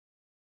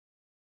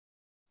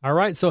All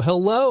right, so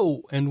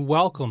hello and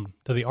welcome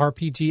to the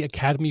RPG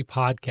Academy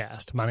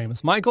podcast. My name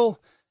is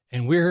Michael,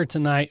 and we're here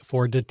tonight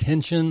for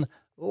Detention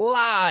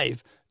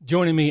Live.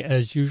 Joining me,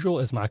 as usual,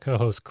 is my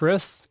co-host,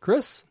 Chris.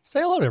 Chris, say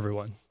hello to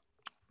everyone.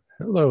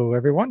 Hello,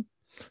 everyone.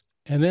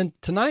 And then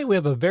tonight we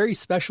have a very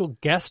special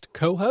guest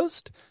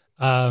co-host.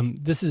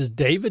 This is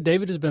David.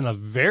 David has been a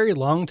very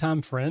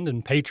long-time friend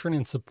and patron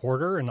and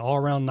supporter and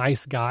all-around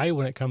nice guy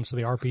when it comes to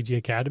the RPG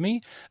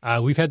Academy.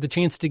 We've had the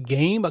chance to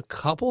game a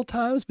couple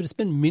times, but it's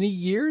been many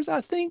years,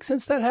 I think,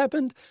 since that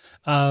happened.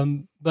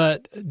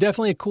 But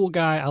definitely a cool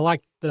guy. I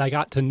like that I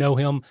got to know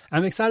him.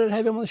 I'm excited to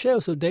have him on the show.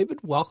 So, David,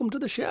 welcome to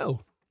the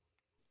show.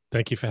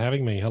 Thank you for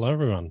having me. Hello,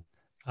 everyone.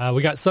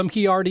 We got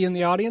Sumkey already in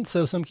the audience.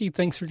 So, Sumkey,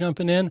 thanks for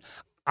jumping in.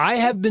 I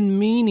have been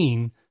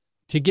meaning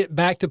to get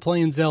back to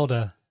playing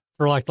Zelda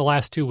for like the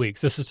last 2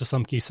 weeks. This is to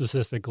Sumkey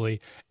specifically.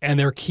 And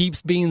there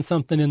keeps being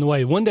something in the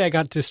way. One day I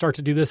got to start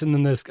to do this and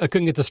then I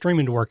couldn't get the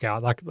streaming to work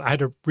out. Like I had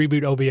to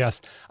reboot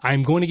OBS.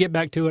 I'm going to get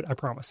back to it. I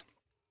promise.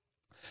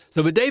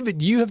 So, but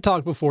David, you have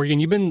talked before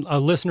and you've been a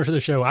listener to the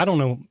show. I don't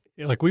know,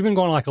 like we've been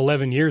going like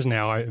 11 years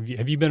now.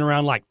 Have you been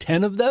around like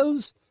 10 of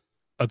those?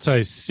 I'd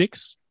say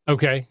 6.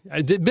 Okay.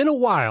 It's been a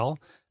while.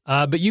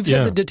 But you've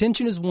said that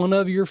Detention is one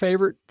of your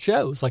favorite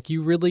shows. Like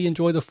you really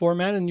enjoy the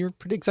format and you're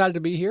pretty excited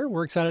to be here.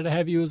 We're excited to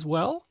have you as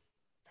well.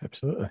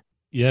 Absolutely.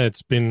 Yeah,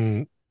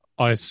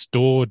 I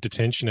store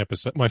Detention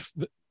episode.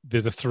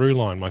 There's a through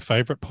line. My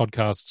favorite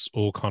podcasts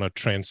all kind of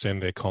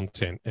transcend their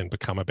content and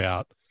become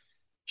about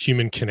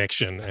human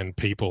connection and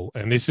people.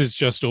 And this is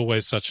just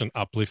always such an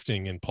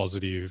uplifting and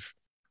positive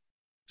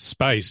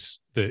space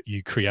that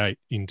you create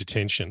in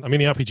Detention. I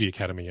mean, the RPG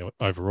Academy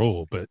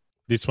overall, but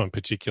this one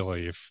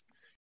particularly,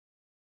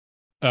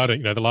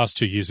 the last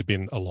 2 years have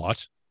been a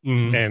lot.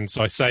 Mm. And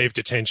so I saved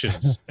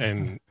Detentions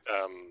and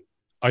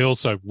I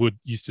also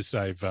used to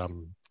save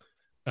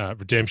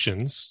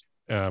Redemptions,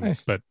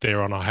 nice. But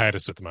they're on a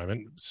hiatus at the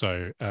moment.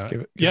 So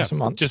give us a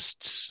month.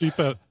 Just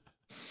super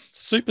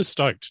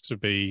stoked to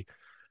be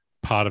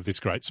part of this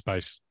great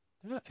space.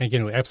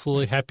 Again, we're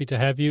absolutely happy to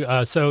have you.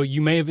 So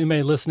you may have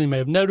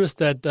noticed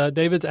that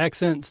David's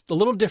accent's a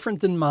little different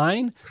than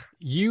mine.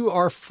 You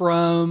are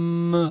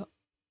from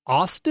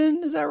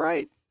Austin, is that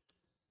right?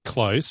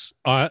 Close.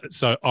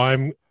 So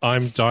I'm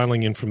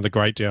dialing in from the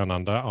Great Down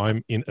Under.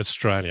 I'm in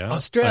Australia.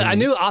 I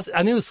knew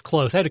it was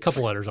close. I had a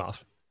couple letters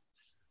off.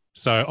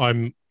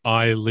 So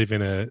I live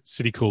in a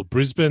city called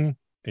Brisbane.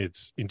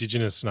 Its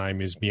indigenous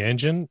name is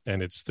Meanjin,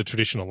 and it's the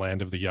traditional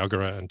land of the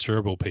Yagara and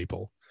Turrbal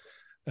people.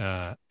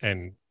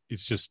 And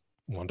it's just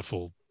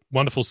wonderful,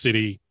 wonderful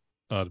city.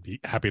 I'd be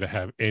happy to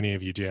have any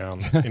of you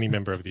down. Any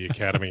member of the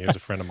Academy is a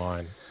friend of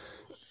mine.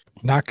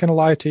 Not going to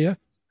lie to you.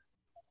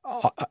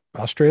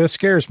 Australia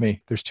scares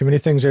me. There's too many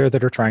things there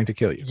that are trying to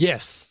kill you.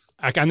 Yes.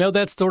 I know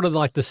that's sort of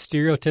like the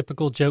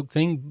stereotypical joke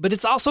thing, but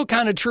it's also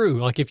kind of true.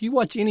 Like if you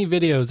watch any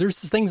videos,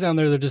 there's these things down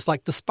there that are just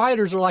like the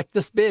spiders are like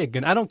this big,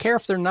 and I don't care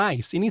if they're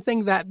nice.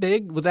 Anything that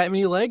big with that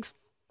many legs?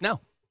 No.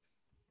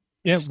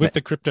 Yeah, with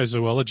the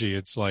cryptozoology,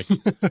 it's like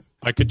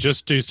I could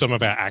just do some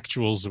of our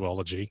actual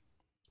zoology.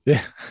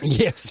 Yeah.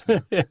 Yes.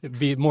 It'd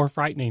be more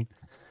frightening.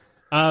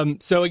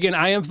 So again,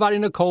 I am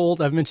fighting a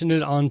cold. I've mentioned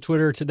it on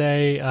Twitter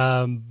today,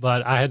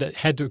 but I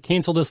had to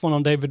cancel this one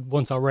on David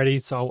once already,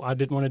 so I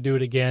didn't want to do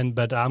it again.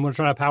 But I'm going to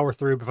try to power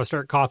through. But if I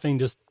start coughing,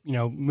 just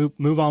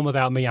move on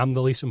without me. I'm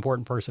the least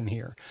important person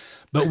here.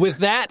 But with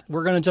that,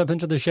 we're going to jump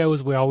into the show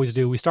as we always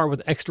do. We start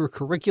with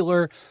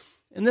extracurricular,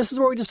 and this is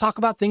where we just talk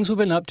about things we've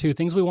been up to,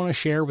 things we want to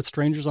share with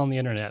strangers on the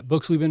internet,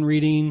 books we've been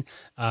reading,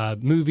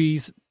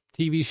 movies,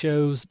 TV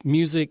shows,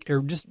 music,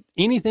 or just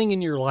anything in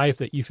your life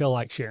that you feel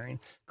like sharing.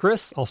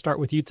 Chris, I'll start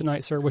with you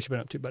tonight, sir. What you been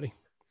up to, buddy?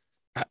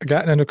 I've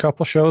gotten into a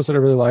couple shows that I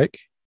really like.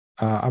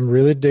 I'm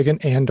really digging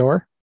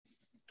Andor.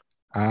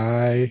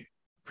 I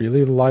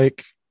really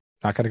like,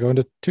 not going to go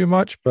into too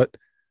much, but a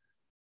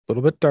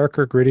little bit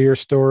darker, grittier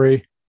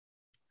story.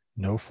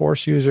 No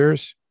Force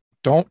users.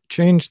 Don't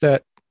change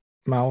that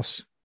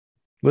mouse.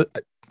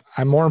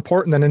 I'm more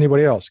important than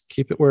anybody else.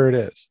 Keep it where it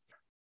is.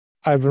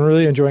 I've been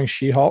really enjoying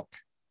She-Hulk.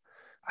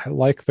 I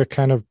like the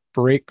kind of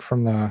break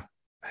from the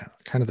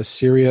kind of the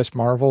serious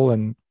Marvel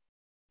and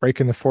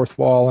breaking the fourth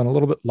wall and a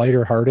little bit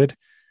lighter hearted.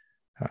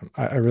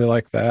 I really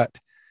like that.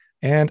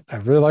 And I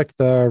really like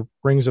the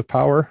Rings of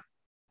Power.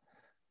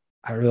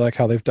 I really like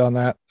how they've done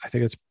that. I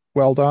think it's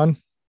well done.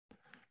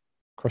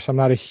 Of course, I'm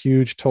not a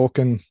huge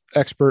Tolkien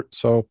expert,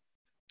 so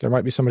there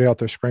might be somebody out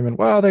there screaming,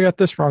 well, they got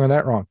this wrong and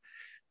that wrong.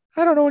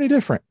 I don't know any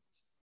different.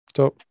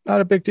 So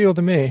not a big deal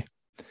to me.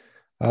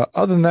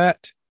 Other than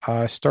that,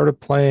 I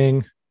started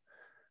playing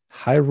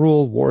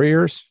Hyrule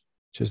Warriors,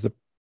 which is the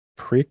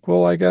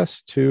prequel, I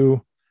guess,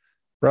 to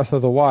Breath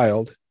of the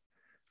Wild.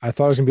 I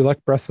thought it was going to be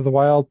like Breath of the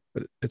Wild,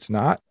 but it's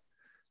not.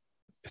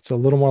 It's a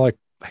little more like,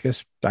 I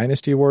guess,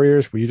 Dynasty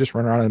Warriors, where you just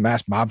run around and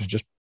mass mobs and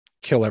just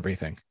kill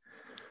everything.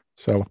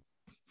 So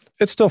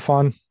it's still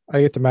fun.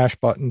 I get to mash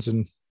buttons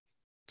and,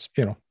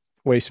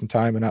 waste some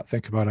time and not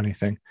think about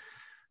anything.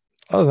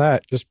 Other than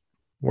that, just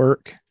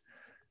work.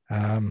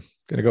 Going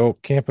to go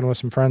camping with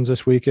some friends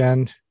this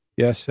weekend.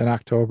 Yes, in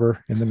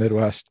October in the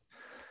Midwest.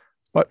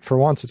 But for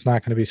once, it's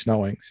not going to be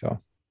snowing, so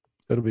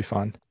it'll be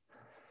fun.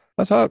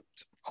 That's all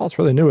it's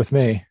really new with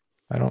me.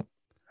 I don't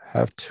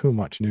have too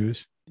much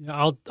news.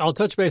 Yeah, I'll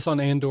touch base on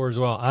Andor as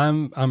well.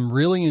 I'm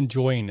really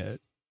enjoying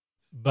it,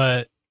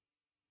 but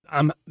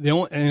I'm the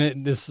only,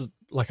 this is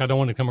like, I don't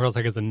want to come across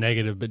like as a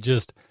negative, but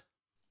just,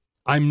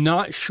 I'm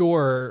not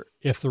sure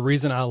if the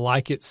reason I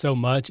like it so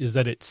much is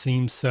that it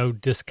seems so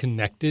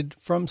disconnected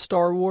from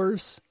Star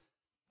Wars,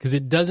 because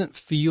it doesn't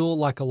feel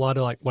like a lot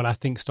of like what I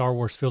think Star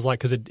Wars feels like,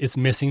 because it's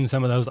missing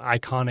some of those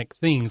iconic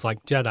things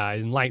like Jedi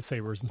and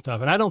lightsabers and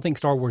stuff. And I don't think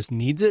Star Wars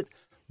needs it,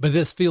 but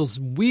this feels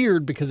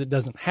weird because it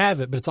doesn't have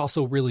it, but it's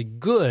also really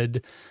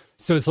good.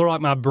 So it's sort of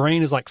like my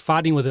brain is like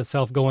fighting with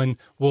itself going,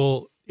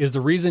 well, is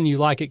the reason you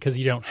like it because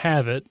you don't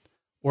have it?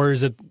 Or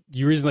is it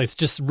you reason it's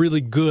just really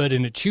good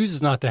and it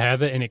chooses not to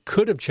have it, and it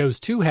could have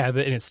chose to have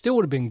it and it still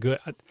would have been good,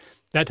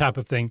 that type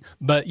of thing.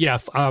 But yeah,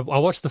 I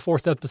watched the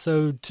 4th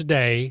episode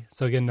today.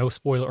 So again, no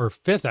spoiler, or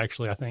 5th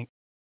actually, I think.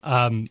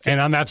 And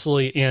I'm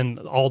absolutely in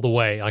all the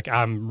way. Like,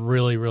 I'm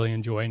really, really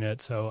enjoying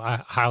it. So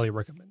I highly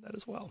recommend that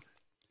as well.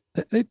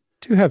 They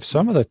do have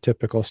some of the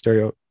typical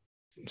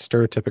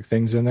stereotypic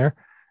things in there.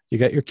 You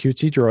got your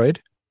cutesy droid.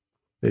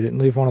 They didn't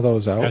leave one of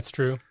those out. That's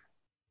true.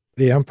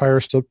 The Empire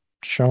is still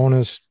shown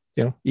as,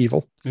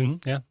 evil.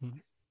 Mm-hmm. Yeah. Mm-hmm.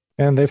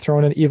 And they've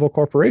thrown in evil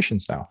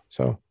corporations now.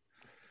 So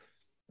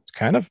it's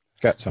kind of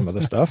got some of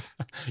the stuff.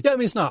 Yeah, I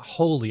mean, it's not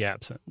wholly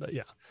absent, but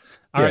yeah.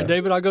 All right,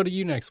 David, I'll go to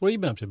you next. What have you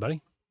been up to,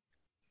 buddy?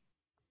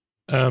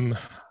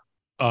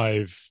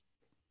 I've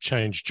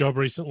changed job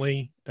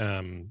recently,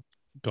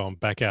 gone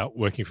back out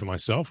working for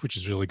myself, which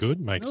is really good.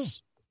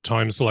 Makes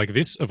times like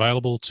this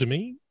available to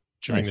me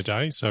during the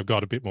day. So I've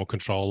got a bit more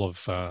control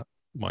of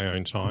my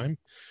own time.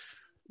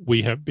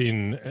 We have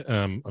been,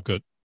 I've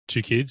got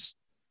 2 kids,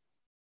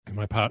 and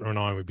my partner and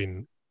I, we've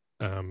been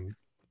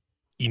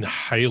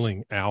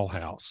inhaling Owl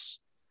House.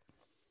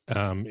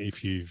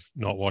 If you've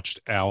not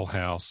watched Owl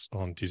House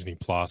on Disney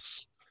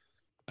Plus,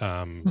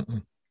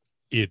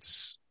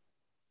 it's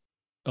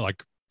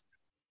like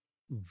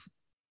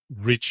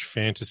rich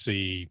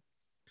fantasy,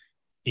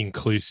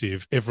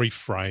 inclusive. Every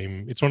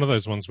frame, it's one of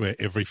those ones where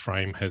every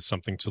frame has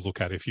something to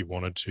look at if you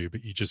wanted to,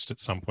 but you just at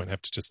some point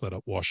have to just let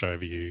it wash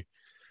over you.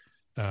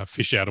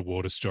 Fish out of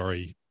water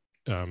story.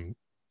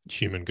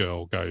 Human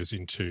girl goes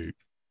into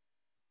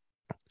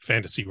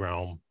fantasy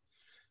realm,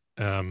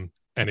 and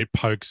it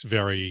pokes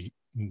very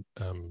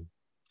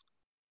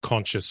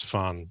conscious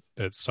fun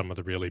at some of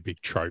the really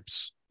big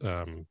tropes,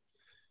 and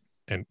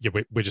yeah,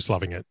 we're just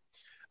loving it.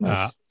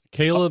 Nice.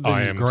 Caleb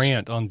and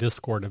Grant on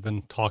Discord have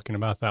been talking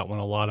about that one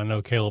a lot. I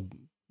know Caleb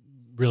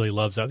really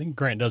loves that. I think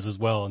Grant does as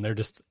well, and they're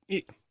just,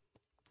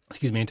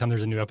 excuse me, anytime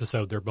there's a new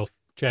episode, they're both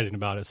chatting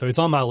about it. So it's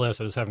on my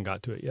list. I just haven't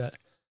got to it yet.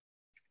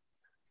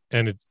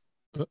 And it's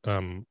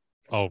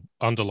I'll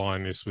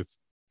underline this with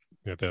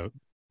the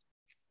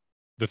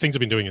things I've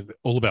been doing is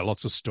all about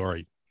lots of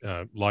story.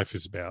 Life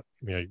is about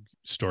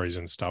stories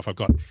and stuff. I've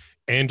got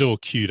Andor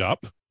queued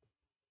up,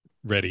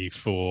 ready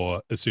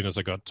for as soon as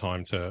I got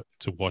time to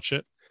watch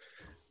it.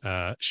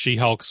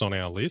 She-Hulk's on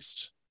our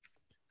list.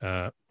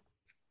 I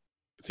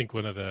think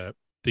one of the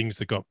things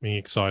that got me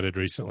excited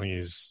recently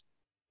is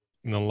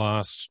in the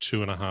last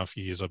 2.5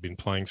 years, I've been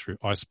playing through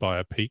I Spy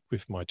a Peak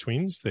with my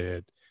twins.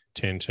 They're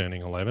 10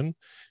 turning 11.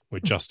 We're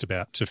just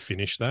about to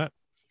finish that.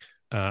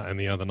 And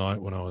the other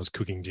night when I was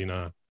cooking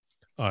dinner,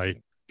 I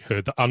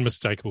heard the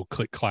unmistakable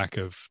click-clack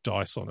of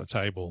dice on a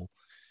table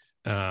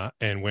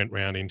and went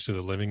round into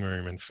the living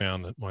room and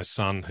found that my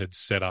son had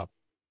set up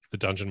the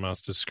Dungeon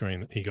Master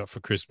screen that he got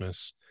for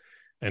Christmas,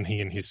 and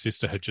he and his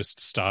sister had just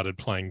started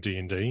playing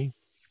D&D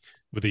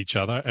with each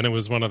other. And it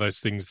was one of those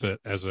things that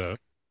as a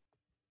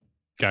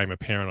gamer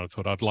parent, I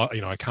thought I'd like,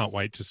 I can't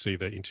wait to see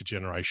the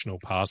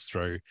intergenerational pass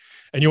through.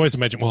 And you always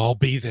imagine, well, I'll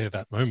be there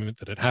that moment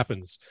that it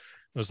happens.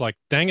 I was like,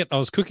 dang it, I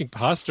was cooking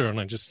pasta and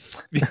I just,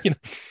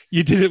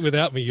 you did it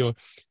without me.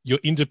 You're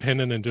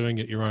independent and doing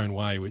it your own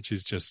way, which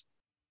is just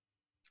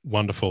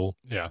wonderful.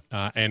 Yeah.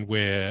 And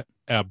where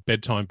our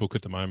bedtime book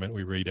at the moment,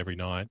 we read every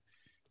night,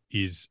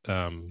 is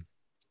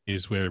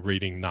we're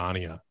reading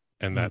Narnia.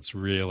 And that's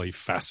really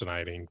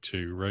fascinating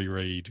to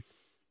reread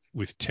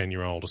with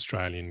 10-year-old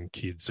Australian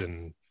kids.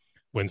 And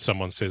when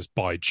someone says,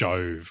 by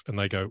Jove, and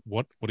they go,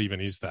 what even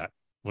is that?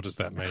 What does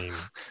that mean?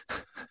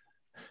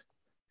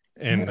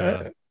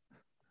 And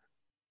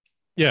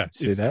yeah,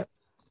 see that.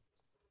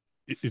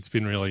 It's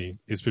been really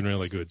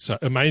good. So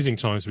amazing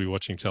times to be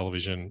watching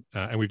television.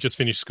 And we've just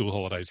finished school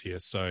holidays here.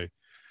 So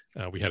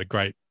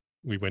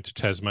we went to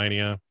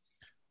Tasmania.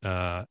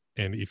 And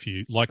if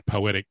you like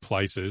poetic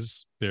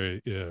places,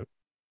 there's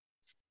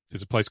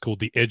a place called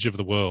the Edge of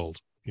the World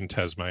in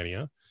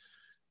Tasmania,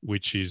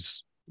 which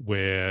is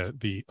where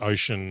the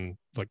ocean,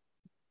 like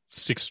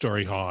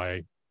 6-story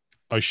high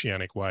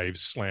oceanic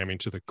waves slam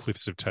into the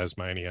cliffs of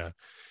Tasmania,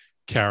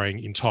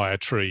 carrying entire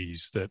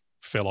trees that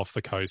fell off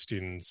the coast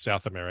in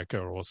South America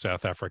or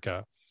South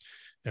Africa.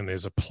 And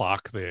there's a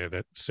plaque there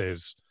that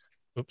says,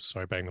 oops,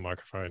 sorry, bang the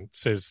microphone,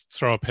 says,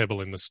 throw a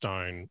pebble in the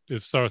stone,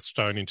 throw a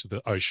stone into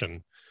the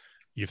ocean,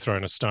 you've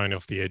thrown a stone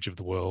off the edge of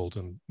the world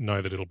and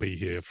know that it'll be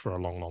here for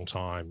a long, long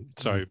time.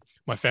 So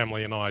my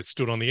family and I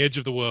stood on the edge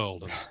of the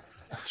world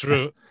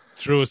and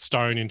threw a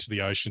stone into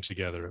the ocean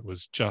together. It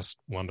was just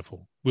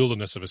wonderful.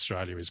 Wilderness of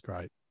Australia is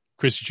great.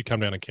 Chris, you should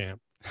come down and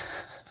camp.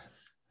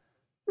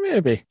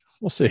 Maybe.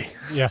 We'll see.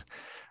 Yeah.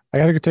 I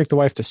got to go take the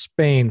wife to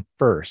Spain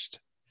first.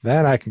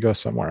 Then I can go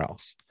somewhere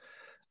else.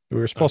 We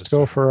were supposed to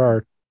go for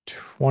our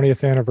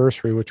 20th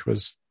anniversary, which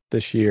was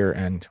this year,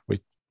 and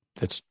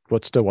it's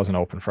what still wasn't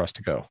open for us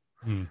to go.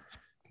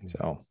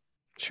 So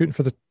shooting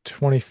for the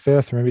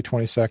 25th or maybe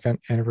 22nd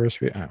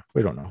anniversary.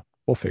 We don't know.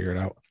 We'll figure it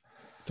out.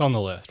 It's on the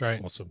list,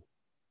 right? Awesome.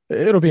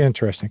 It'll be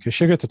interesting because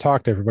she'll get to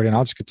talk to everybody, and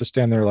I'll just get to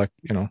stand there like,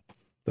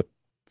 the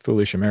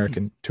foolish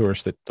American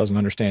tourist that doesn't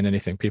understand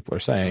anything people are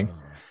saying.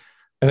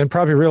 And then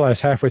probably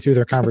realize halfway through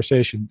their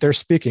conversation, they're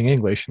speaking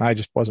English, and I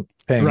just wasn't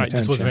paying attention.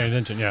 Just wasn't paying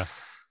attention, yeah.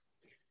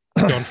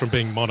 Gone from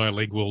being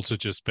monolingual to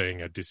just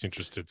being a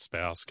disinterested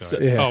spouse.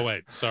 Oh,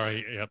 wait,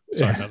 sorry. Yep,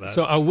 sorry about that.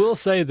 So I will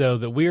say, though,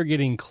 that we are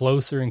getting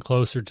closer and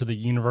closer to the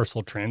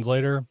universal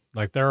translator.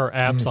 Like, there are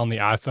apps on the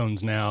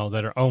iPhones now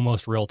that are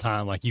almost real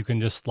time. Like, you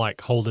can just,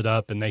 hold it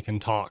up, and they can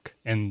talk,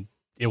 and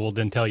it will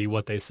then tell you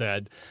what they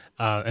said.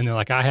 And then,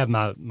 I have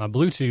my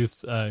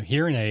Bluetooth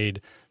hearing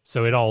aid,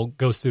 so it all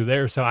goes through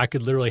there. So I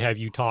could literally have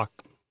you talk.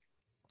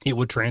 It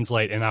would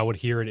translate, and I would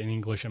hear it in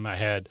English in my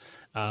head.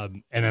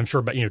 And I'm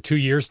sure, but 2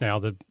 years now,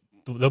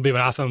 there'll be an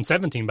iPhone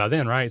 17 by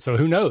then, right? So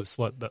who knows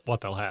what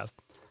they'll have.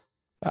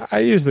 I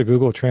use the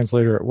Google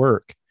Translator at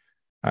work.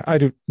 I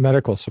do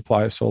medical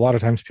supplies, so a lot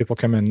of times people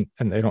come in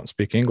and they don't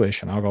speak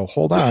English, and I'll go,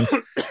 hold on,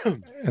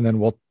 and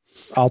then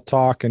I'll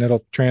talk, and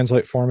it'll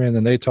translate for me, and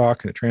then they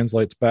talk, and it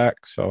translates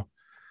back. So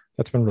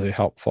that's been really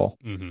helpful.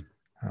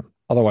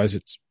 Otherwise,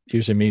 it's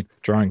usually me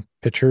drawing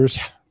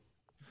pictures,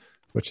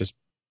 which is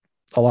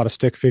a lot of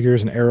stick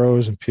figures and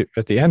arrows, and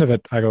at the end of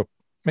it, I go,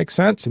 makes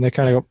sense, and they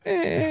kind of go,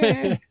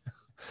 eh.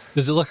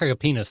 Does it look like a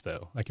penis,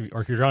 though?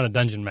 Or if you're drawing a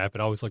dungeon map,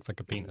 it always looks like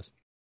a penis.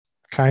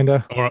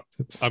 Kinda. Or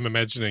I'm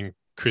imagining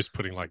Chris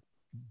putting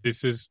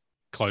this is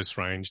close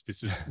range,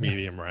 this is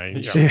medium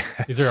range. Yeah.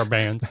 These are our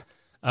bands.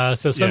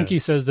 So Sumkey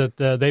says that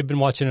they've been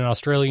watching an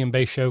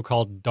Australian-based show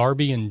called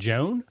Darby and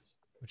Joan,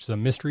 which is a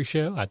mystery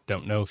show. I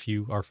don't know if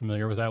you are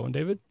familiar with that one,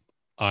 David.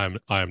 I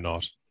am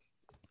not.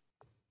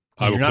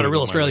 You're not a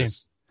real Australian.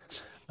 So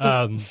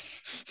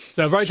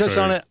I've already touched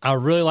on it. I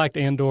really liked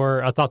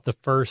Andor. I thought the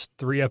first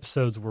 3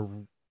 episodes were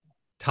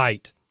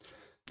tight.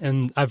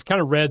 And I've kind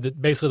of read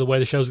that basically the way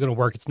the show is going to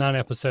work, it's 9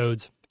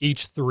 episodes.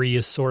 Each 3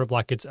 is sort of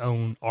like its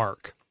own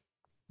arc.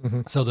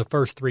 So the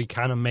first 3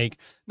 kind of make,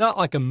 not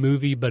like a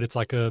movie, but it's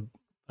like a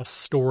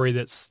story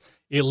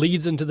it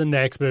leads into the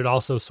next, but it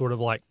also sort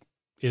of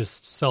is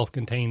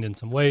self-contained in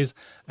some ways.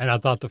 And I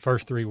thought the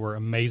first 3 were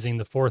amazing.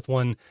 The 4th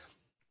one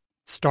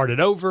started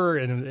over,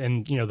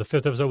 and the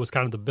 5th episode was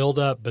kind of the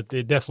build-up, but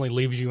it definitely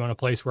leaves you on a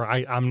place where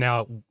I'm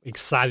now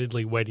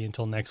excitedly waiting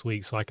until next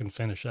week so I can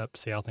finish up,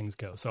 see how things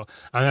go. So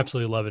I'm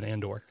absolutely loving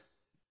Andor.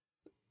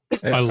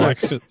 I like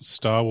that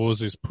Star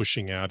Wars is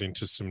pushing out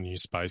into some new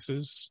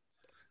spaces.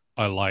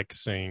 I like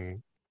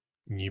seeing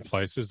new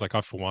places.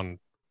 I, for one,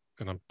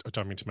 and I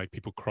don't mean to make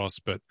people cross,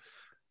 but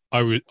I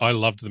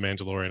loved The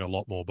Mandalorian a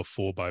lot more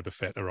before Boba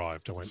Fett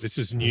arrived. I went, this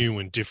is new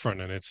and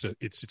different, and it's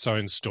its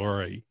own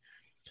story.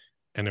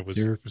 And it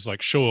was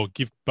sure,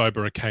 give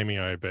Boba a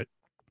cameo, but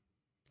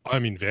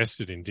I'm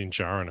invested in Din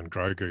Djarin and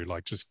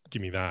Grogu. Just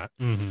give me that.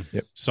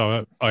 Yep.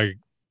 So I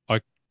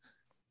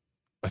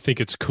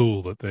think it's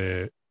cool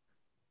that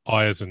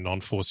I, as a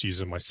non-Force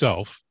user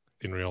myself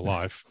in real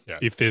life,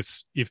 if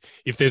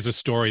there's a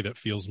story that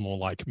feels more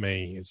like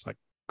me, it's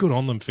good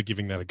on them for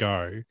giving that a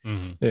go.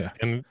 Yeah,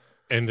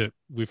 and that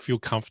we feel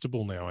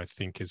comfortable now, I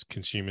think, as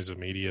consumers of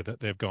media,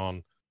 that they've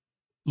gone,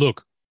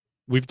 look,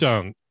 we've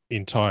done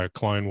entire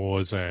Clone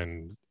Wars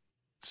and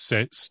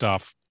set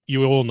stuff.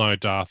 You all know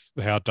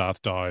how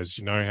Darth dies.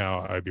 You know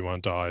how Obi-Wan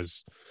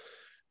dies.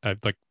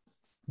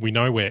 We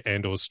know where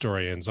Andor's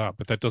story ends up,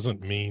 but that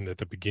doesn't mean that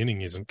the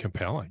beginning isn't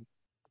compelling.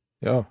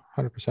 Yeah,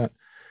 100%.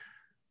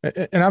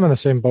 And I'm in the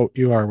same boat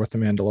you are with The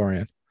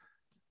Mandalorian.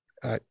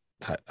 I've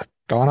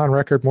gone on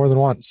record more than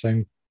once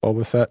saying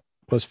Boba Fett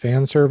was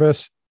fan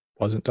service,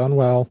 wasn't done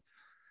well,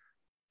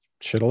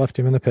 should have left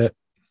him in the pit,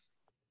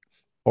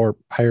 or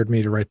hired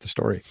me to write the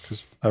story,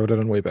 because I would have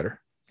done way better.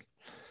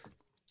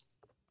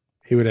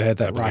 He would have had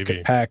that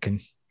rocket pack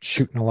and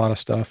shooting a lot of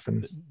stuff.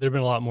 And there'd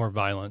been a lot more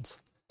violence.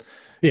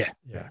 Yeah.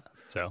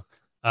 So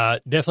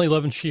definitely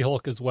loving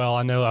She-Hulk as well.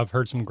 I know I've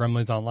heard some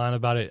grumblings online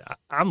about it.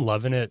 I'm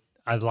loving it.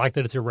 I like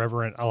that it's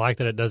irreverent. I like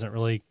that it doesn't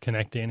really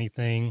connect to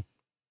anything.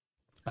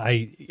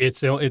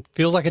 It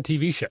feels like a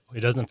TV show.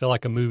 It doesn't feel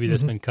like a movie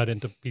that's been cut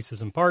into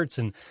pieces and parts,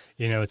 and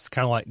it's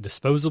kind of like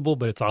disposable,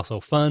 but it's also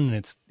fun, and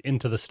it's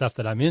into the stuff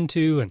that I'm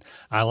into, and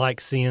I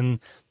like seeing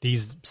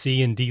these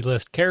C and D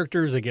list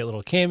characters that get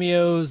little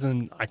cameos,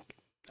 and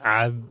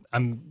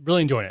I'm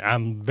really enjoying it.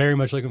 I'm very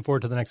much looking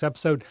forward to the next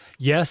episode.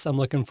 Yes, I'm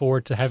looking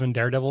forward to having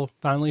Daredevil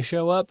finally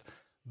show up,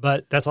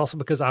 but that's also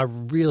because I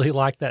really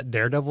like that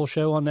Daredevil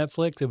show on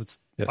Netflix. It was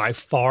by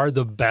far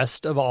the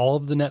best of all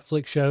of the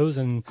Netflix shows,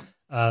 and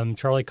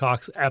Charlie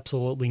Cox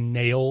absolutely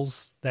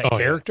nails that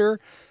character.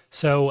 Yeah.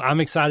 So I'm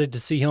excited to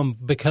see him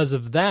because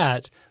of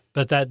that.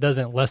 But that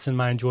doesn't lessen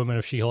my enjoyment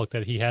of She-Hulk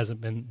that he hasn't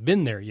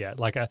been there yet.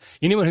 Like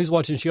anyone who's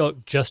watching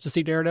She-Hulk just to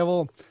see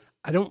Daredevil,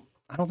 I don't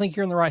think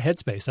you're in the right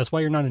headspace. That's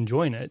why you're not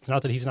enjoying it. It's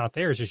not that he's not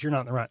there. It's just you're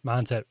not in the right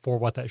mindset for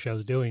what that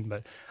show's doing.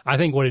 But I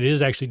think what it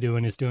is actually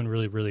doing is doing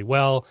really, really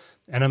well.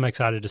 And I'm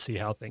excited to see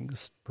how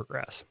things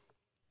progress.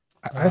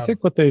 I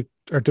think what they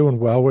are doing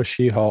well with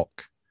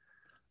She-Hulk,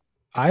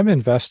 I'm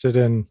invested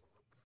in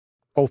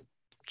both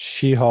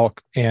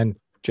She-Hulk and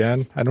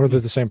Jen. I know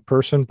they're the same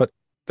person, but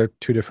they're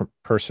two different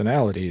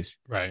personalities.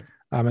 Right.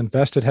 I'm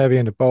invested heavy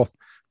into both,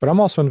 but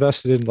I'm also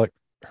invested in like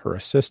her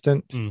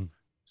assistant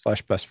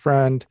 / best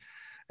friend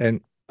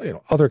and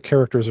other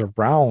characters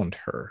around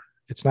her.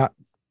 It's not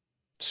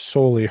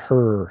solely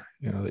her,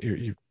 that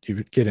you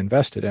get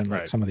invested in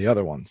like some of the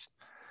other ones.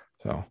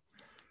 So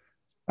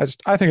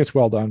I think it's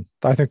well done.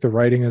 I think the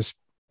writing is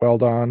well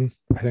done.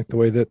 I think the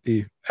way that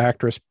the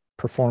actress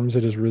performs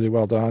it is really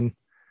well done.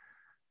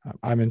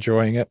 I'm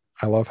enjoying it.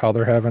 I love how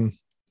they're having,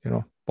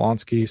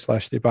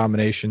 Blonsky / the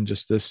Abomination,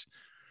 just this,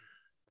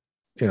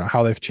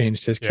 how they've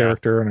changed his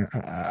character. And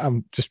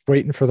I'm just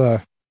waiting for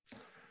the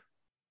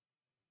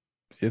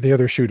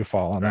other shoe to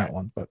fall on that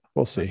one, but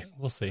we'll see.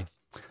 We'll see.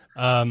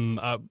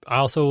 I've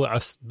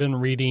been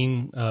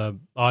reading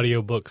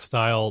audiobook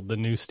style, the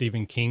new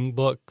Stephen King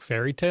book,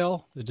 Fairy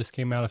Tale, that just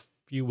came out a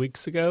few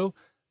weeks ago.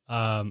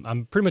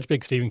 I'm pretty much a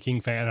big Stephen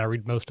King fan. I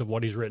read most of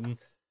what he's written.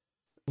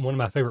 One of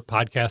my favorite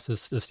podcasts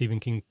is the Stephen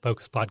King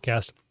Focus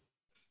podcast.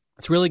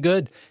 It's really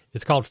good.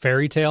 It's called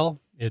Fairy Tale.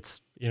 It's,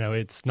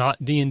 it's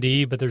not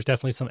D&D, but there's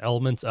definitely some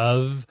elements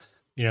of,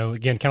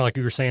 again, kind of like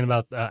you were saying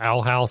about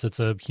Owl House. It's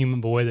a human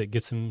boy that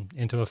gets him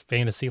into a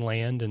fantasy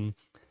land,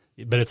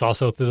 but it's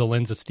also through the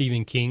lens of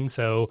Stephen King.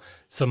 So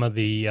some of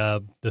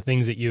the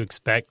things that you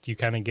expect, you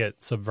kind of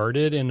get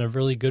subverted in a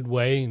really good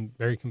way and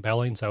very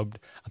compelling. So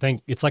I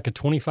think it's like a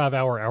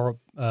 25-hour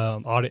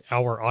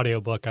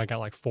audiobook. I got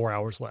like 4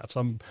 hours left.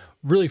 So I'm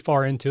really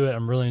far into it.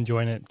 I'm really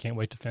enjoying it. Can't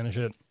wait to finish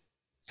it.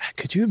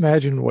 Could you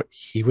imagine what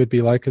he would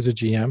be like as a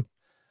GM?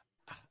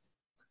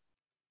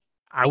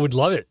 I would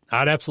love it.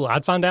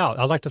 I'd find out.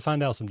 I'd like to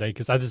find out someday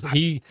because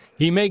he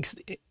makes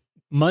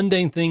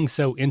mundane things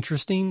so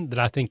interesting that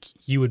I think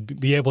he would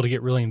be able to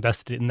get really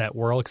invested in that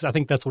world. Because I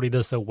think that's what he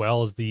does so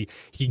well is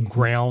he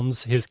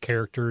grounds his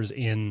characters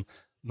in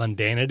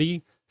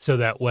mundanity so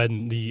that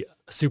when the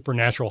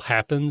supernatural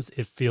happens,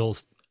 it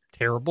feels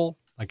terrible.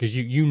 Like, because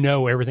you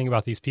know everything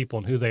about these people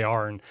and who they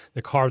are and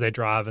the car they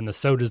drive and the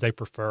sodas they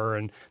prefer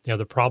and,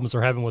 the problems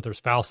they're having with their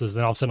spouses.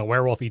 Then all of a sudden a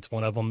werewolf eats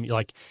one of them.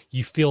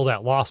 You feel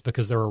that loss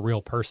because they're a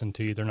real person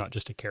to you. They're not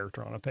just a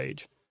character on a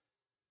page.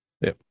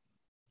 Yep.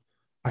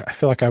 I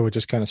feel like I would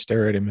just kind of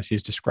stare at him as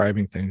he's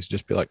describing things,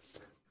 just be like,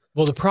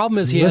 well, the problem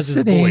is he has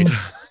his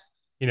voice,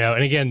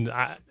 and again,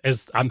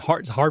 it's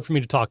hard for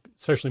me to talk,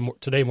 especially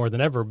today more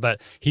than ever,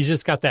 but he's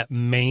just got that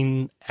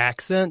Maine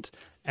accent.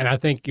 And I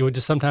think it would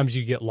just sometimes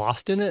you get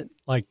lost in it.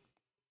 Like,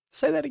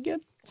 say that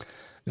again.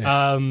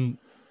 Yeah. And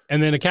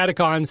then a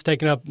Catacon's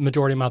taking up the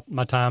majority of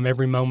my time.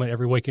 Every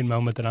waking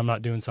moment that I'm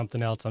not doing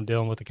something else, I'm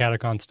dealing with the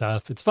Catacon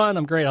stuff. It's fun.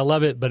 I'm great. I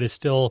love it, but it's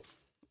a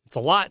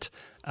lot.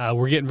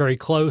 We're getting very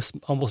close.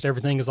 Almost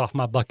everything is off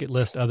my bucket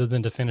list other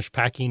than to finish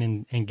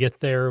packing and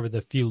get there with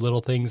a few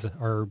little things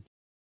or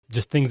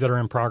just things that are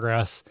in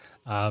progress.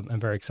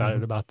 I'm very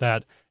excited about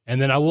that. And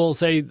then I will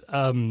say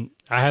I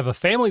have a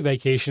family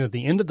vacation at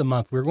the end of the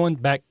month. We're going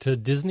back to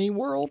Disney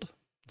World.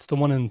 It's the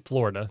one in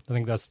Florida. I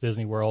think that's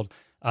Disney World.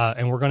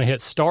 And we're going to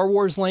hit Star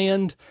Wars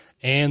Land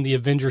and the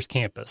Avengers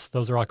Campus.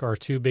 Those are like our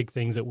two big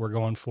things that we're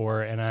going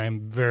for, and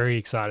I'm very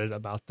excited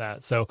about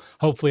that. So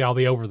hopefully I'll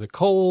be over the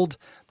cold,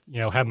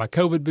 have my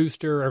COVID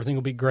booster. Everything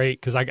will be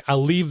great because I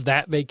leave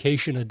that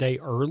vacation a day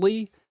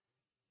early,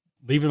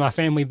 leaving my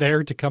family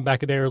there to come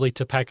back a day early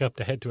to pack up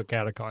to head to a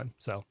Catacon.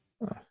 So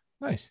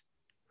nice.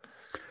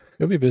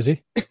 You'll be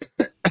busy.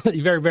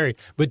 Very, very.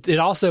 But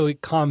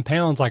it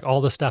compounds like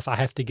all the stuff I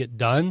have to get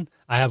done.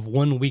 I have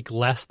 1 week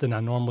less than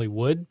I normally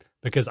would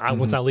because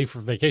once I leave for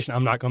vacation,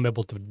 I'm not going to be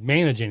able to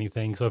manage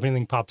anything. So if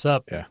anything pops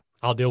up,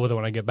 I'll deal with it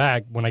when I get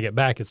back. When I get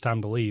back, it's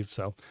time to leave.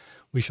 So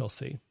we shall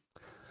see.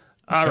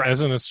 All right.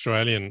 As an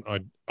Australian,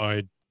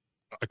 I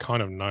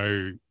kind of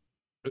know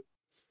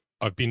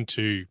I've been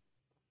to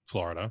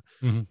Florida,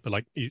 but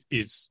like,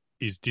 is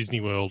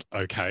Disney World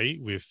okay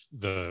with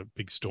the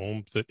big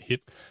storm that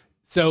hit?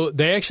 So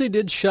they actually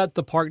did shut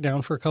the park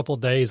down for a couple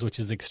of days, which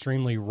is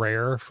extremely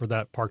rare for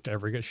that park to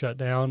ever get shut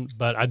down.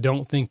 But I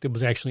don't think there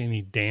was actually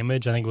any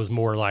damage. I think it was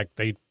more like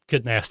they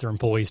couldn't ask their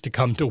employees to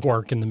come to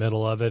work in the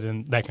middle of it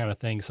and that kind of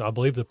thing. So I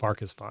believe the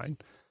park is fine.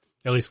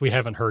 At least we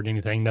haven't heard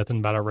anything. Nothing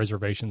about our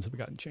reservations have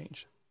gotten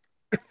changed.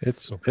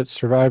 It's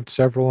survived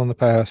several in the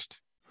past.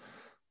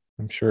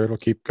 I'm sure it'll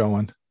keep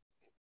going.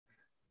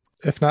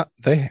 If not,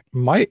 they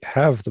might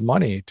have the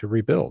money to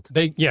rebuild.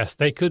 They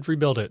could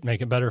rebuild it,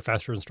 make it better,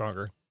 faster, and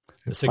stronger.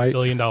 The $6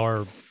 billion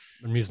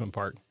amusement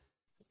park.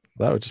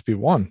 That would just be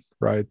one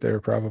ride there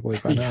probably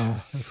by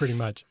now. Pretty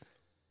much.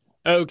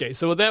 Okay,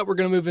 so with that, we're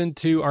going to move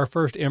into our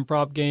first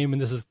improv game, and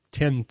this is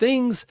 10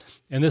 Things.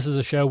 And this is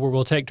a show where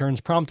we'll take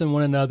turns prompting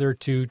one another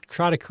to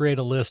try to create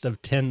a list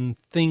of 10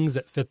 things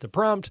that fit the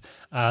prompt.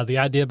 The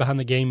idea behind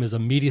the game is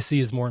immediacy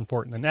is more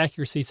important than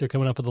accuracy, so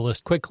coming up with a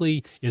list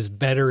quickly is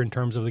better in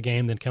terms of the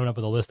game than coming up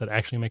with a list that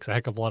actually makes a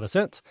heck of a lot of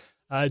sense.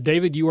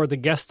 David, you are the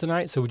guest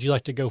tonight, so would you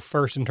like to go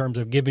first in terms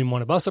of giving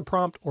one of us a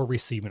prompt or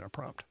receiving a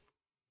prompt?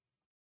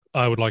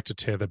 I would like to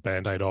tear the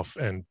Band-Aid off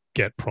and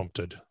get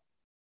prompted.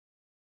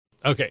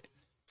 Okay,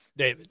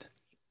 David,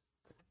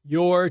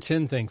 your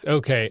 10 things.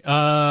 Okay.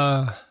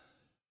 All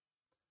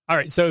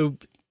right. So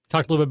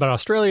talked a little bit about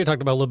Australia,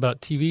 talked about a little about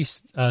TV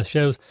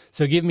shows.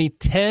 So give me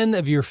 10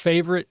 of your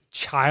favorite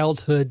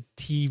childhood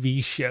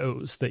TV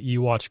shows that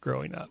you watched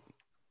growing up.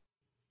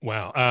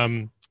 Wow.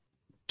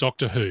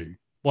 Doctor Who.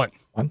 One.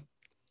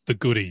 The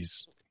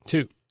Goodies.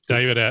 2.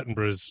 David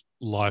Attenborough's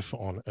Life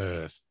on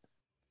Earth.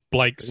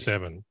 Blake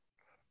 7.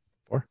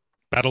 4.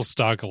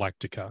 Battlestar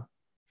Galactica.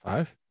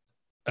 5.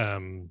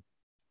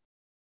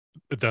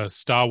 The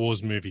Star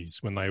Wars movies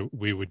when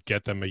we would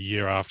get them a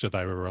year after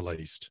they were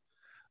released.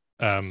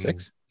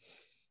 6.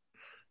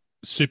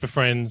 Super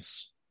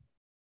Friends.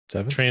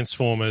 7.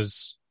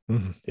 Transformers.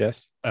 Mm-hmm.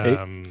 Yes.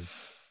 8.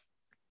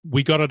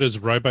 We got it as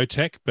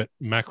Robotech, but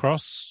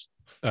Macross.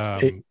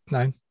 8,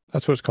 9.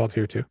 That's what it's called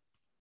here too.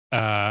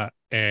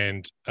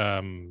 And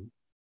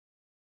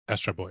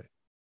Astro Boy.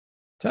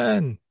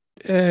 10.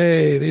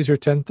 Hey, these are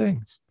 10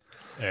 things.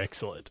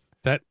 Excellent.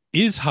 That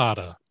is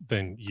harder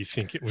than you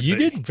think it would You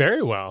be. did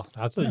very well.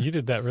 I thought you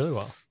did that really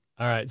well.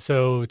 All right.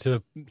 So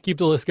to keep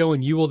the list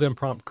going, you will then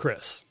prompt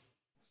Chris.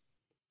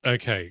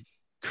 Okay,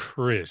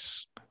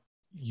 Chris,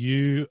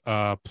 you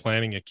are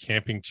planning a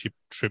camping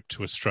trip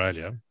to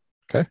Australia.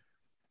 Okay.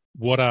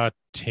 What are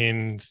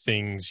 10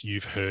 things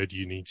you've heard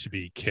you need to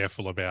be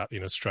careful about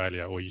in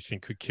Australia or you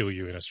think could kill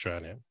you in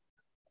Australia?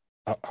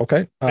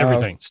 Okay.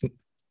 Everything.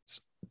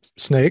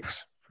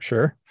 Snakes, for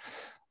sure.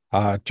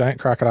 Giant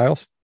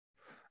crocodiles.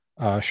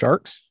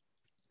 Sharks.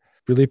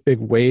 Really big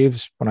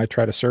waves when I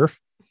try to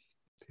surf,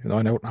 even though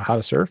I don't know how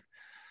to surf.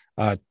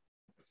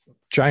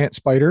 Giant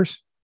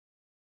spiders.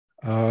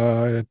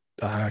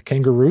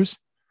 Kangaroos,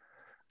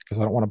 because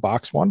I don't want to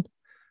box one.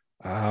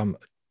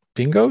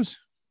 Dingoes.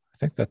 I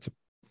think that's a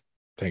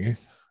thing.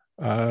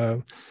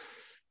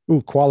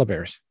 Koala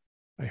bears.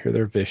 I hear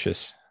they're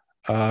vicious.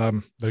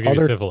 They'll give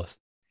you syphilis.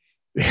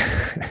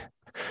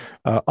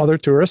 Other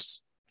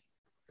tourists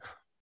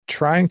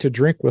trying to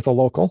drink with a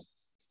local.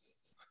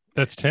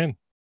 That's 10.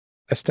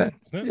 That's 10.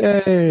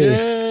 Yay.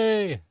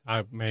 Yay!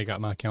 I may have got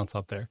my counts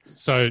up there.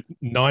 So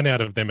 9 out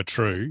of them are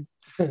true.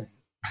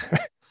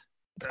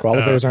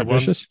 Koala bears aren't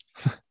vicious.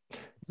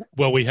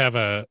 Well, we have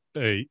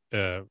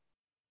the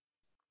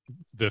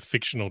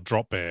fictional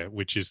drop bear,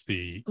 which is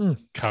the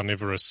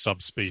carnivorous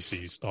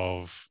subspecies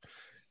of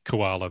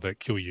koala that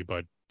kill you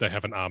by they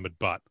have an armored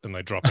butt and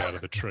they drop out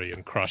of the tree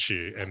and crush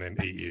you and then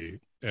eat you.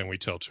 And we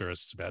tell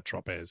tourists about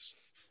drop bears.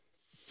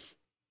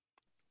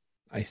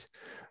 Nice.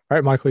 All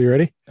right, Michael, you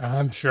ready?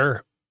 I'm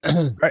sure.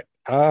 All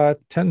right.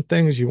 10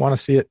 things you want to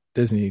see at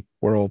Disney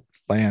World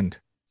Land,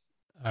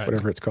 Right.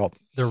 whatever it's called.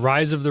 The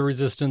Rise of the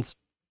Resistance.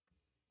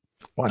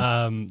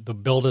 1. The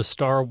Build a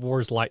Star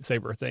Wars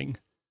lightsaber thing.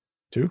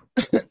 2.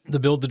 The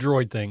Build the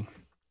Droid thing.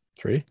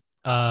 3.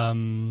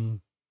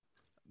 Some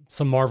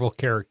Marvel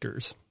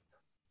characters.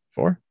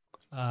 4.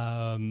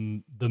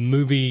 The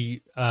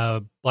movie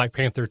Black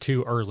Panther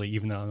 2 early,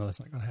 even though I know that's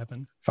not going to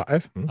happen.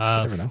 5.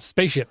 Never know.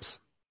 Spaceships.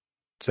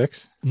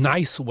 6.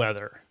 Nice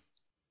weather.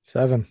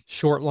 7.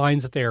 Short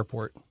lines at the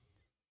airport.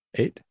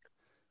 8.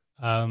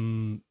 A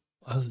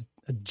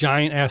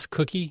giant ass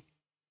cookie.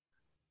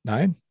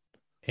 9.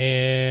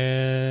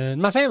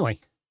 And my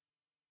family.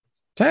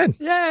 10.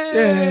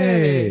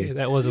 Yay!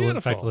 That was Beautiful.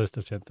 in fact a list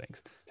of 10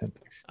 things. 10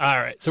 things. All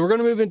right. So we're going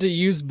to move into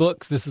used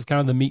books. This is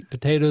kind of the meat and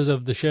potatoes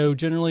of the show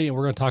generally. And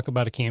we're going to talk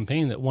about a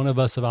campaign that one of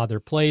us have either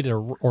played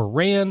or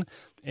ran.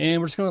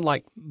 And we're just going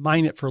to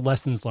mine it for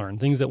lessons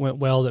learned, things that went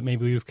well that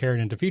maybe we've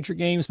carried into future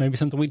games, maybe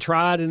something we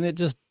tried and it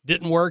just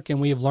didn't work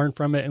and we have learned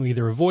from it and we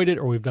either avoid it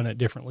or we've done it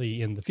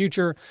differently in the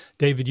future.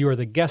 David, you are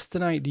the guest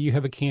tonight. Do you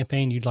have a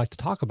campaign you'd like to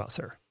talk about,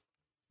 sir?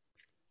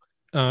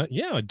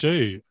 Yeah, I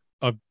do.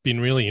 I've been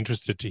really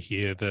interested to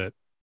hear that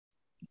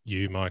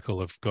you,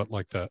 Michael, have got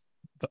the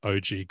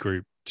OG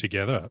group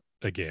together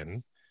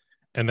again.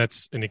 And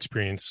that's an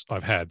experience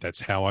I've had.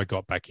 That's how I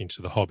got back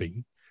into the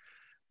hobby.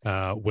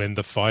 When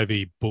the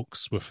 5e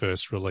books were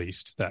first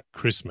released that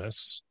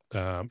Christmas,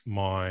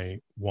 my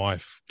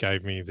wife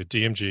gave me the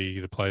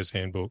DMG, the Player's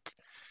Handbook,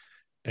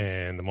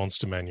 and the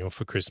Monster Manual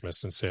for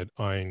Christmas and said,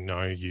 I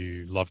know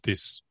you loved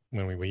this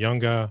when we were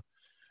younger.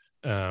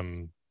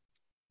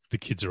 The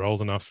kids are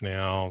old enough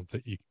now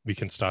that we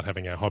can start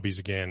having our hobbies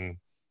again.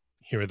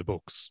 Here are the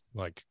books.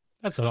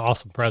 That's an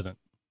awesome present.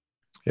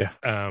 Yeah.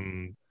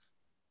 And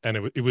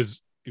it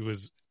was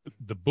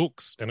the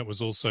books, and it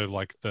was also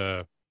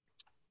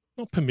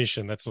not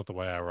permission. That's not the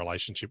way our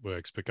relationship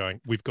works. But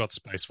we've got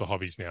space for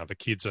hobbies now. The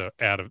kids are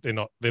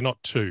they're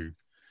not 2,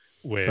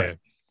 where right.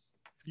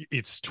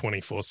 It's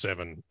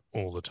 24/7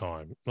 all the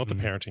time. Not that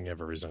parenting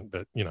ever isn't,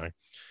 but, you know.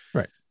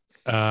 Right.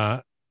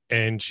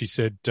 And she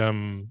said,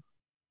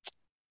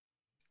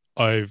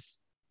 I've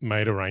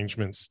made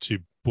arrangements to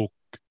book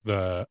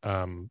the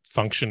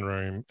function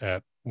room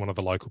at one of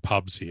the local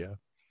pubs here,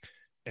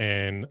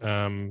 and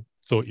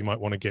thought you might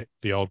want to get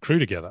the old crew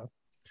together,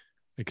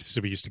 because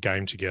we used to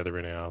game together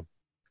in our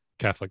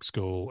Catholic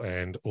school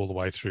and all the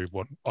way through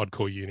what I'd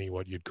call uni,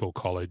 what you'd call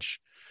college.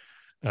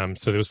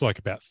 So there was like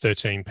about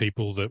 13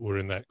 people that were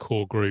in that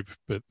core group,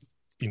 but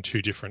in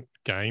 2 different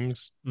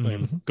games.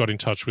 Got in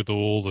touch with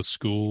all the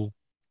school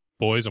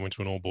boys. I went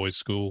to an all-boys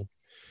school,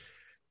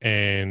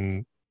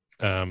 and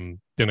then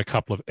a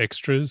couple of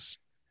extras,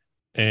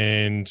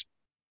 and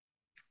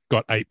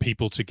got 8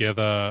 people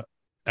together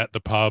at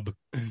the pub.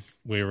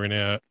 We were in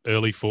our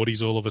early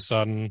 40s all of a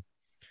sudden,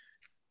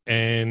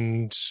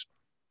 and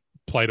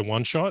played a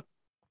one-shot.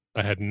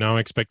 I had no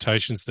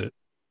expectations that,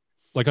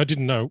 like, I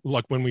didn't know,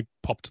 like, when we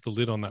popped the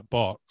lid on that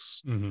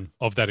box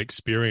of that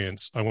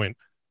experience, I went,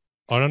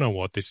 I don't know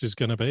what this is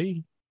going to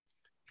be.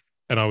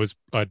 And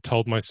I'd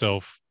told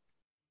myself,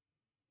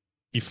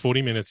 if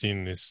 40 minutes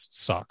in this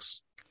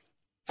sucks,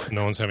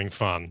 no one's having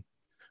fun,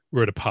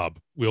 we're at a pub,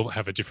 we'll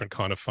have a different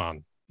kind of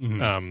fun.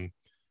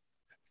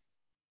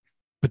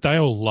 But they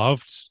all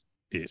loved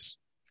it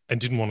and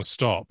didn't want to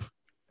stop.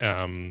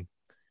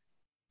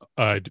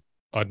 They'd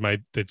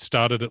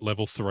started at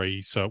level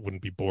 3, so it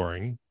wouldn't be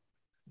boring.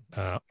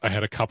 I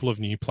had a couple of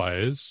new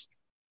players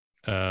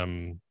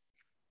who'd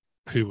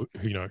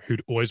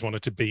always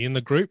wanted to be in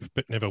the group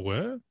but never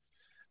were.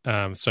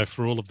 So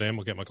for all of them,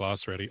 I'll get my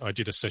glass ready. I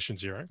did a session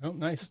 0. Oh,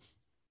 nice.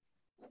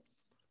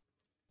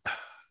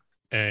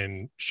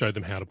 And showed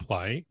them how to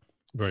play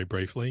very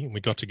briefly. And we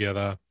got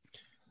together,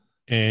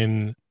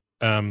 and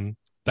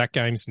that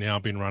game's now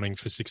been running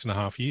for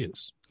 6.5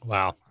 years.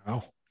 Wow.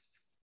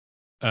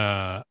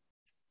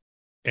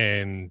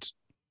 And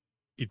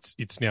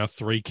it's now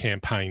 3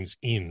 campaigns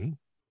in.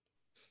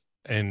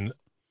 And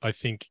I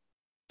think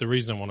the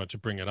reason I wanted to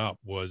bring it up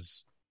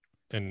was,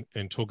 and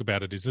talk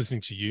about it, is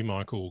listening to you,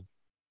 Michael,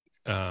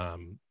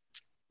 and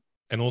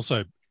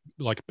also,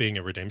 like, being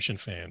a Redemption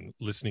fan,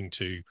 listening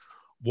to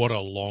what a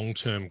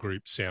long-term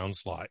group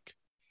sounds like.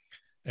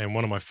 And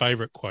one of my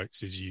favorite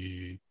quotes is,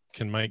 you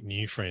can make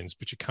new friends,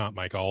 but you can't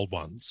make old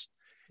ones.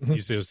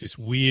 Is there was this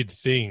weird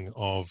thing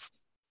of,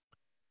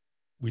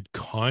 we'd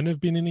kind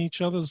of been in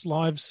each other's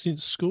lives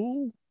since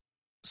school.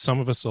 Some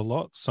of us a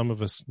lot, some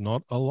of us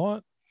not a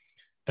lot.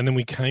 And then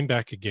we came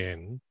back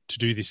again to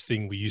do this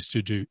thing we used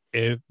to do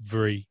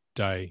every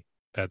day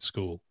at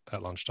school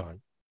at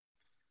lunchtime,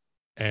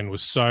 and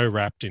was so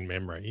wrapped in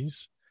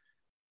memories,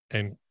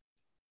 and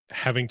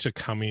having to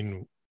come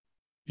in,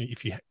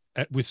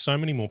 with so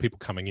many more people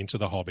coming into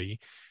the hobby.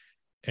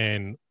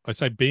 And I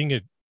say, being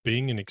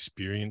an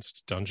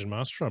experienced dungeon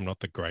master, I'm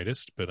not the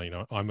greatest, but, you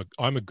know,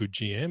 I'm a good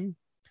GM,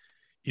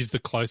 is the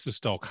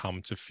closest I'll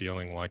come to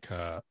feeling like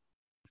a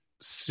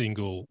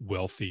single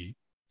wealthy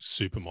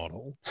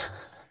supermodel.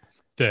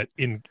 That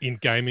in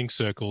gaming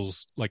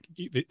circles, like,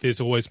 there's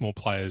always more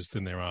players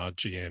than there are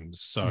GMs.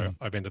 So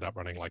I've ended up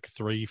running like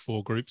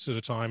 3-4 groups at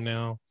a time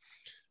now.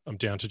 I'm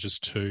down to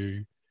just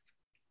 2.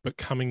 But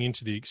coming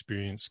into the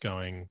experience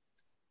going,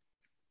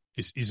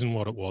 this isn't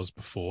what it was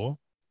before.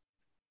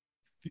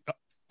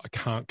 I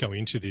can't go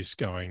into this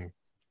going,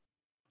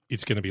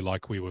 it's going to be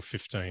like we were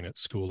 15 at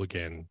school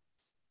again.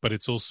 But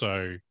it's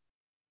also,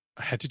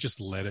 I had to just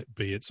let it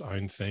be its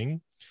own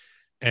thing.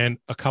 And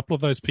a couple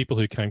of those people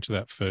who came to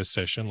that first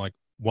session, like,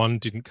 one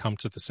didn't come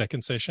to the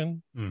second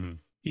session.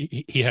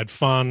 He had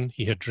fun.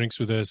 He had drinks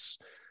with us.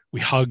 We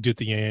hugged at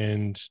the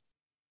end.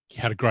 He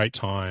had a great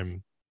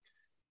time.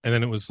 And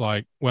then it was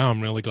like, wow,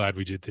 I'm really glad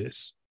we did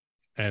this.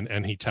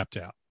 And he tapped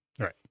out.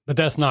 Right. But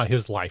that's not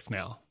his life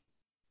now.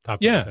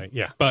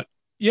 Yeah. But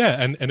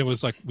yeah. And it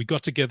was like, we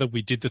got together,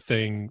 we did the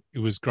thing. It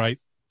was great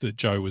that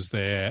Joe was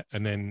there,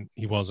 and then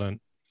he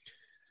wasn't.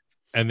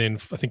 And then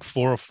I think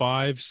 4 or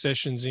 5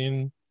 sessions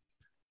in,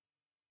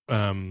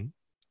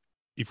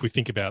 if we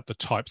think about the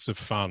types of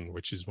fun,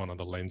 which is one of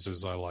the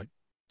lenses I like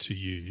to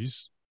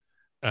use,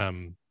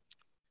 the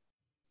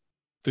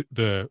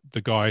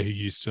guy who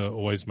used to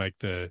always make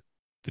the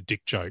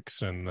dick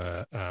jokes and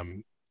the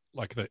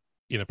like the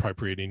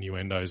inappropriate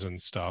innuendos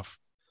and stuff,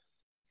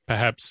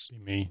 perhaps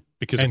me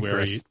because and of where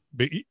Chris.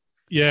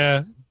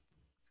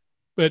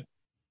 but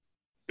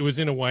it was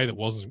in a way that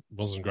wasn't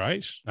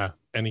great. No.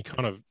 And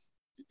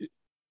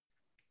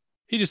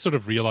he just sort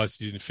of realized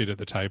he didn't fit at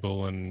the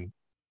table, and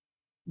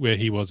where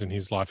he was in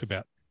his life,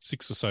 about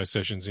 6 or so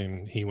sessions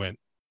in, he went,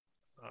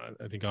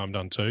 I think I'm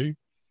done too.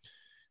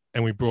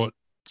 And we brought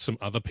some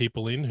other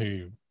people in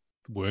who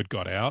word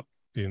got out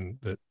in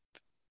that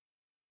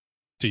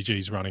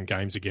DG's running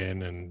games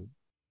again, and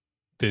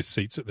there's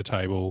seats at the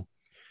table.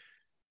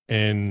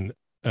 And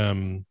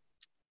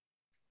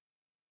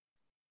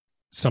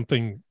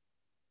something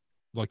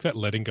like that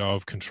letting go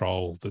of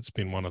control that's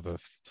been one of the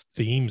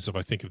themes of,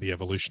 I think, of the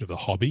evolution of the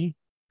hobby,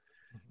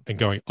 and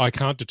going, I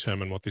can't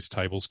determine what this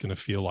table's going to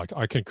feel like.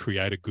 I can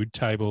create a good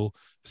table,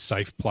 a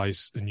safe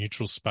place, a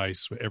neutral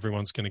space where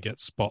everyone's going to get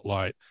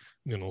spotlight,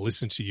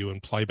 listen to you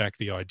and play back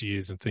the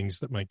ideas and things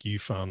that make you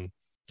fun,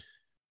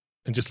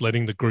 and just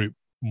letting the group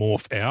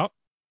morph out.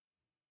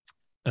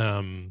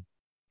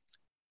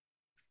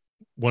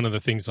 One of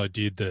the things I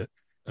did that,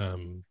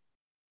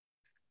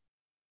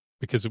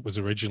 because it was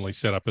originally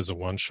set up as a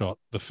one-shot,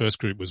 the first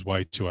group was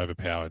way too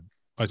overpowered.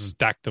 I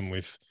stacked them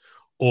with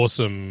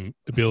awesome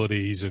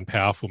abilities and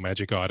powerful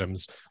magic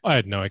items. I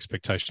had no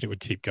expectation it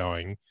would keep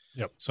going.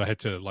 Yep. So I had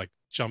to like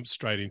jump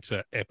straight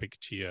into epic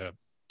tier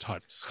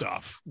type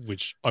stuff,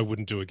 which I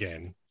wouldn't do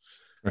again.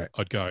 Right.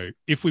 I'd go,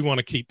 if we want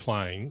to keep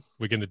playing,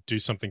 we're going to do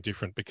something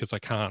different, because I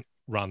can't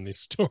run this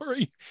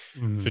story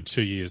for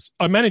 2 years.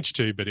 I managed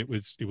to, but it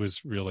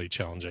was really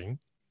challenging.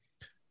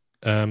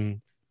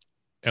 And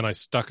I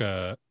stuck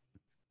an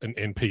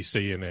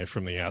NPC in there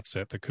from the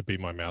outset that could be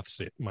my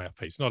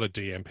mouthpiece, not a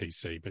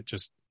DMPC, but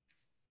just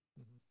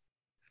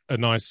a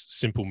nice,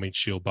 simple meat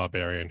shield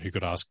barbarian who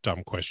could ask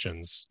dumb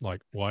questions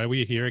like, why are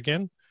we here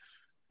again?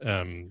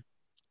 And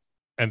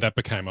that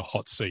became a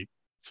hot seat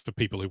for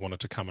people who wanted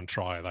to come and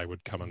try. They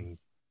would come and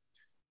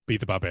be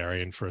the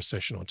barbarian for a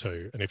session or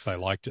two. And if they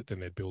liked it, then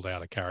they'd build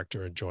out a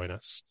character and join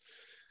us.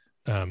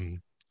 But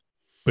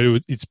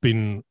it's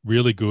been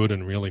really good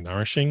and really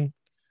nourishing.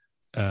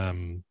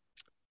 It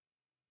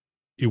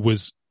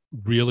was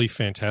really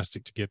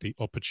fantastic to get the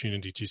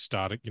opportunity to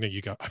start it.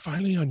 You go, if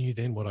only I knew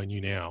then what I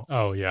knew now.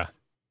 Oh, yeah.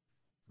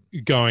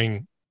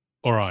 Going,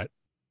 all right,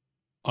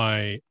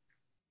 I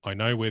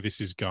know where this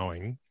is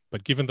going,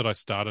 but given that I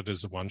started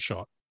as a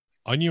one-shot,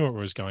 I knew it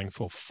was going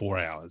for 4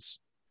 hours,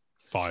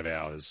 5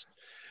 hours.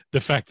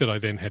 The fact that I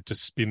then had to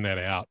spin that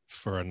out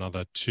for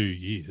another 2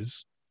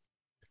 years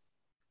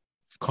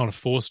kind of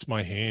forced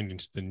my hand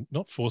into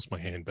not forced my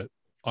hand, but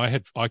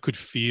I could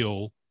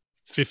feel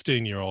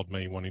 15-year-old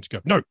me wanting to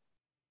go, no,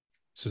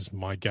 this is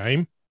my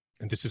game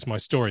and this is my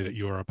story that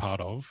you are a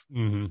part of,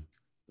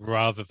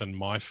 rather than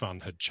my fun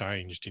had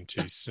changed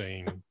into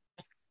seeing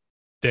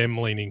them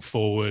leaning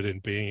forward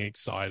and being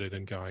excited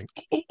and going,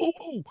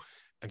 oh,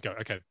 and go,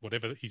 okay,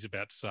 whatever he's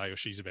about to say or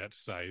she's about to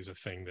say is a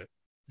thing that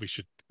we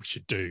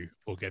should do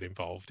or get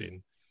involved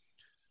in.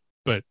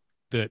 But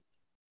that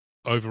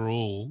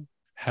overall,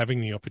 having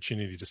the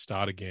opportunity to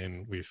start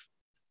again with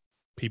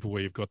people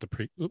where you've got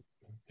hit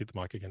the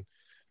mic again.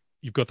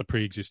 You've got the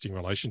pre-existing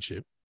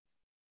relationship,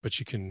 but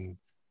you can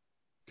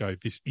go,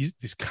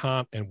 this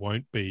can't and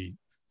won't be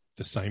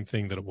the same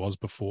thing that it was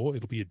before.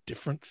 It'll be a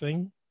different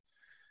thing.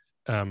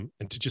 And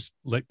to just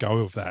let go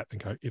of that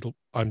and go,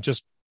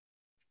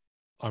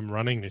 I'm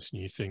running this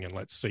new thing and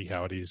let's see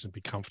how it is, and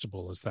be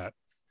comfortable as that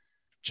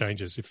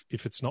changes.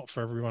 If it's not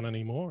for everyone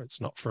anymore, it's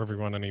not for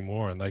everyone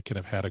anymore. And they can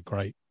have had a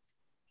great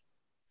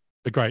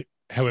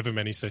however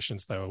many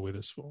sessions they were with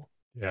us for.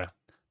 Yeah.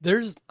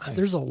 There's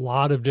a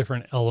lot of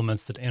different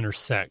elements that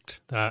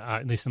intersect,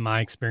 at least in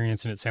my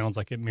experience, and it sounds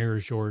like it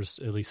mirrors yours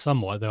at least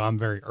somewhat, though I'm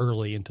very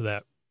early into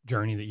that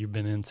journey that you've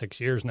been in 6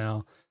 years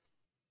now.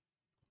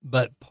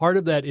 But part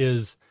of that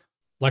is,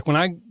 like when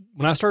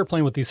I started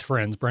playing with these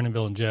friends,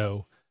 Brandonville and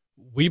Joe,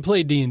 we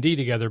played D&D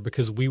together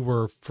because we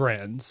were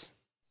friends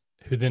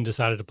who then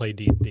decided to play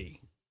D&D.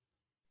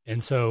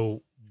 And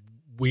so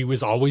we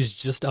was always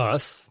just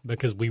us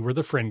because we were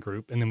the friend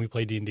group, and then we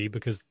played D&D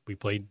because we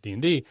played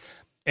D&D.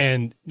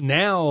 And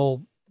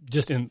now,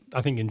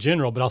 I think in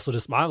general, but also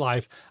just my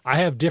life, I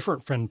have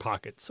different friend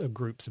pockets of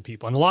groups of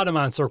people. And a lot of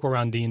mine circle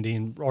around D&D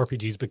and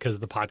RPGs because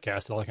of the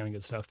podcast and all that kind of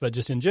good stuff. But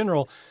just in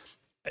general,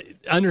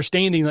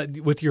 understanding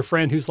that with your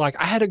friend who's like,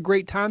 I had a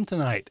great time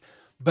tonight,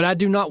 but I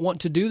do not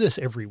want to do this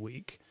every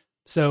week.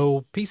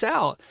 So peace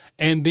out.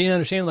 And being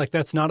understanding like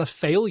that's not a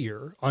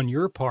failure on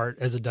your part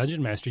as a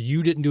dungeon master.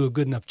 You didn't do a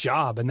good enough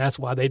job, and that's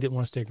why they didn't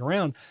want to stick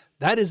around.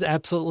 That is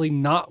absolutely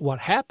not what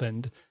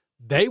happened.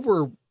 They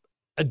were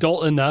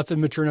adult enough and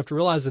mature enough to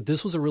realize that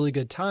this was a really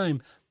good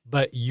time,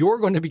 but you're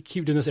going to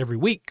keep doing this every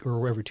week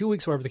or every 2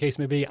 weeks, whatever the case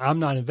may be. I'm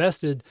not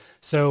invested.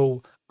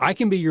 So I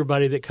can be your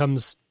buddy that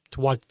comes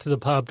to the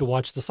pub to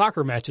watch the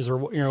soccer matches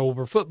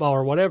or football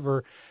or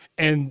whatever.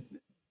 And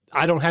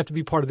I don't have to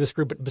be part of this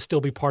group, but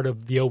still be part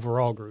of the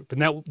overall group.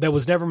 And that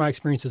was never my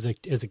experience as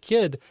a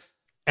kid.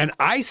 And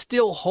I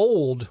still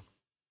hold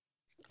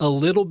a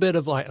little bit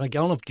of like I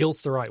don't know if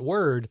guilt's the right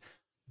word,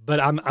 but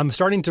I'm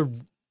starting to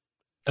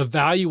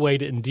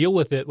evaluate it and deal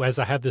with it as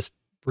I have this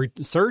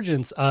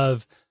resurgence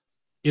of,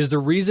 is the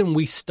reason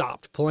we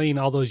stopped playing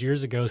all those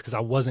years ago is because I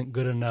wasn't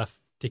good enough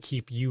to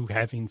keep you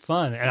having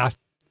fun. And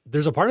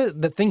there's a part of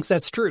it that thinks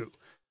that's true,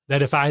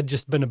 that if I had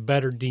just been a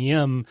better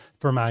DM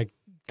for my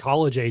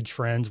college age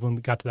friends when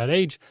we got to that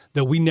age,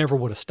 that we never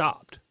would have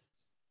stopped.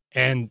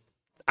 And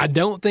I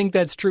don't think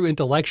that's true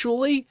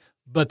intellectually,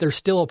 but there's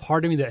still a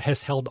part of me that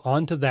has held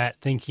on to that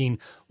thinking,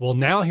 well,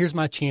 now here's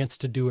my chance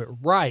to do it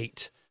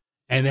right.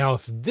 And now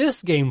if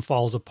this game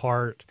falls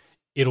apart,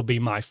 it'll be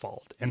my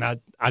fault. And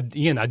I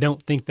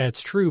don't think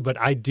that's true, but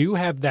I do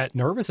have that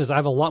nervousness. I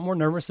have a lot more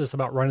nervousness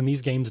about running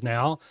these games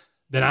now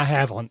than I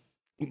have on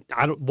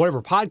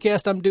whatever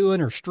podcast I'm doing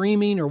or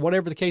streaming or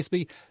whatever the case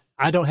be.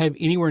 I don't have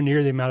anywhere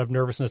near the amount of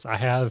nervousness I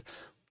have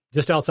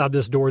just outside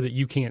this door that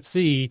you can't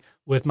see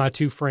with my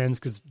two friends,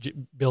 because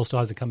Bill still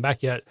hasn't come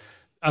back yet,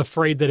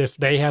 afraid that if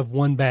they have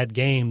one bad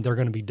game, they're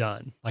going to be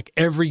done. Like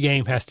every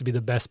game has to be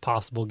the best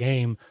possible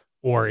game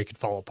or it could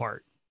fall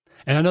apart.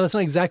 And I know that's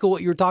not exactly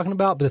what you were talking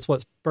about, but it's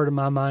what spurred in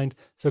my mind.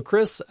 So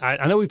Chris,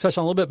 I know we've touched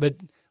on a little bit,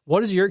 but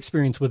what is your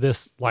experience with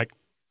this? Like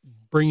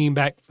bringing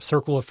back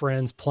Circle of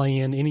Friends,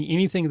 playing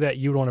anything that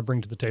you would want to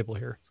bring to the table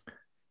here?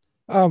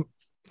 Well,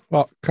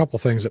 a couple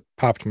things that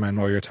popped in mind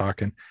while you're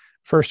talking.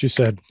 First, you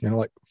said,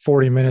 like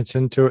 40 minutes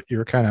into it, you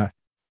were kind of,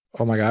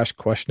 oh my gosh,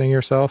 questioning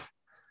yourself.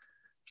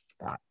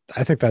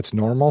 I think that's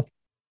normal.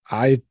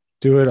 I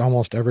do it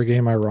almost every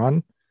game I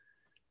run,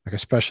 like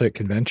especially at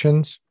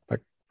conventions. Like,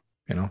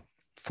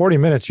 40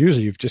 minutes,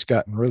 usually you've just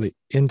gotten really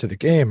into the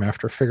game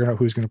after figuring out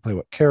who's going to play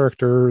what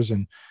characters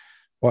and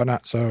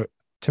whatnot. So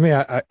to me,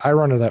 I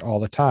run into that all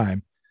the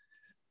time.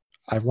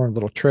 I've learned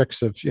little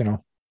tricks of,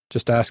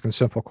 just asking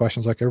simple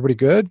questions like, everybody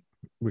good?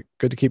 We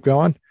good to keep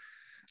going?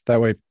 That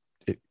way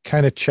it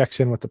kind of checks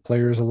in with the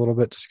players a little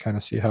bit, just kind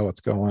of see how it's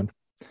going.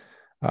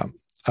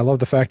 I love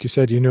the fact you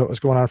said you knew what was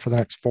going on for the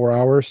next 4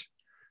 hours.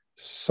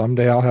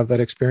 Someday I'll have that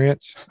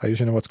experience. I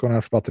usually know what's going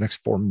on for about the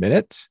next 4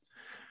 minutes.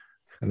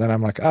 And then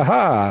I'm like,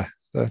 aha,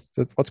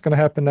 what's going to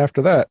happen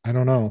after that? I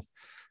don't know.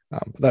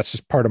 But that's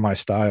just part of my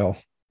style.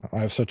 I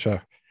have such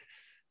a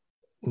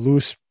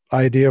loose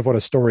idea of what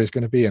a story is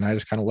going to be, and I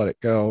just kind of let it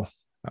go.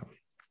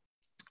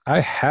 I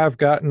have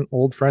gotten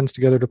old friends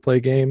together to play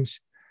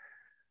games.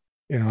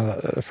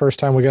 The first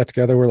time we got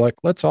together, we're like,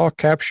 let's all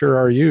capture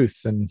our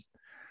youth and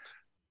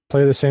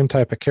play the same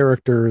type of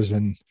characters.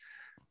 And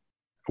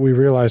we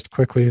realized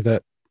quickly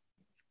that,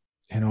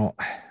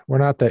 we're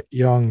not that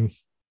young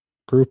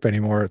group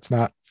anymore. It's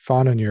not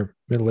fun in your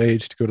middle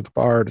age to go to the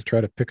bar to try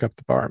to pick up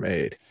the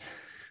barmaid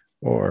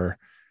or,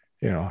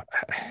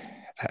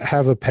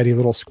 have the petty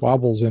little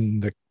squabbles in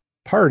the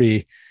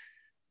party,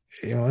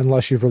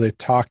 unless you've really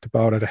talked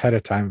about it ahead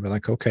of time. But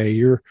like, okay,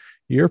 you're,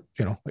 like,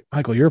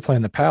 Michael, you're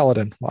playing the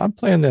paladin. Well, I'm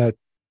playing the,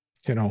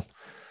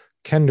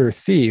 Kender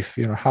thief.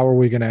 How are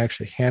we going to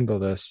actually handle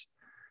this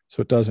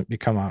so it doesn't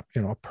become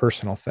a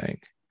personal thing?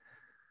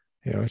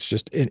 It's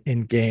just an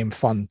in-game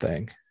fun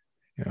thing.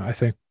 I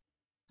think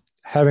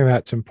having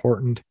that's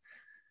important.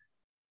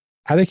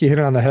 I think you hit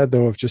it on the head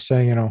though, of just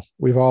saying,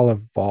 we've all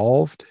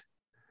evolved.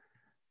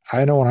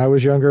 I know when I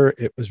was younger,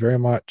 it was very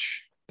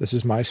much, this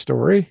is my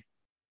story.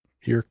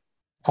 You're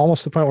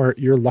almost to the point where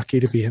you're lucky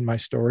to be in my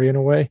story in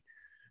a way.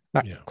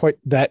 Not quite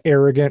that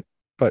arrogant,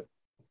 but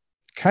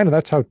kind of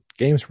that's how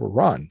games were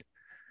run.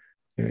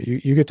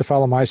 You get to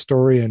follow my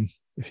story, and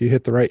if you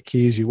hit the right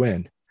keys, you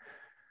win.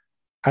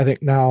 I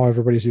think now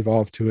everybody's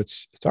evolved to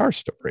it's our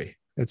story.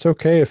 It's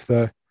okay if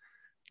the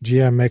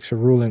GM makes a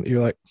ruling that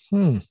you're like,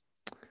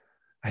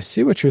 I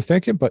see what you're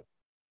thinking, but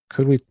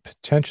could we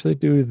potentially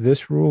do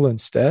this rule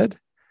instead?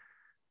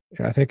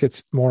 I think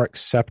it's more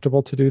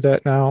acceptable to do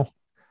that now.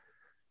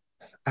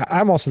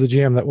 I'm also the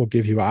GM that will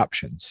give you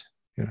options.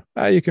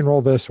 You can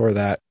roll this or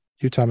that.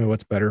 You tell me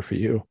what's better for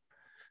you.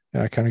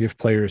 And I kind of give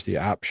players the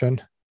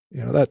option.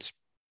 That's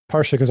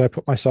partially because I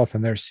put myself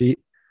in their seat.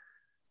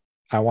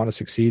 I want to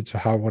succeed. So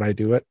how would I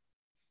do it?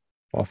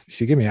 Well, if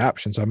you give me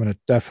options, I'm going to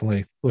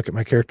definitely look at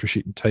my character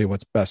sheet and tell you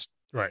what's best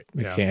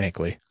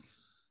mechanically.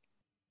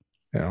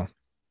 I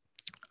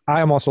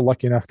am also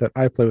lucky enough that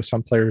I play with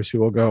some players who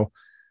will go,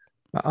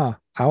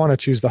 I want to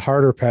choose the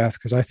harder path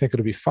because I think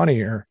it'll be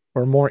funnier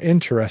or more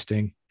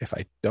interesting if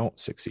I don't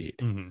succeed.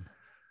 Mm-hmm.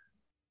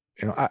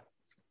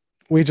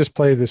 We just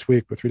played this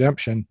week with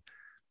Redemption.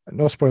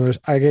 No spoilers.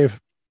 I gave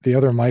the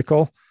other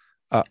Michael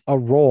a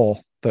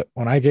roll that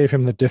when I gave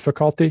him the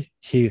difficulty,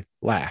 he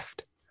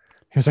laughed.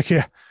 He was like,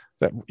 yeah,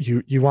 that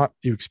you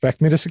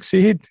expect me to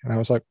succeed? And I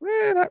was like,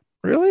 not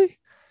really.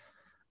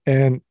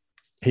 And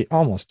he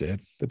almost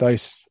did. The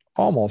dice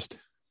almost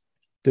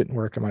didn't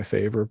work in my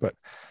favor, but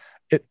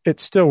it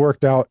still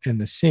worked out in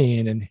the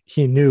scene. And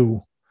he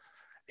knew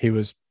he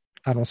was,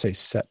 I don't say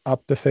set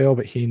up to fail,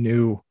 but he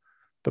knew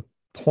the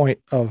point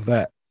of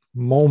that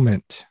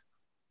moment,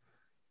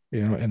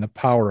 and the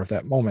power of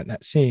that moment,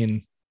 that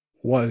scene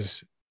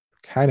was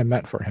kind of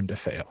meant for him to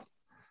fail.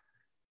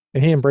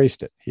 And he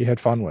embraced it. He had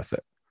fun with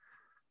it.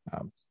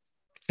 And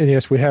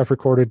yes, we have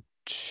recorded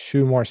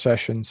 2 more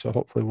sessions, so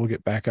hopefully we'll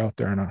get back out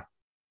there in a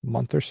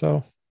month or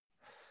so.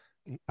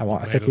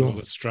 I think a little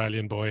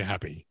Australian boy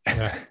happy.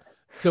 Yeah.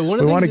 So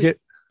we want to get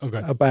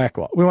a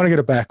backlog. We want to get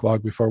a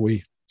backlog before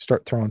we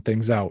start throwing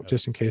things out,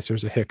 just in case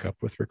there's a hiccup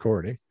with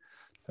recording.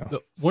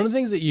 So. One of the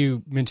things that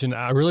you mentioned,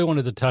 I really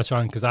wanted to touch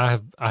on because I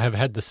have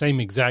had the same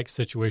exact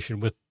situation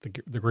with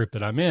the group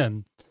that I'm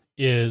in.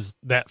 Is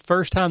that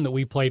first time that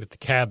we played at the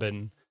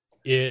cabin?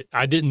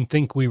 I didn't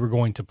think we were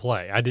going to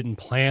play. I didn't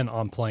plan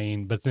on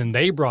playing, but then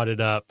they brought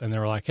it up and they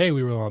were like, "Hey,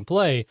 we were going to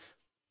play."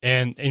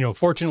 And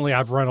fortunately,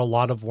 I've run a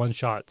lot of one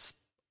shots.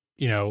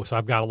 So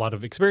I've got a lot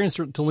of experience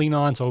to lean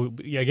on. So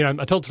again,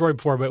 I told the story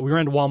before, but we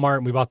ran to Walmart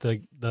and we bought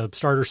the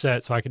starter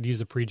set so I could use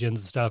the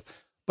pre-gens and stuff.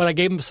 But I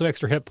gave them some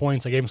extra hit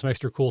points. I gave them some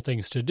extra cool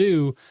things to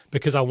do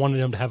because I wanted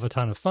them to have a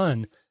ton of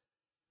fun.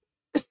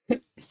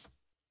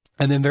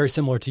 And then very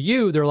similar to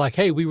you, they're like,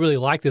 "Hey, we really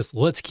like this.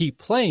 Let's keep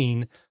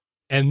playing."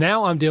 And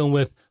now I'm dealing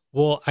with,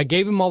 well, I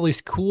gave them all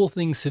these cool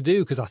things to do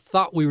because I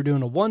thought we were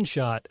doing a one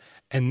shot,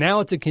 and now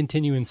it's a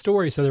continuing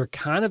story. So they're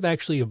kind of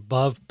actually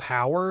above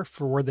power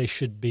for where they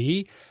should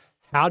be.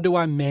 How do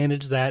I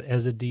manage that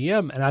as a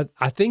DM? And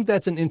I think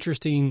that's an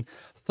interesting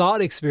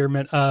thought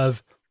experiment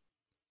of,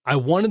 I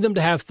wanted them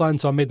to have fun,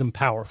 so I made them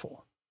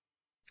powerful.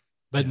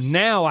 But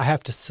now I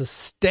have to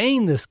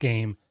sustain this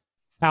game.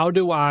 How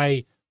do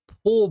I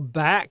pull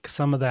back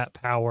some of that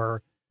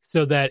power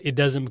so that it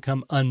doesn't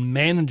become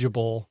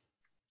unmanageable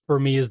for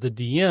me as the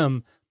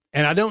DM?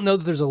 And I don't know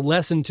that there's a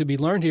lesson to be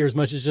learned here as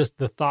much as just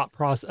the thought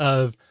process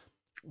of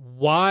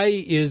why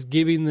is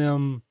giving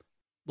them,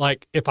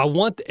 like, if I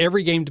want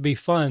every game to be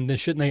fun, then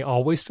shouldn't they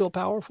always feel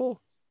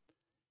powerful?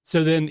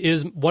 So then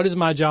what is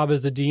my job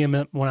as the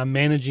DM when I'm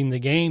managing the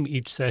game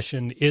each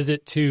session? Is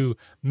it to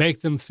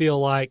make them feel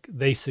like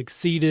they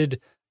succeeded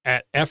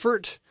at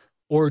effort,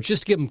 or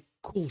just give them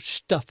cool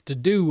stuff to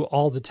do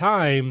all the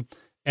time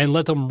and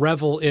let them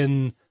revel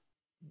in,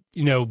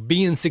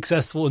 being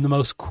successful in the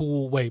most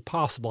cool way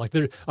possible?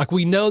 Like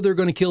we know they're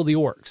going to kill the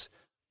orcs,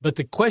 but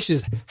the question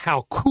is,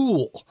 how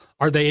cool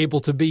are they able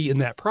to be in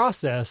that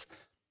process?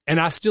 And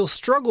I still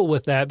struggle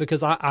with that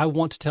because I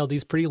want to tell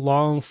these pretty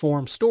long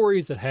form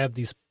stories that have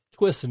these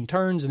twists and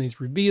turns and these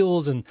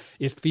reveals. And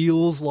it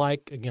feels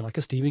like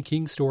a Stephen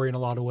King story in a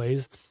lot of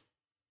ways.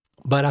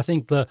 But I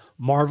think the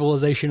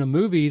Marvelization of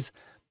movies,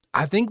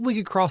 I think we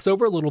could cross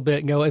over a little bit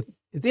and go, at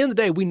the end of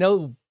the day, we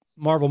know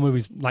Marvel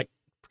movies, like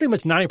pretty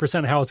much 90%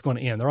 of how it's going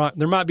to end.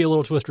 There might be a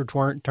little twist or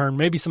turn.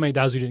 Maybe somebody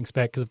dies we didn't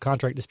expect because of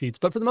contract disputes.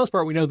 But for the most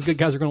part, we know the good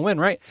guys are going to win,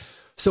 right?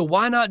 So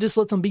why not just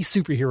let them be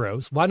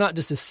superheroes? Why not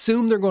just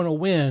assume they're going to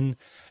win,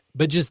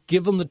 but just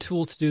give them the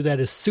tools to do that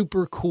as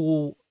super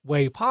cool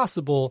way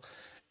possible?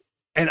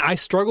 And I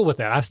struggle with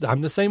that.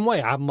 I'm the same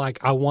way. I'm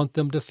like, I want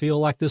them to feel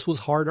like this was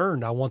hard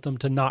earned. I want them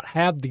to not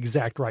have the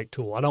exact right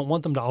tool. I don't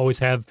want them to always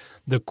have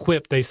the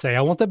quip they say.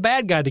 I want the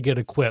bad guy to get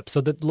a quip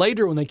so that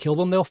later when they kill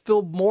them, they'll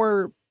feel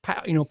more,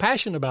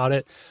 passionate about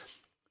it.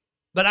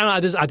 But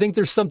I think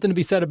there's something to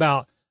be said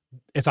about,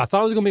 if I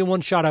thought it was going to be a one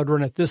shot, I'd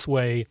run it this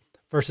way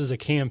versus a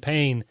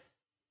campaign.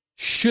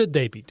 Should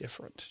they be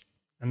different?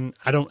 And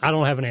I don't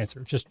have an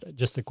answer.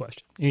 Just a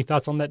question. Any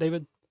thoughts on that,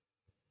 David?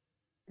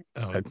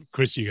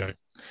 Chris, you go.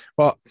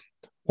 Well,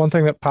 one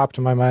thing that popped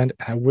in my mind,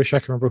 and I wish I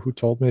could remember who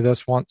told me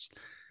this once.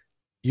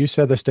 You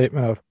said the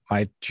statement of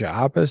my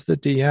job as the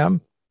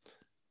DM.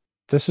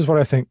 This is what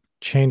I think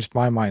changed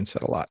my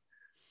mindset a lot.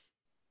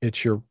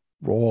 It's your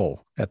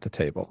role at the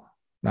table,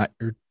 not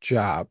your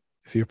job.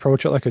 If you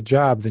approach it like a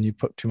job, then you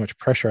put too much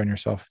pressure on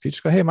yourself. If you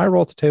just go, hey, my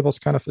role at the table is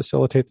kind of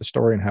facilitate the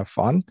story and have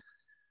fun.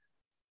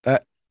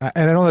 And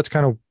I know that's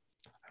kind of,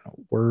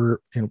 we're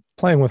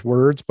playing with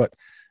words, but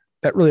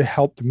that really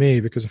helped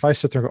me, because if I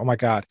sit there and go, oh my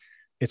God,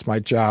 it's my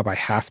job, I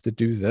have to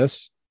do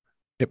this,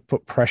 it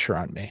put pressure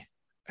on me.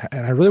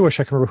 And I really wish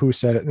I could remember who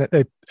said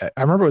it.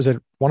 I remember it was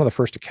at one of the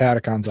first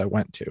Acadicons I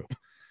went to,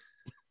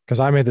 because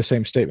I made the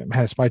same statement.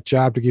 Man, it's my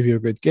job to give you a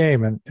good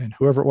game. And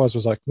whoever it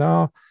was like,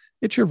 no,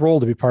 it's your role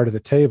to be part of the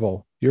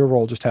table. Your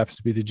role just happens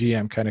to be the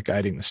GM kind of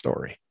guiding the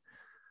story.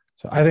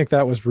 So I think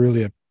that was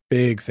really a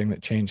big thing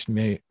that changed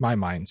my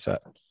mindset. So,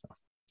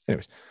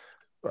 anyways.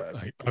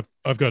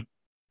 I've got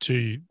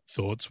two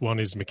thoughts. One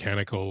is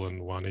mechanical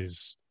and one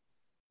is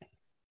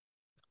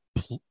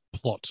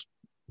plot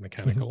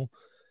mechanical. Mm-hmm.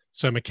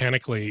 So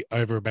mechanically,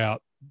 over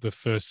about the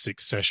first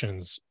 6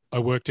 sessions, I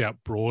worked out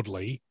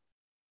broadly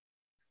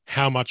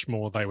how much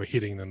more they were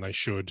hitting than they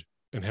should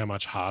and how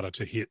much harder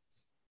to hit.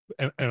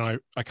 And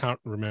I can't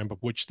remember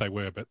which they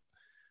were, but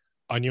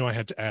I knew I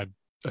had to add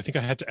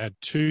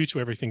 2 to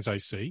everything's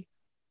AC,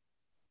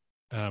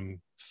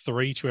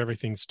 3 to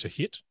everything's to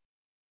hit.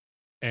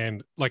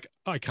 And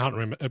I can't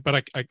remember,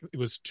 but it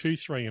was 2,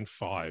 3, and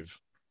 5.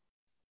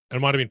 And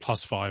it might have been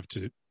 +5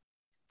 to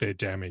their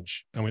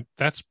damage. I went,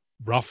 that's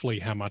roughly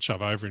how much I've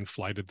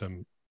overinflated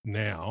them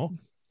now.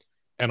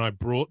 And I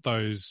brought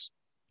those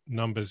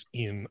numbers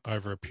in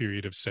over a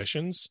period of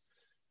sessions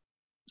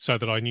so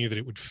that I knew that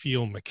it would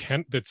feel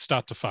they'd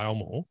start to fail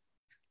more.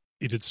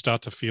 It'd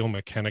start to feel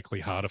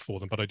mechanically harder for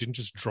them, but I didn't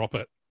just drop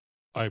it.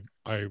 I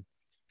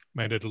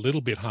made it a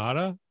little bit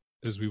harder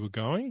as we were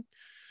going.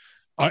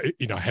 I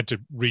had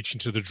to reach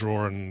into the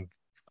drawer, and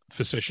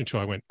for session 2,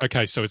 I went,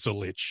 okay, so it's a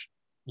lich.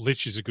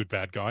 Lich is a good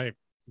bad guy.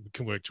 We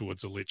can work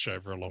towards a lich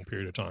over a long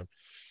period of time.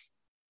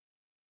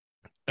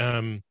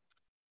 And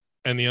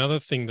the other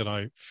thing that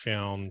I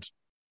found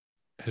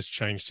has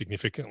changed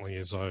significantly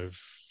as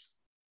I've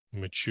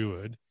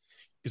matured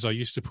is I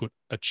used to put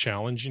a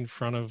challenge in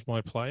front of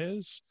my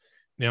players.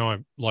 Now I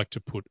like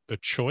to put a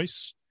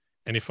choice,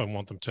 and if I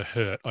want them to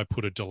hurt, I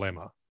put a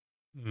dilemma.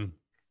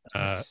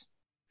 Nice.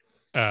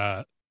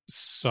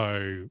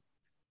 So,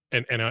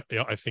 and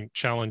I think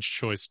challenge,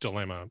 choice,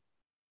 dilemma.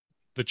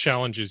 The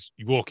challenge is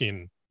you walk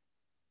in,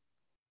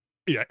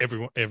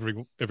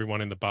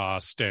 everyone in the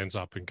bar stands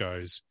up and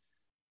goes,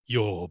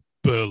 "You're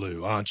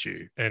Burlu, aren't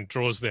you?" and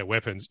draws their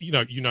weapons. You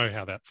know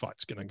how that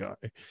fight's going to go.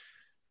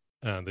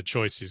 The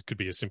choices could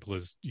be as simple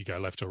as you go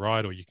left or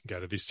right, or you can go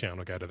to this town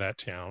or go to that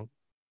town.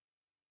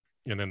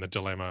 And then the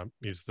dilemma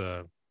is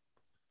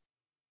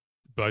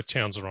both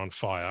towns are on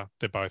fire.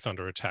 They're both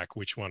under attack.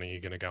 Which one are you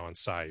going to go and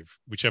save?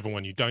 Whichever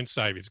one you don't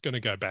save, it's going to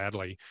go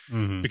badly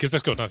because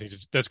that's got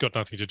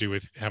nothing to do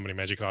with how many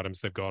magic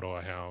items they've got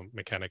or how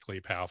mechanically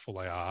powerful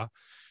they are.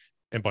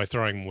 And by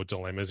throwing more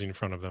dilemmas in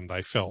front of them,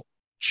 they felt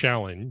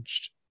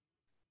challenged.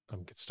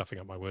 I'm stuffing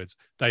up my words.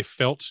 They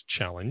felt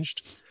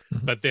challenged,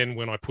 but then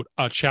when I put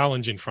a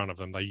challenge in front of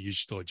them, they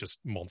usually just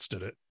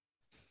monstered it.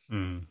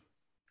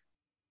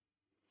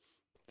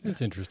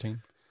 That's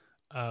interesting.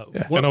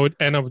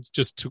 And I would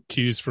just took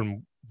cues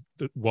from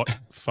what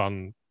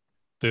fun.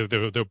 There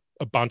were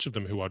a bunch of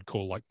them who I'd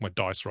call like my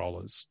dice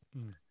rollers.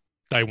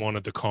 They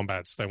wanted the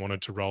combats. They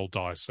wanted to roll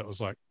dice. So it was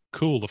like,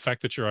 cool. The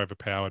fact that you're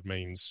overpowered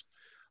means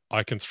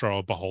I can throw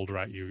a beholder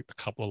at you a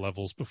couple of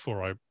levels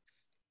before I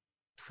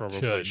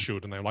probably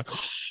should. And they're like,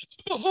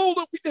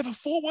 beholder, we never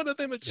fought one of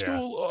them at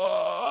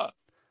school.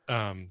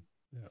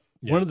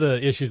 One of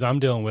the issues I'm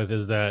dealing with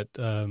is that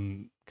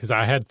because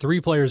I had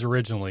 3 players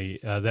originally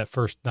that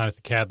first night at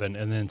the cabin,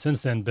 and then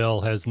since then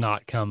Bill has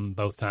not come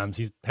both times.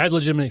 He's had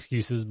legitimate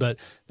excuses, but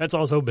that's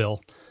also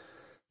Bill.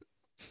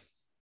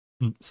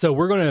 So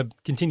we're going to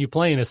continue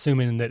playing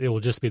assuming that it will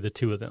just be the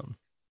 2 of them.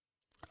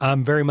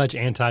 I'm very much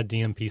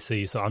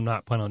anti-DMPC, so I'm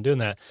not planning on doing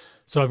that.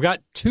 So I've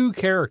got 2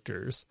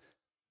 characters,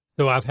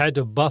 so I've had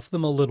to buff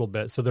them a little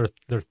bit. So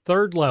they're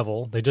third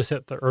level. They just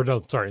hit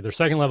they're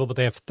second level, but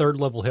they have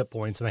third level hit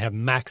points, and they have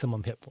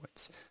maximum hit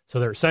points. So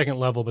they're second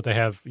level, but they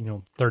have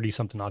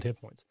 30-something odd hit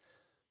points.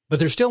 But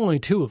there's still only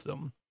 2 of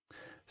them.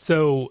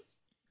 So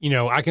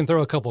I can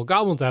throw a couple of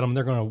goblins at them,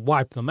 they're going to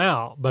wipe them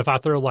out. But if I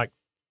throw like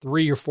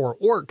 3 or 4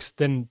 orcs,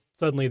 then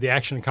suddenly the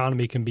action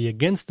economy can be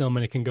against them,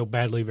 and it can go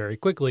badly very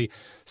quickly.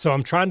 So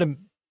I'm trying to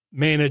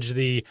manage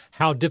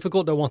how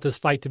difficult do I want this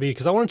fight to be,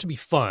 because I want it to be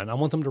fun. I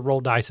want them to roll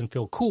dice and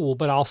feel cool,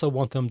 but I also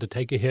want them to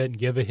take a hit and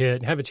give a hit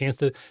and have a chance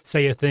to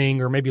say a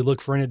thing or maybe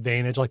look for an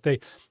advantage. Like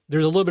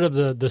there's a little bit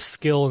of the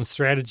skill and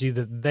strategy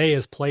that they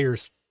as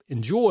players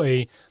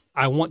enjoy.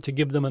 I want to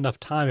give them enough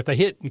time. If they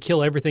hit and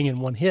kill everything in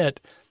one hit,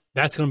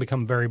 that's going to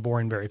become very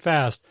boring very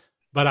fast.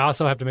 But I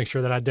also have to make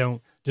sure that I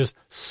don't just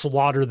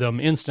slaughter them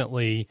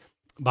instantly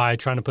by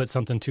trying to put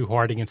something too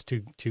hard against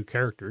two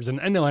characters.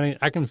 And I know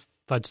I can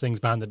fudge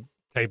things behind the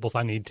table if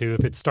I need to.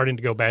 If it's starting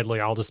to go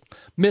badly, I'll just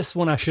miss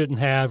when I shouldn't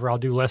have, or I'll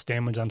do less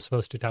damage I'm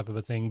supposed to, type of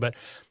a thing. But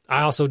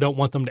I also don't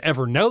want them to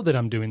ever know that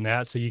I'm doing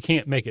that, so you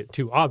can't make it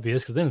too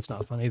obvious, because then it's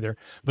not fun either.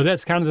 But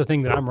that's kind of the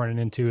thing that I'm running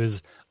into,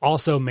 is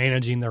also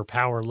managing their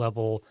power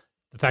level.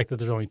 The fact that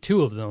there's only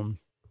 2 of them,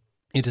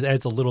 it just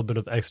adds a little bit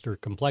of extra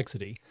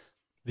complexity.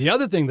 The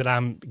other thing that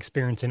I'm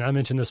experiencing, I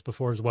mentioned this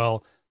before as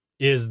well,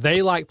 is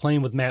they like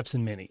playing with maps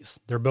and minis.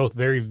 They're both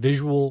very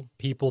visual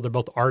people. They're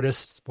both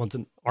artists. One's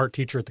an art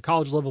teacher at the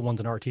college level. One's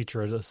an art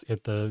teacher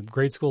at the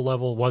grade school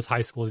level, was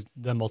high school, has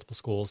done multiple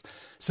schools.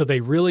 So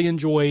they really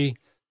enjoy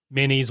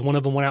minis. One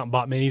of them went out and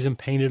bought minis and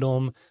painted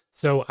them.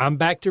 So I'm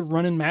back to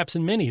running maps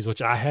and minis,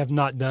 which I have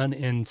not done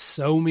in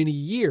so many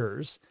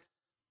years.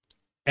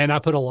 And I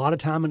put a lot of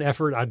time and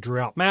effort. I drew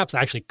out maps.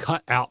 I actually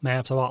cut out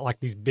maps. I bought like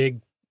these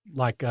big,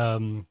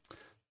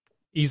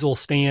 easel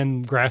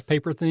stand graph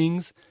paper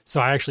things.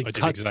 So I actually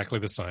did exactly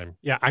the same.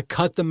 Yeah, I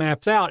cut the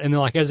maps out, and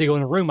then as they go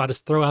in a room, I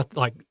just throw out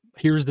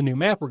here's the new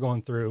map we're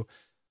going through.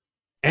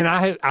 And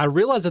I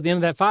realized at the end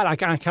of that fight, I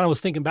kind of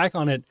was thinking back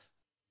on it.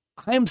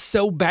 I am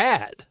so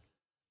bad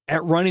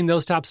at running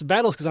those types of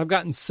battles because I've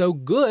gotten so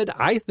good,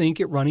 I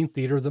think, at running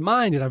Theater of the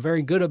Mind, and I'm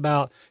very good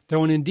about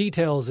throwing in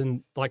details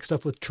and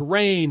stuff with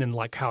terrain and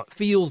how it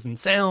feels and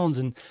sounds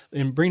and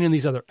bringing in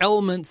these other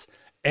elements.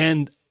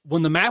 And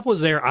when the map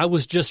was there, I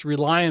was just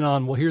relying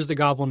on, well, here's the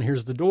goblin,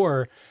 here's the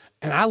door.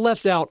 And I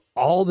left out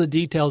all the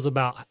details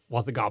about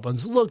what the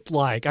goblins looked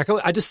like.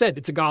 I just said,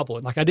 it's a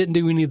goblin. I didn't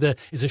do any of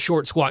it's a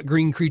short, squat,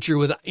 green creature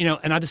with,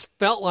 and I just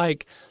felt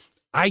like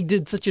I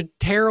did such a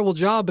terrible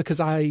job because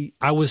I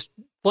was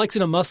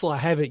flexing a muscle I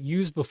haven't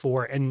used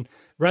before. And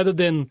rather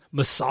than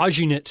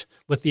massaging it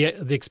with the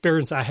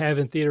experience I have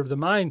in Theater of the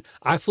Mind,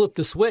 I flipped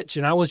a switch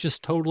and I was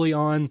just totally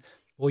on,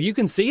 well, you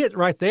can see it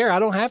right there. I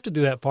don't have to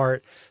do that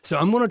part. So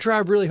I'm going to try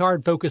really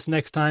hard focus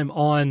next time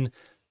on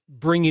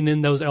bringing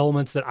in those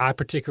elements that I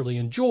particularly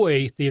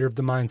enjoy, Theater of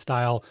the Mind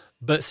style,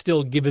 but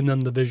still giving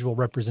them the visual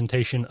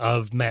representation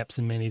of maps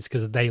and minis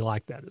because they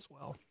like that as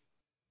well.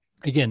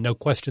 Again, no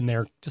question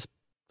there, just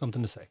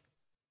something to say.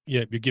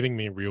 Yeah, you're giving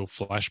me a real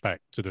flashback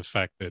to the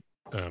fact that,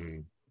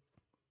 when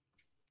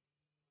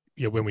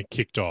we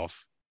kicked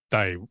off,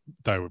 they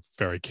were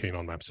very keen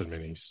on maps and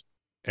minis.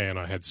 And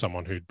I had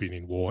someone who'd been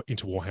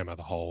into Warhammer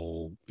the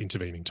whole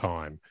intervening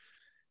time,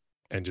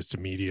 and just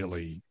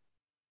immediately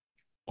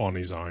on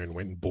his own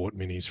went and bought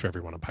minis for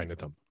everyone and painted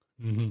them.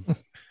 Mm-hmm.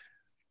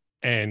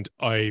 And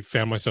I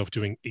found myself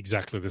doing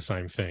exactly the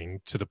same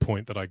thing, to the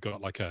point that I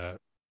got a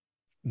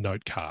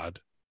note card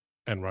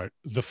and wrote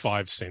the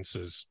 5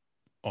 senses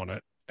on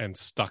it and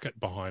stuck it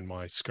behind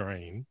my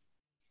screen,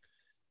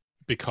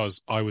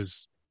 because I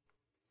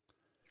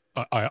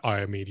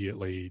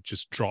immediately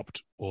just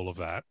dropped all of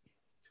that.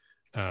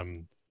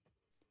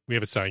 We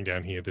have a saying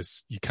down here,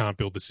 you can't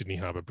build the Sydney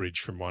Harbour Bridge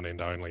from one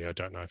end only. I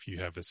don't know if you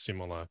have a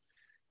similar,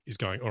 is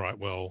going, all right,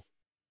 well,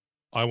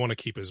 I want to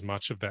keep as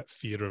much of that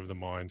theater of the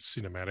mind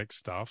cinematic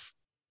stuff.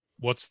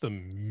 What's the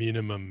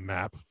minimum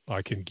map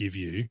I can give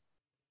you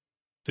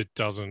that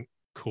doesn't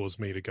cause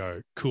me to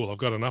go, cool, I've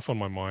got enough on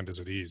my mind as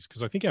it is?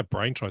 Because I think our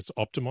brain tries to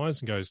optimize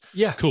and goes,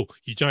 Yeah, cool,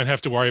 you don't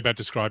have to worry about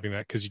describing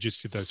that because you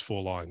just did those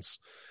 4 lines.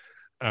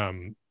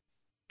 And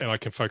I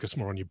can focus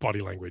more on your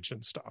body language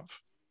and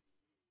stuff.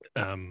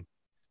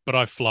 But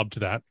I flubbed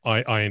that.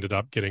 I ended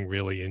up getting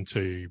really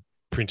into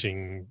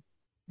printing,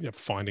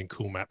 finding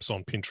cool maps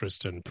on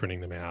Pinterest and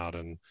printing them out.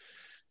 And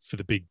for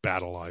the big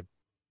battles,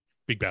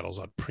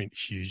 I'd print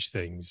huge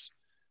things.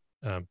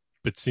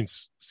 But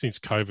since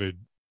COVID,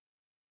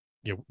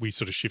 we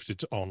sort of shifted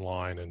to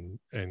online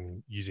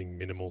and using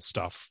minimal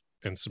stuff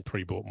and some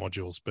pre-bought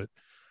modules. But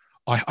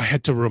I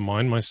had to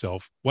remind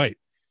myself, wait,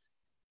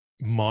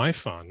 my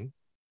fun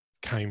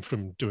came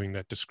from doing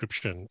that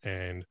description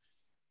and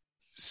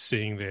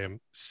seeing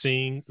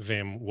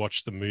them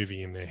watch the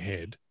movie in their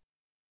head,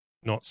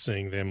 not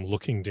seeing them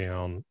looking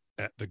down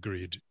at the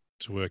grid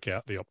to work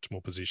out the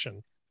optimal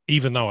position.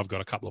 Even though I've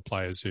got a couple of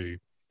players who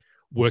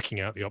working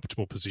out the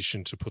optimal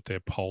position to put their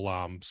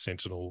polearm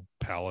sentinel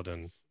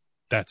paladin,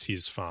 that's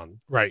his fun.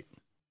 right.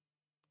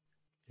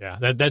 Yeah,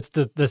 that's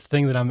the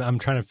thing that I'm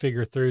trying to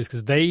figure through is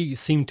because they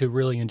seem to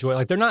really enjoy it.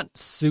 Like they're not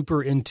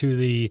super into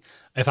the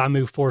if I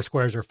move 4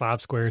 squares or 5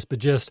 squares, but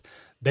just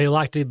they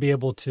like to be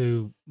able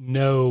to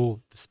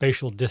know the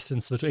spatial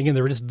distance. Again,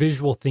 they're just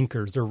visual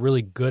thinkers. They're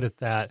really good at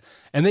that,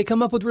 and they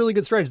come up with really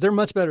good strategies. They're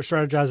much better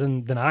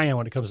strategizing than I am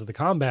when it comes to the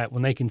combat.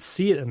 When they can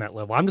see it in that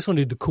level, I'm just going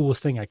to do the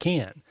coolest thing I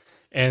can.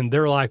 And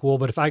they're like, well,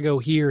 but if I go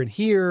here and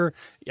here,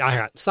 I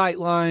got sight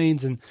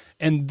lines.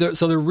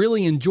 So they're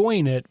really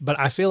enjoying it, but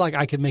I feel like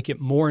I could make it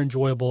more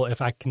enjoyable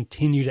if I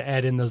continue to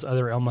add in those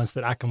other elements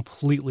that I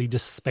completely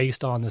just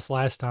spaced on this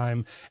last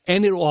time.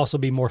 And it will also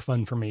be more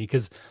fun for me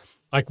because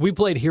like we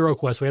played Hero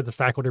Quest. We had the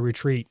faculty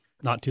retreat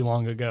not too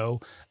long ago.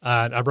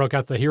 I broke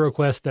out the Hero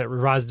Quest, that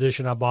revised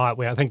edition I bought.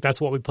 I think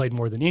that's what we played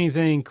more than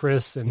anything.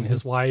 Chris and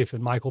his wife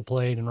and Michael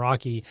played and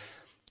Rocky.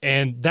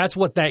 And that's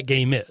what that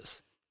game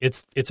is.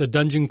 It's a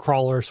dungeon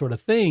crawler sort of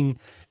thing.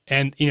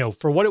 And,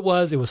 for what it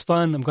was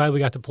fun. I'm glad we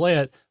got to play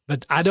it,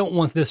 but I don't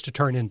want this to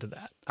turn into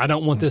that. I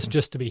don't want this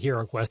just to be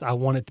Hero Quest. I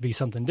want it to be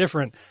something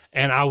different.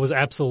 And I was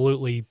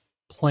absolutely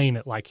playing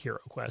it like Hero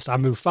Quest. I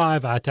move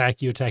 5, I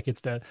attack, you attack,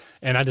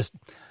 and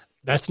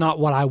that's not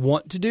what I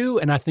want to do.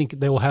 And I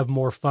think they will have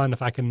more fun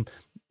if I can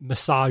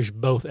massage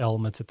both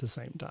elements at the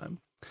same time.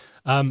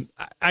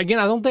 Again,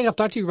 I don't think I've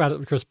talked to you about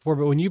it, Chris, before,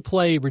 but when you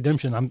play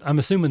Redemption, I'm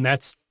assuming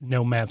that's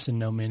no maps and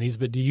no minis,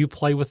 but do you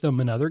play with them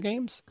in other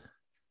games?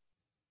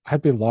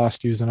 I'd be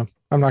lost using them.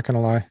 I'm not going to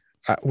lie.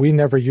 We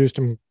never used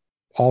them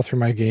all through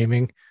my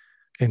gaming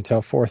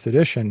until 4th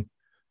edition.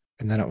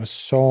 And then it was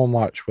so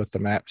much with the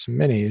maps and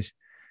minis.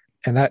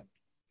 And that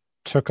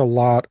took a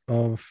lot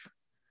of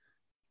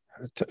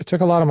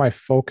my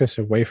focus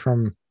away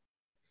from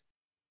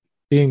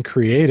being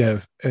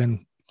creative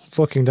and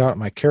looking down at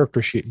my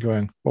character sheet and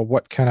going, well,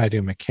 what can I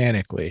do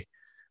mechanically,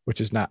 which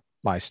is not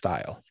my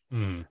style.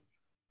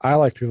 I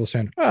like people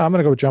saying, oh, I'm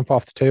going to go jump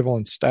off the table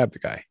and stab the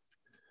guy.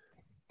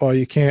 Well,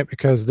 you can't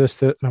because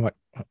this. And I'm like,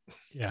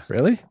 yeah,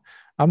 really?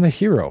 I'm the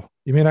hero.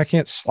 You mean I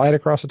can't slide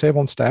across the table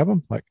and stab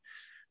him? Like,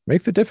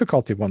 make the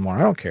difficulty 1 more.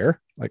 I don't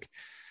care. Like,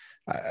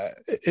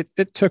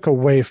 it took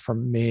away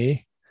from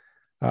me.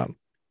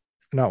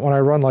 Now, when I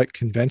run like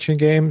convention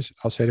games,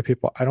 I'll say to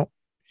people, I don't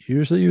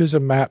usually use the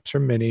maps or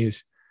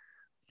minis,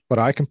 but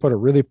I can put a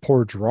really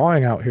poor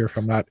drawing out here if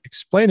I'm not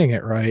explaining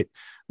it right.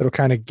 That'll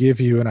kind of give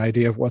you an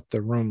idea of what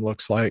the room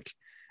looks like.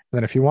 And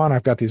then if you want,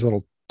 I've got these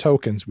little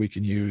tokens we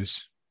can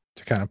use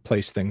to kind of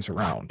place things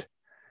around.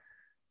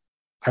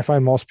 I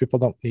find most people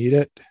don't need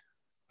it.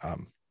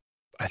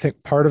 I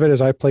think part of it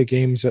is I play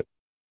games that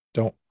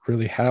don't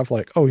really have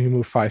like, oh, you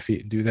move 5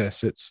 feet and do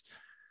this. It's,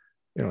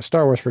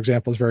 Star Wars, for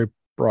example, is very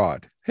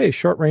broad. Hey,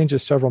 short range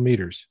is several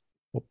meters.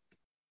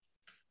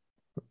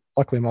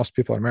 Luckily, most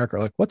people in America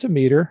are like, what's a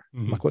meter?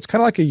 Like, what's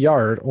kind of like a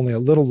yard, only a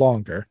little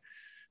longer.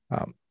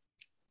 The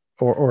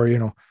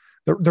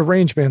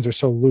range bands are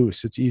so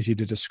loose, it's easy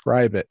to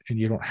describe it, and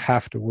you don't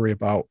have to worry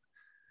about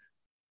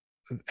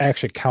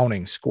actually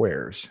counting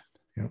squares.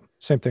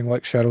 Same thing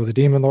like Shadow of the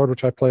Demon Lord,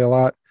 which I play a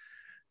lot.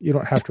 You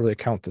don't have to really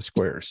count the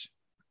squares.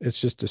 It's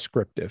just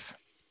descriptive.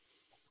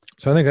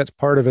 So I think that's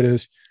part of it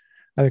is,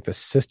 I think the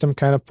system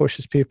kind of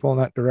pushes people in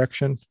that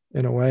direction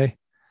in a way.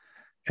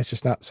 It's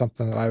just not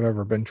something that I've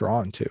ever been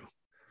drawn to.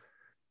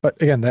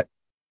 But again, that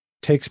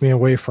takes me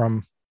away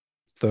from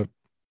the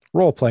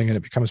role playing and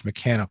it becomes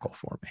mechanical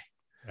for me.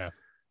 Yeah.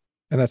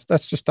 And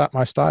that's just not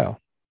my style.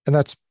 And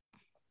that's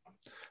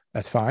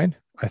fine.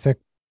 I think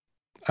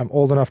I'm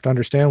old enough to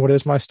understand what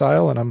is my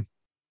style, and I'm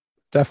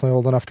definitely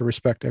old enough to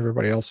respect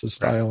everybody else's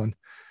style. Right. And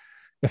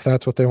if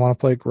that's what they want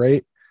to play,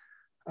 great.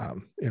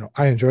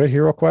 I enjoy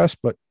Hero Quest,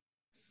 but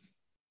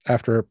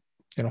after,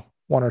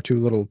 1 or 2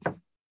 little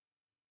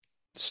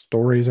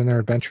stories in their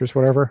adventures,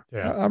 whatever,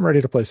 I'm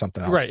ready to play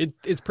something else. Right.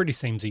 It's pretty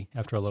samey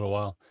after a little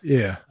while.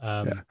 Yeah.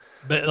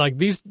 But like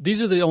these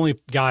are the only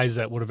guys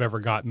that would have ever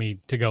got me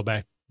to go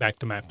back back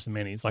to maps and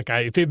minis. Like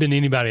if it'd been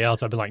anybody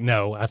else, I'd be like,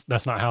 no,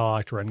 that's not how I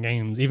like to run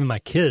games. Even my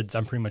kids,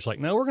 I'm pretty much like,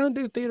 no, we're going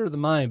to do theater of the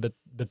mind. But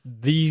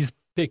these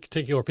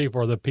particular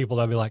people are the people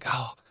that'd be like,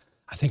 oh,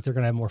 I think they're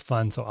going to have more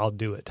fun, so I'll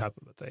do it type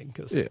of a thing.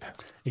 Because,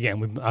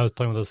 again, I was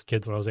playing with those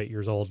kids when I was 8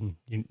 years old, and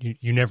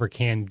you never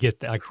can get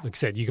that. Like I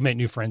said, you can make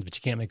new friends, but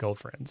you can't make old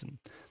friends. And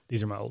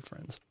these are my old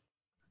friends.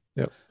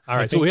 Yep. All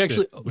right. So we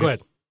actually go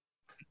ahead.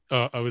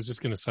 I was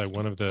just going to say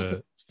one of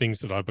the things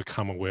that I've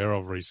become aware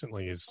of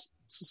recently is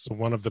so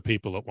one of the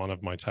people at one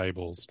of my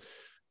tables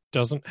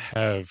doesn't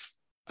have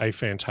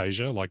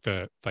aphantasia, like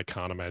they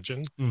can't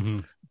imagine,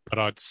 but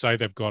I'd say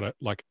they've got it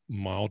like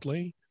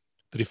mildly,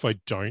 that if I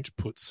don't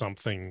put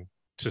something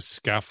to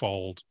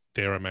scaffold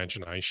their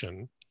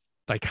imagination,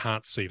 they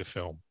can't see the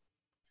film.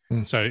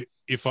 So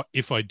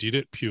if I did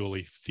it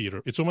purely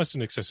theater, it's almost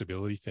an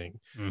accessibility thing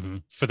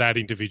for that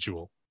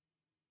individual,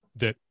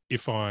 that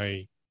if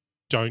I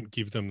don't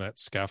give them that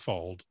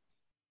scaffold,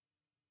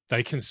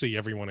 they can see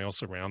everyone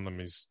else around them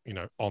is,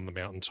 on the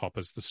mountaintop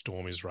as the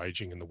storm is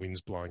raging and the wind's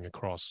blowing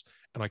across,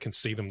 and I can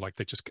see them like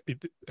they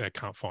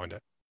can't find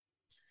it.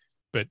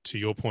 But to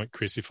your point,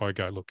 Chris, if I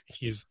go, look,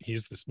 here's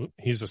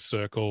a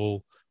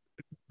circle,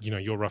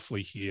 you're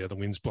roughly here, the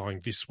wind's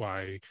blowing this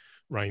way,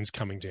 rain's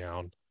coming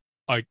down,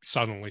 I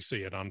suddenly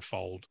see it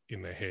unfold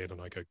in their head, and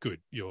I go,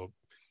 good,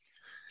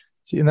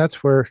 See, and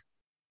that's where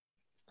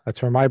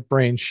my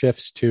brain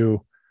shifts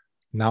to,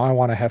 now I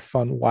want to have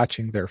fun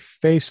watching their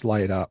face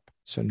light up.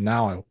 So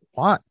now I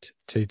want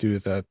to do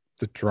the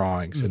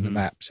drawings and the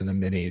maps and the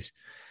minis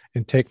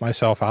and take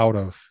myself out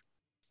of,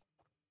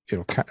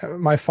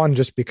 my fun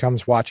just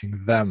becomes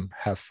watching them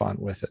have fun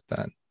with it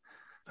then.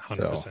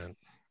 100%. So,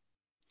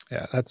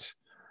 yeah, that's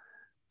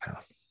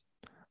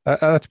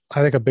I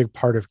think a big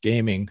part of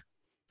gaming,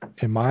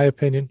 in my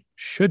opinion,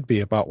 should be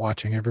about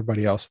watching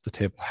everybody else at the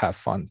table have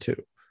fun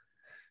too.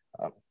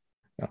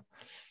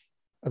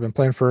 I've been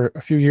playing for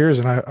a few years,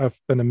 and I've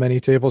been to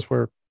many tables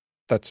where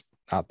that's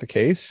not the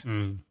case.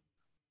 And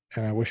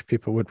I wish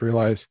people would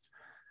realize,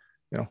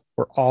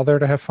 we're all there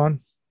to have fun.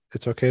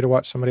 It's okay to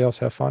watch somebody else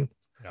have fun.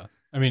 Yeah.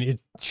 I mean,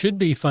 it should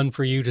be fun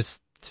for you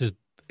to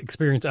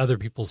experience other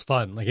people's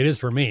fun. Like it is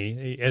for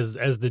me as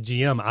the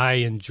GM. I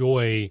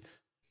enjoy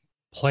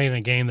playing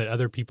a game that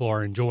other people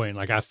are enjoying.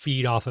 Like I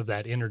feed off of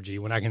that energy.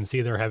 When I can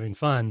see they're having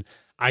fun,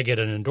 I get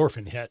an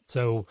endorphin hit.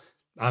 So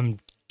I'm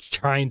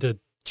trying to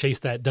chase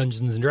that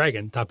Dungeons and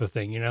Dragon type of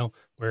thing,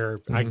 where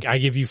I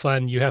give you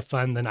fun, you have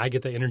fun, then I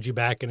get the energy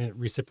back and it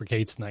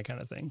reciprocates and that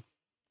kind of thing.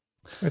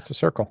 It's a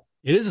circle.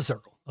 It is a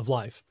circle of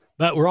life,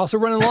 but we're also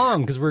running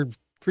long because we're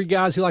three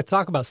guys who like to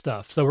talk about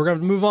stuff. So we're going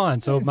to move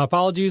on. So my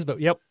apologies, but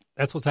yep,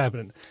 that's what's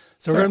happening.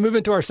 So we're going to move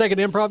into our second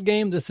improv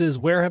game. This is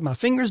Where Have My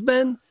Fingers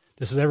Been?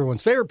 This is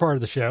everyone's favorite part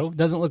of the show.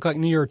 Doesn't look like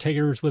New York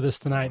Taker's with us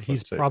tonight.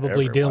 He's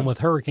probably dealing with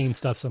hurricane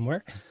stuff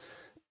somewhere.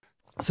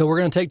 So we're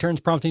going to take turns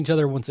prompting each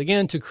other once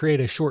again to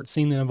create a short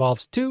scene that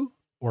involves two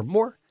or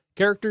more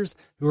characters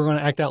who are going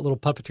to act out little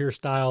puppeteer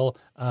style.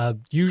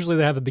 Usually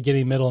they have a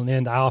beginning, middle, and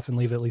end. I often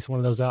leave at least one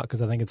of those out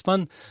because I think it's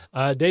fun.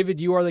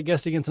 David, you are the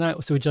guest again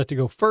tonight. So would you like to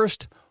go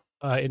first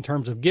in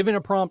terms of giving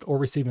a prompt or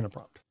receiving a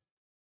prompt?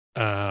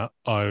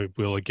 I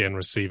will again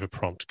receive a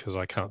prompt because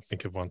I can't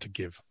think of one to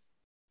give.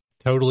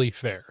 Totally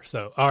fair.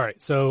 So, all right.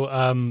 So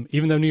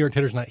even though New York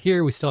Tater's not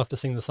here, we still have to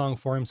sing the song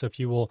for him. So if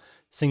you will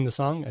sing the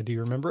song, do you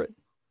remember it?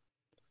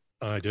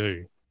 I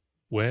do.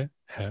 Where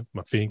have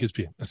my fingers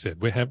been? I said,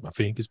 where have my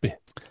fingers been?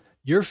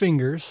 Your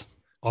fingers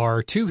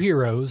are two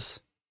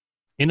heroes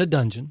in a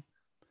dungeon.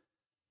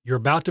 You're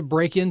about to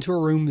break into a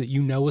room that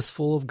you know is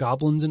full of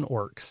goblins and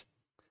orcs,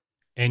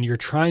 and you're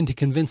trying to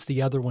convince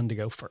the other one to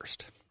go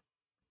first.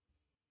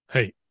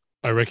 Hey,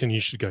 I reckon you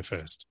should go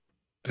first.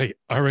 Hey,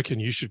 I reckon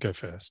you should go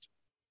first.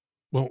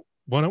 Well,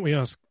 why don't we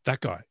ask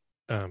that guy?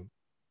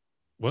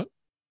 What?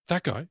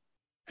 That guy?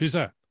 Who's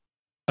that?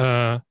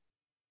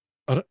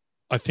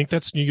 I think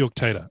that's New York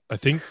Tater. I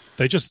think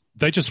they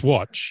just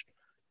watch,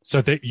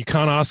 so that you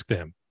can't ask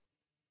them.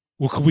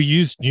 Well, could we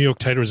use New York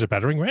Tater as a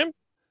battering ram?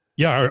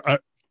 Yeah,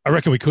 I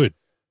reckon we could.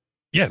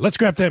 Yeah, let's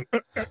grab them.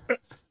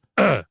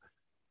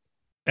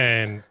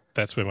 And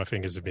that's where my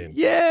fingers have been.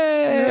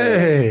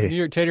 Yay! New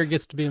York Tater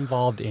gets to be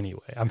involved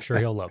anyway. I'm sure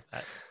he'll love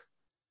that.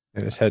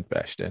 And his head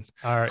bashed in.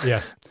 All right,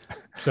 yes.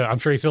 So I'm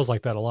sure he feels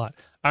like that a lot.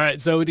 All right,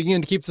 so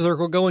again, to keep the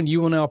circle going,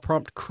 you will now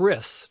prompt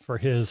Chris for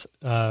his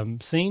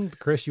scene.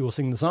 Chris, you will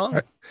sing the song.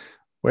 Right.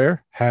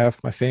 Where have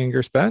my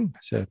fingers been? I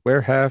said,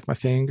 where have my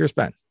fingers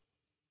been?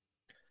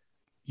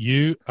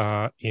 You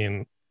are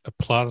in a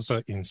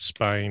plaza in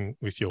Spain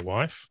with your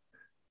wife,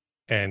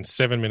 and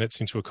 7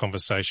 minutes into a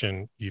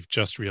conversation, you've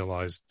just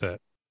realized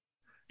that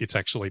it's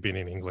actually been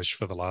in English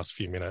for the last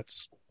few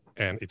minutes,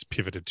 and it's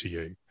pivoted to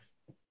you.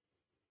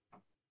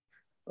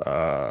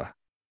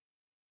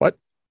 What?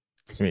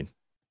 I mean,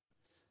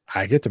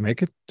 I get to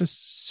make a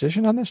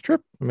decision on this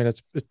trip? I mean,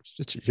 it's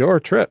your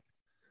trip.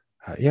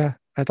 Yeah,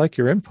 I'd like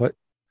your input.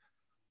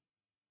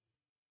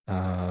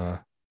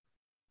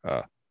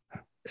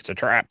 It's a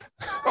trap.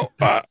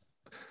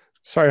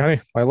 Sorry,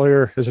 honey. My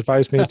lawyer has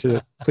advised me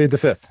to plead the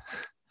fifth.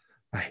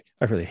 I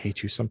really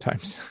hate you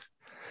sometimes.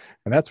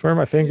 And that's where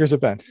my fingers have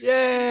been. Yay!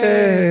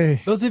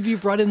 Yay! Both of you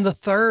brought in the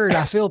third.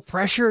 I feel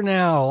pressure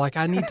now. Like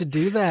I need to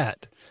do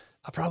that.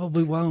 I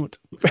probably won't.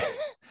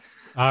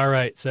 All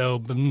right.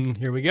 So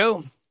here we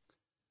go.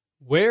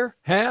 Where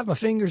have my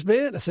fingers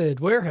been? I said,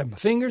 where have my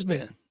fingers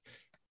been?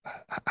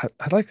 I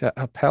like that.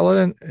 A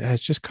paladin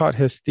has just caught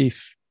his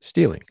thief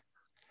stealing.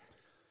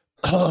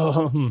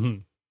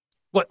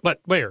 What,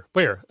 where?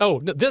 Oh,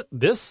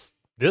 this?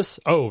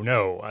 Oh,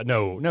 no. I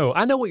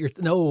know what you're,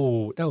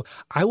 no.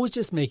 I was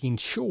just making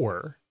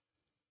sure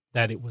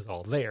that it was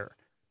all there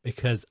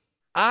because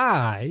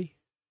I,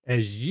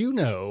 as you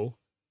know,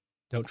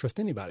 don't trust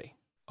anybody.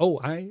 Oh,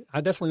 I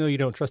definitely know you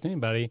don't trust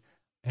anybody,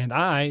 and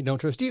I don't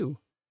trust you.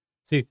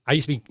 See, I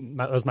used to be,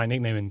 that was my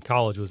nickname in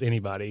college was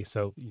anybody.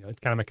 So,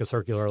 it's kind of like a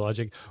circular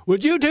logic.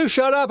 Would you two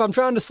shut up? I'm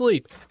trying to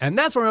sleep. And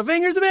that's where my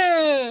fingers have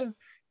been.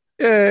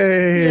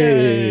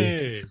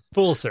 Yay!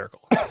 Full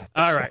circle.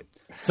 All right.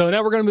 So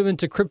now we're going to move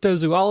into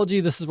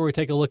cryptozoology. This is where we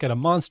take a look at a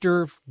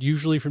monster,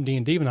 usually from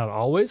D&D, but not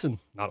always, and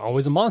not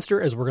always a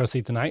monster, as we're going to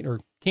see tonight, or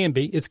can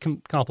be. It's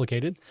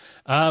complicated.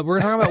 We're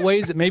going to talk about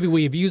ways that maybe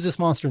we have used this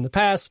monster in the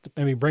past,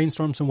 maybe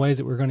brainstorm some ways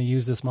that we're going to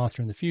use this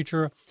monster in the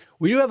future.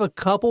 We do have a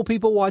couple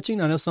people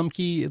watching. I know some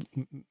key,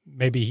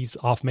 maybe he's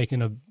off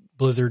making a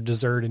Blizzard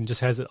dessert and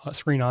just has a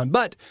screen on.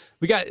 But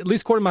we got, at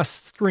least according to my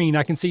screen,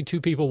 I can see two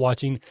people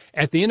watching.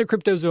 At the end of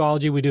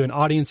cryptozoology, we do an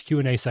audience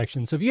Q&A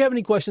section. So if you have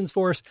any questions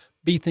for us,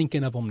 be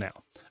thinking of them now.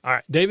 All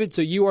right, David,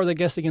 so you are the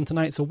guest again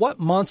tonight. So what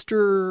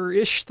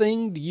monster-ish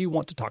thing do you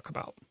want to talk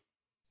about?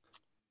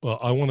 Well,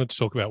 I wanted to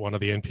talk about one of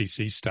the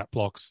NPC stat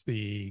blocks,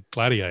 the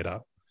Gladiator,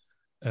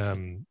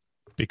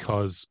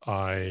 because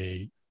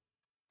I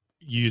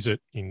use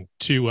it in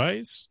two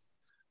ways.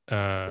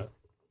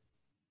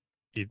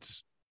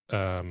 It's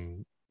a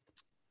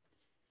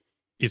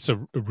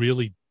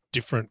really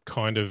different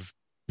kind of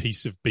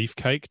piece of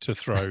beefcake to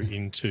throw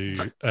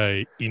into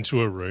a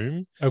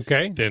room.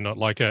 Okay, they're not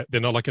like a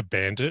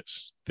bandit.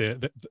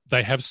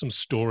 They have some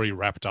story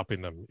wrapped up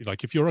in them.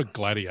 Like if you're a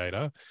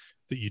gladiator,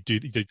 that you do,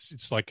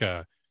 it's like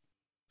the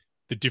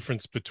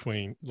difference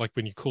between like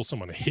when you call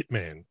someone a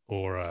hitman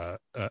or a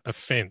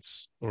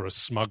fence or a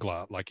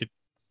smuggler. Like it.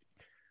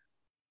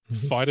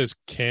 Fighters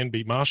can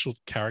be, martial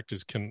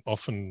characters can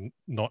often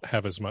not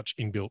have as much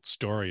inbuilt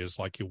story as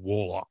like your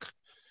warlock,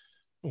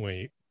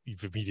 where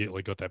you've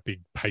immediately got that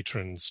big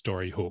patron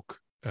story hook.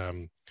 A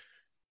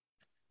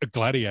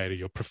gladiator,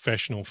 your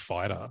professional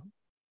fighter,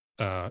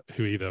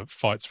 who either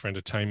fights for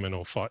entertainment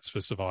or fights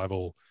for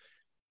survival,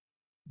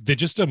 they're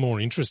just a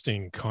more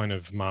interesting kind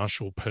of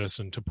martial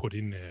person to put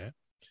in there.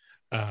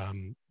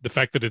 The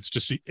fact that it's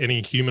just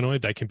any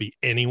humanoid, they can be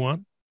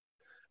anyone.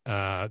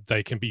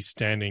 They can be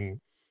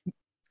standing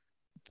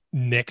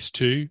next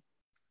to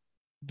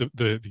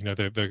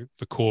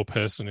the core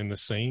person in the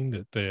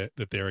scene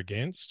that they're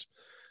against,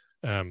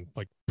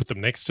 like put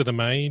them next to the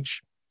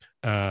mage.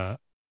 I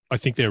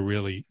think they're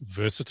really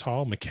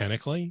versatile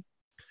mechanically,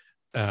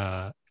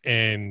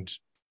 and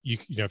you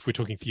know if we're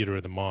talking theater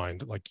of the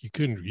mind, like you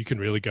can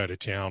really go to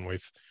town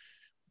with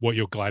what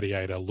your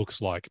gladiator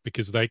looks like,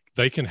 because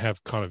they can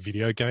have kind of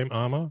video game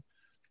armor,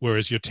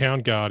 whereas your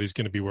town guard is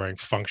going to be wearing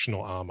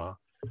functional armor,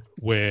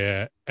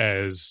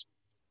 whereas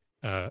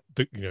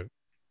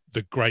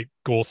the great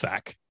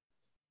Gorthak,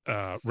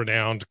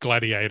 renowned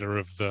gladiator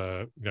of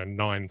the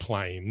Nine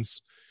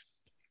Plains,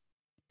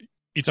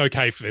 it's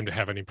okay for them to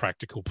have an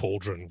impractical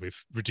pauldron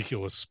with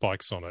ridiculous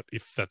spikes on it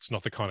if that's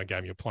not the kind of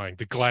game you're playing.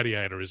 The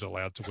gladiator is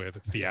allowed to wear the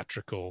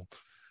theatrical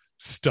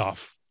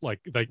stuff.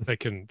 Like they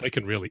can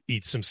really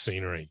eat some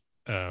scenery,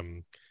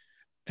 and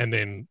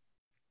then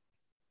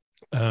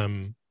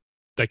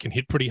they can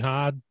hit pretty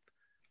hard.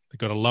 They've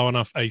got a low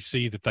enough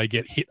AC that they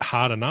get hit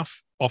hard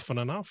enough, often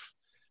enough.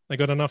 They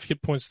got enough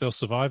hit points, they'll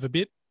survive a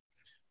bit.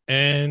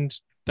 And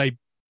they've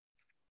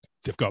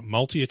got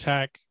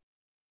multi-attack,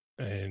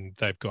 and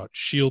they've got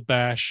shield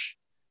bash,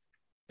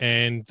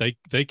 and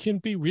they can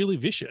be really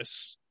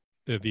vicious.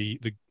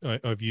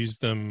 I've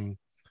used them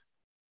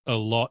a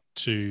lot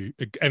to,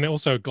 and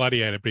also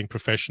Gladiator being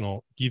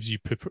professional gives you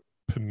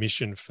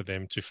permission for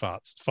them to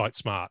fight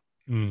smart.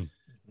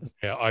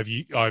 Yeah,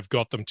 I've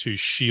got them to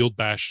shield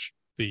bash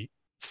the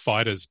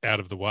fighters out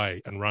of the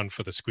way and run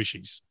for the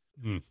squishies.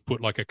 Put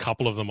like a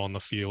couple of them on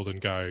the field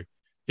and go.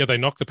 Yeah, they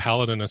knock the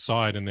paladin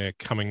aside and they're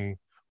coming.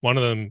 One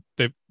of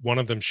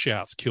them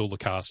shouts, "Kill the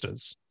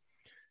casters,"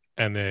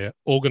 and they're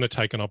all going to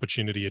take an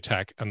opportunity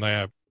attack, and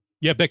they're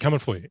coming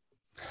for you.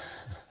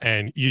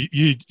 And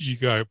you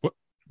go,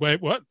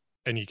 wait, what?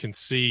 And you can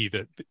see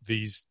that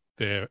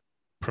they're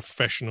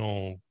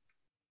professional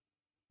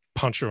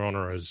puncher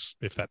honorers,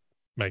 if that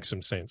makes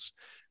some sense.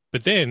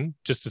 But then,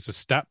 just as a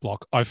stat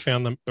block, I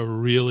found them a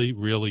really,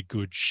 really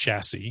good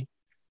chassis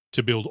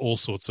to build all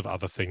sorts of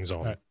other things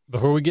on. Right.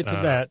 Before we get to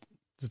that,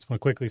 just want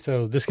to quickly.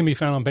 So this can be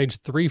found on page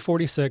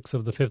 346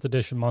 of the 5th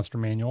edition Monster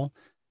Manual.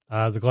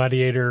 The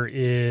Gladiator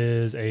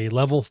is a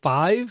level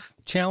 5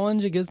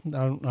 challenge. I guess I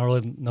don't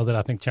really know that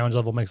I think challenge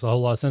level makes a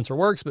whole lot of sense or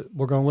works, but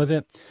we're going with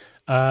it.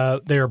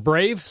 They are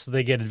brave, so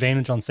they get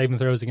advantage on saving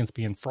throws against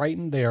being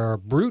frightened. They are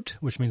brute,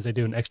 which means they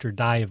do an extra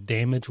die of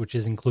damage, which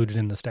is included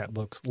in the stat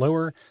books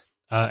lower.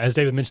 As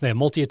David mentioned, they have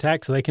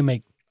multi-attack, so they can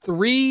make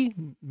 3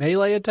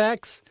 melee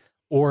attacks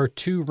or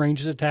 2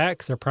 ranged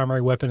attacks. Their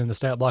primary weapon in the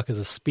stat block is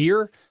a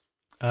spear,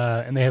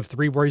 and they have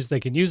 3 ways they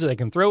can use it. They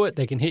can throw it,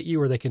 they can hit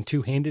you, or they can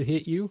two-handed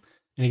hit you.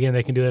 And again,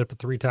 they can do that up to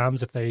 3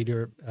 times if they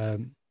do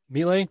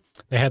melee.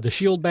 They have the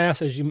shield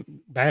bash, as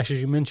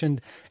you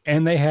mentioned,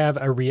 and they have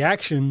a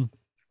reaction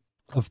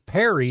of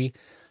parry.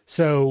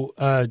 So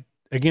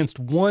against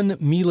 1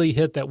 melee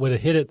hit that would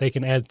have hit it, they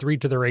can add 3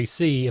 to their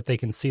AC if they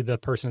can see the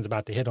person is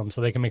about to hit them.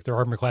 So they can make their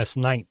armor class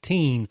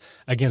 19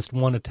 against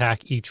 1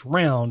 attack each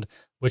round,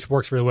 which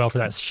works really well for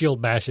that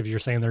shield bash. If you're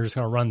saying they're just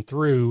going to run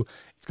through,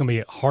 it's going to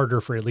be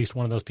harder for at least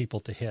one of those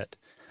people to hit.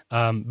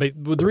 But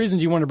the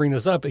reasons you want to bring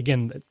this up,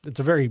 again, it's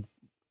a very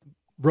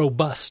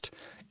robust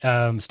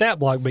stat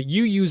block, but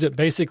you use it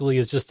basically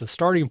as just a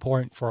starting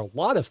point for a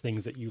lot of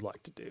things that you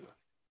like to do.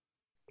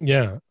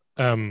 Yeah.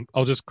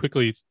 I'll just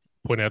quickly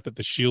point out that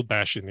the shield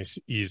bash in this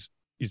is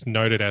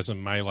noted as a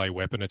melee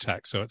weapon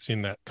attack. So it's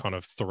in that kind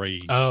of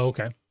 3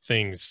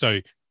 things. So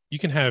you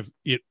can have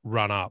it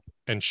run up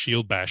and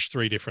shield bash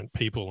 3 different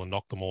people and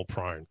knock them all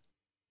prone.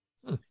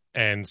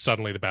 And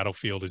suddenly the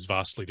battlefield is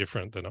vastly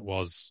different than it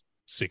was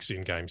 6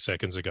 in-game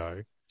seconds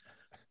ago.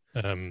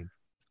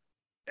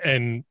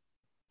 And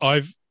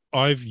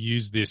I've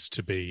used this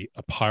to be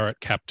a pirate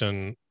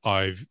captain.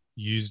 I've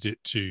used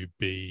it to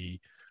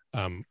be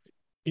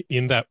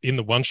in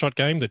the one-shot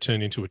game that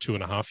turned into a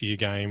 2.5-year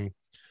game.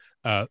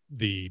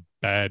 The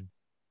bad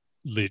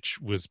lich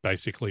was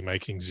basically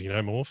making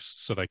xenomorphs,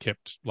 so they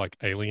kept, like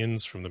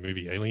aliens from the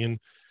movie Alien,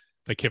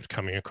 they kept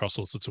coming across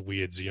all sorts of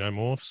weird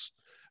xenomorphs.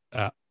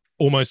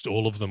 Almost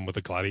all of them were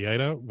the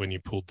gladiator when you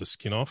pulled the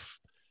skin off.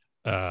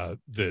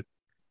 That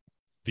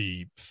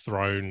the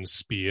thrown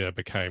spear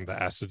became the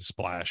acid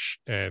splash,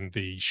 and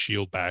the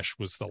shield bash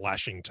was the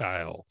lashing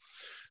tail.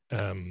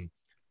 And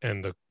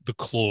the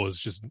claws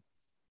just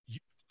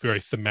very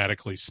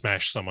thematically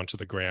smash someone to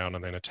the ground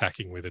and then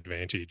attacking with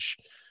advantage,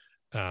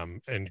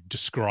 and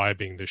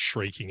describing the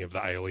shrieking of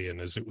the alien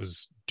as it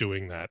was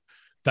doing that.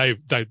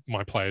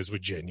 My players were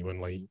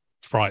genuinely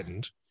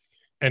frightened.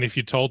 And if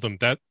you told them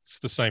that's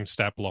the same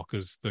stat block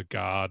as the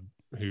guard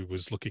who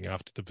was looking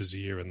after the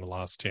vizier in the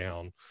last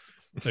town,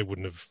 they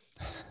wouldn't have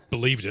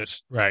believed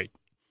it. Right.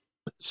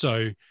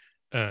 So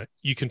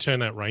you can turn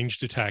that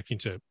ranged attack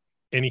into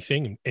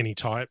anything, any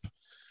type.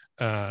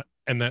 And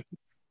that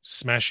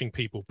smashing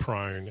people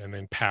prone and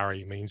then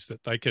parry means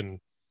that they can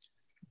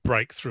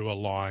break through a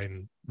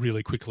line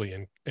really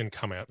quickly and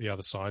come out the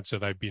other side. So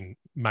they've been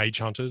mage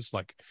hunters,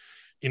 like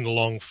in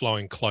long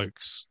flowing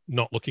cloaks,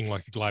 not looking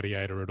like a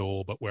gladiator at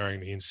all, but wearing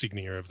the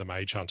insignia of the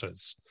mage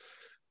hunters.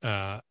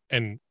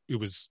 And it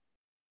was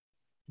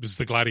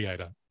the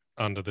gladiator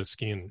under the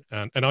skin.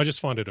 And I just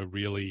find it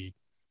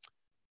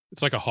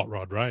it's like a hot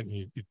rod, right?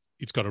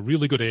 It's got a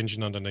really good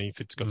engine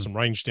underneath. It's got some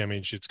range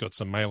damage. It's got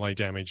some melee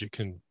damage. It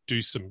can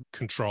do some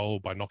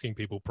control by knocking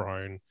people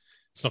prone.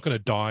 It's not going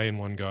to die in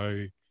one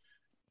go,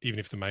 even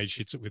if the mage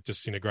hits it with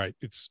Disintegrate.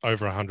 It's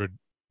over 100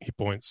 hit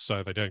points,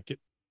 so they don't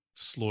get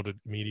slaughtered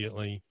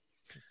immediately.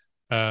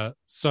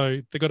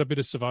 So they got a bit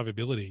of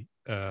survivability.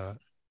 And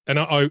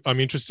I'm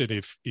interested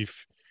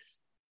if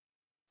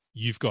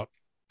you've got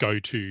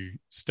go-to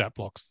stat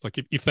blocks. Like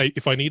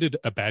if I needed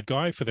a bad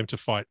guy for them to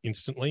fight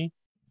instantly,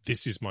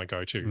 this is my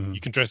go-to.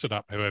 You can dress it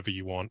up however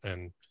you want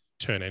and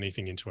turn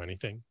anything into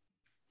anything.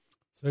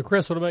 So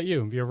Chris, what about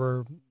you? Have you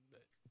ever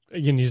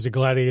used a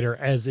gladiator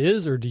as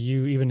is, or do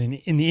you, even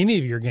in any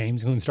of your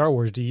games, including Star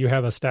Wars, do you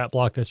have a stat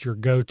block that's your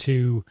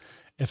go-to?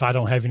 If I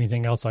don't have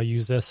anything else, I'll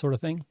use this sort of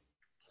thing?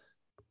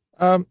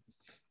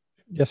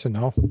 Yes and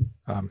no.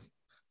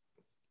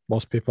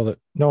 Most people that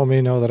know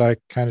me know that I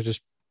kind of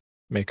just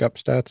make up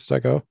stats as I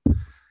go.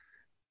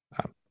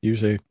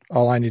 Usually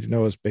all I need to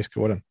know is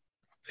basically what an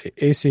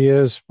AC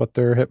is, what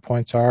their hit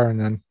points are, and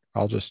then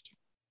I'll just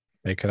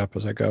make it up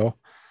as I go.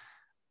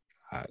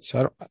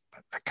 So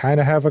I kind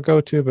of have a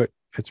go-to, but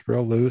it's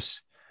real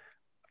loose.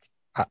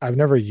 I've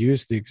never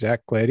used the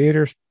exact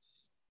gladiator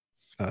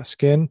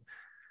skin,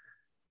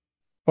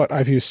 but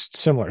I've used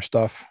similar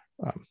stuff.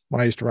 When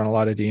I used to run a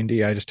lot of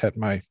D&D, I just had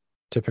my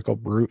typical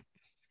brute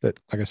that,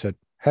 like I said,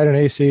 had an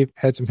AC,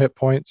 had some hit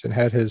points, and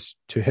had his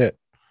to hit,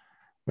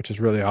 which is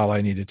really all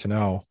I needed to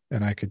know.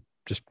 And I could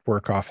just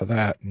work off of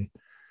that. And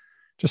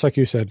just like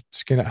you said,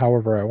 skin it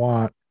however I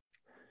want.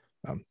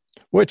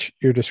 Which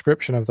your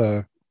description of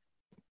the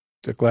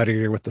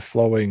gladiator with the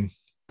flowing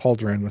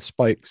pauldron with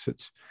spikes,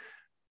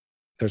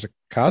 there's a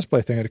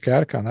cosplay thing at a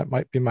catacon. That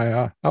might be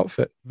my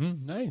outfit.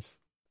 Nice.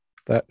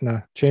 That and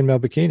a chainmail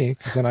bikini,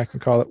 because then I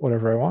can call it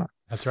whatever I want.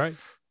 That's right.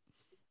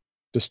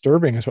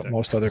 Disturbing is what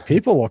most other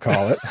people will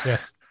call it.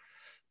 Yes.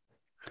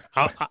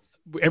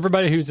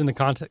 Everybody who's in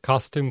the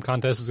costume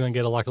contest is going to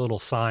get a little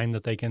sign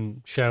that they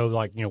can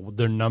show,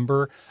 their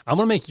number. I'm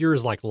going to make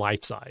yours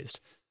life-sized.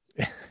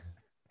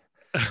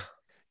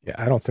 Yeah,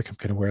 I don't think I'm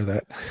going to wear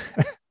that.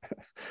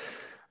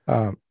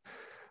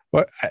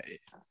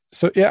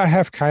 I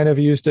have kind of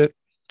used it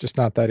just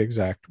not that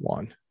exact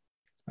one.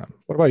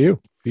 What about you?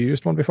 Have you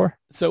used one before?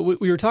 So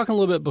we were talking a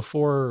little bit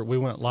before we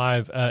went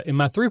live. In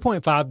my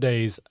 3.5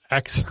 days,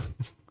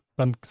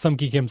 some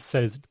Geekim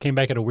says came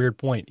back at a weird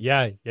point.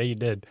 Yeah, you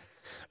did.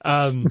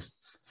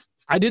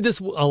 I did this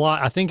a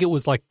lot. I think it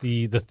was like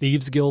the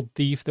Thieves Guild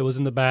thief that was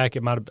in the back.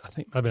 It might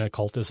have been a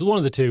cultist. It was one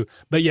of the two.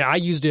 But yeah, I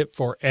used it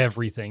for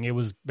everything. It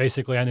was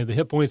basically I knew the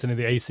hit points, I knew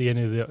the AC, I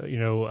knew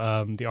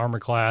the armor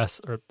class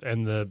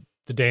and the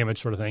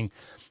damage sort of thing.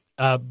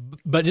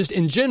 But just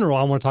in general,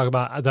 I want to talk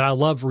about that I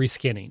love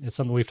reskinning. It's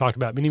something we've talked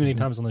about many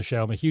times on the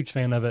show. I'm a huge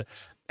fan of it.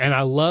 And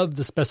I love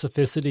the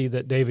specificity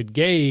that David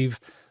gave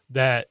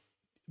that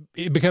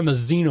it became a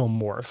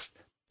xenomorph.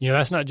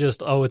 That's not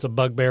just, it's a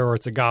bugbear or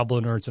it's a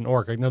goblin or it's an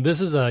orc. No,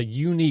 this is a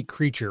unique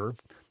creature.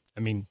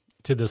 I mean,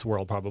 to this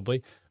world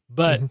probably.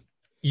 But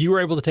you were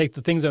able to take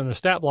the things that are in the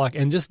stat block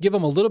and just give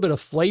them a little bit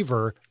of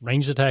flavor.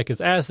 Ranged attack is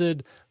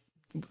acid.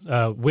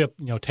 Whip,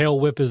 tail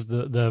whip is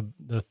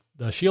the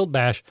shield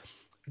bash.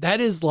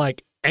 That is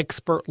like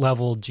expert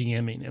level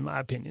GMing, in my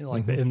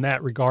opinion, in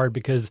that regard,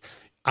 because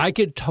I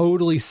could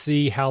totally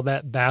see how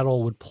that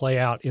battle would play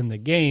out in the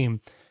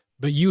game,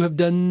 but you have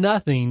done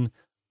nothing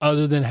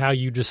other than how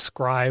you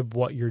describe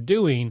what you're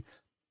doing.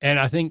 And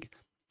I think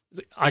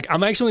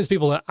I'm actually one of these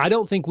people that I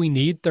don't think we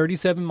need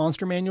 37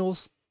 monster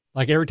manuals.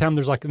 Like every time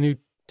there's like a new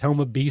Tome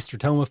of Beasts or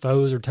Tome of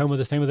Foes or Tome of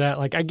this, Tome of that.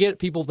 Like I get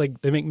people, they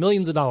make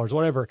millions of dollars,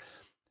 whatever.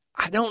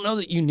 I don't know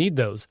that you need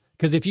those,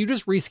 because if you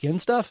just reskin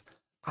stuff,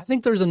 I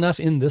think there's enough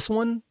in this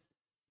one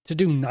to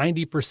do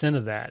 90%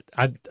 of that.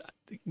 I'm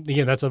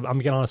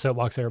getting on a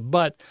soapbox there,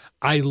 but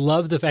I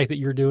love the fact that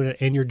you're doing it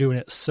and you're doing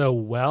it so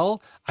well.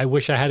 I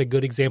wish I had a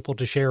good example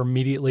to share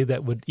immediately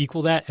that would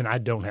equal that, and I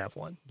don't have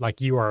one.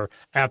 Like you are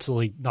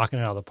absolutely knocking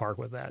it out of the park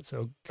with that.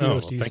 So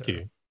kudos to you. Thank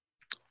you.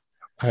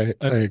 I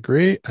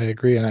agree. I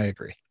agree. And I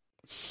agree.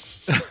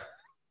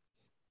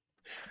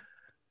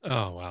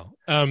 Oh, wow.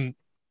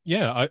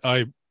 Yeah,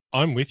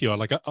 I'm with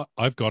you.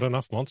 I've got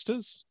enough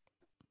monsters.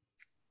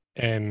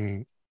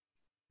 And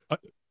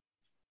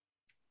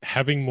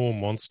having more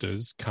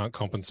monsters can't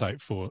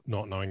compensate for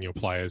not knowing your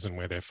players and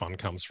where their fun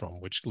comes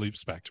from, which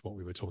loops back to what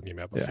we were talking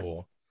about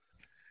before.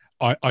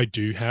 Yeah. I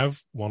do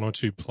have one or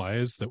two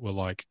players that were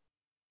like,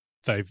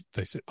 they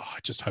said, I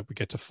just hope we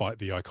get to fight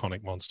the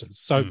iconic monsters.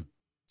 So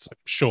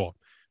sure,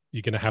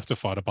 you're going to have to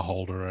fight a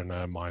Beholder and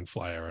a Mind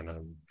Flayer and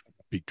a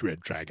big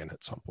Dread Dragon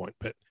at some point.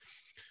 But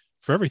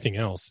for everything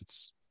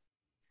else,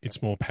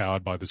 it's more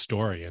powered by the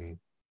story. And,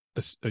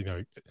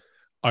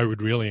 I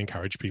would really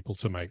encourage people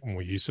to make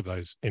more use of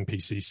those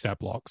NPC stat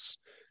blocks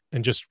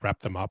and just wrap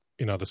them up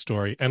in other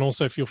story. And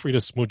also feel free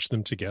to smudge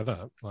them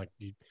together. Like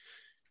you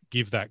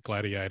give that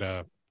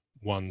gladiator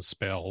one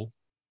spell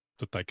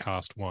that they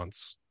cast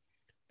once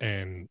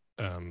and,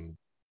 a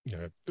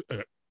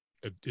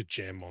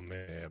gem on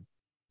their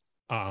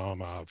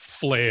armor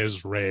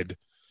flares red,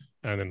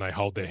 and then they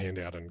hold their hand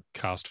out and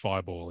cast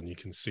Fireball, and you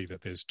can see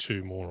that there's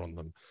two more on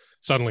them.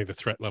 Suddenly the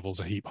threat level's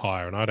a heap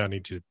higher, and I don't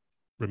need to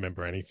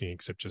remember anything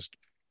except just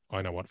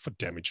I know what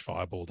damage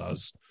Fireball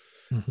does.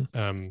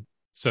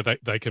 So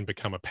they can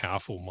become a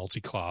powerful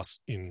multi-class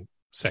in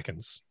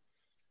seconds.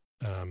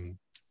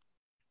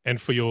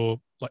 And for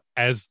your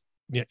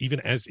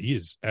even as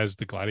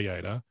the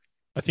gladiator,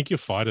 I think your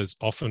fighters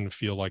often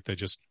feel like they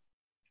just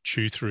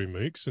chew through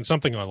mooks. And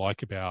something I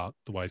like about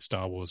the way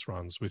Star Wars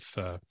runs with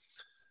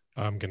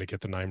I'm going to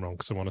get the name wrong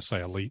because I want to say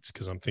elites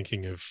because I'm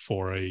thinking of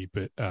 4E,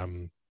 but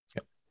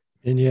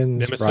Minions,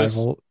 Nemesis.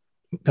 Rival.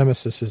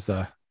 Nemesis is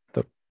the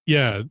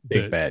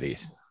big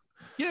baddies.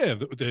 Yeah,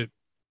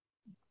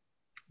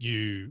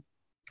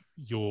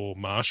 your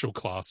martial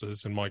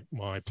classes and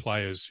my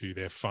players who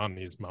their fun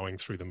is mowing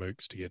through the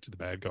mooks to get to the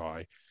bad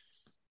guy,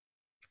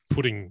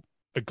 putting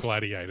a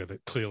gladiator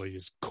that clearly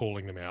is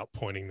calling them out,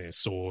 pointing their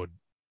sword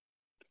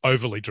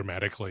overly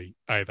dramatically,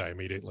 they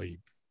immediately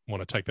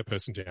want to take that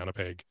person down a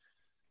peg.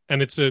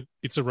 And it's a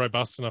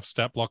robust enough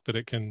stat block that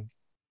it can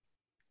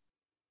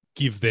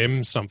give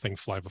them something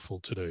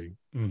flavorful to do.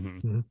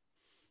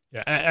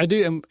 Yeah, I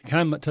do. I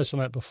kind of touched on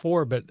that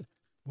before, but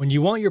when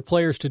you want your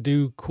players to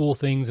do cool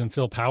things and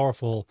feel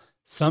powerful,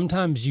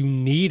 sometimes you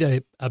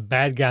need a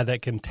bad guy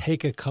that can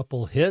take a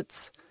couple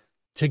hits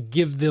to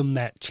give them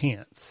that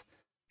chance.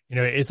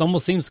 It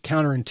almost seems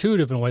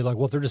counterintuitive in a way, like,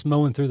 well, if they're just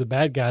mowing through the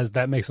bad guys,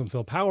 that makes them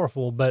feel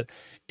powerful. But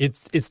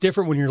it's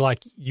different when you're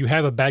like, you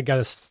have a bad guy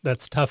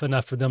that's tough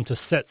enough for them to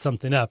set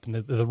something up. And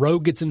the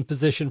rogue gets in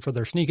position for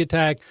their sneak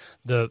attack.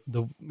 The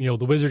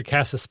wizard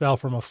casts a spell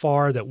from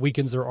afar that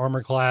weakens their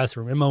armor class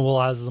or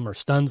immobilizes them or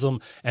stuns them.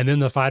 And then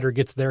the fighter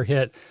gets their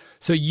hit.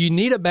 So you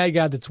need a bad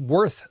guy that's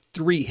worth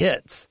 3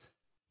 hits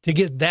to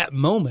get that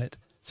moment.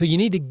 So you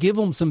need to give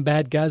them some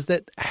bad guys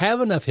that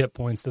have enough hit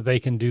points that they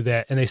can do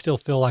that, and they still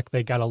feel like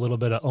they got a little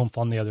bit of oomph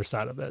on the other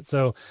side of it.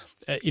 So,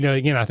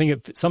 again, I think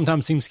it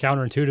sometimes seems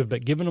counterintuitive,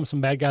 but giving them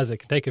some bad guys that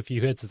can take a few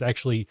hits is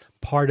actually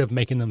part of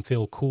making them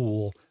feel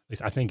cool. At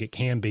least I think it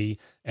can be,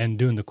 and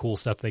doing the cool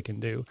stuff they can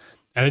do.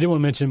 And I did want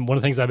to mention one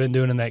of the things I've been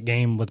doing in that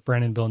game with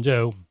Brandon, Bill, and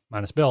Joe,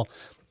 minus Bill,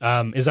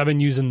 is I've been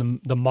using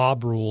the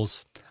mob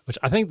rules, which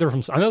I think I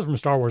know they're from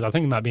Star Wars. I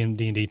think they might be in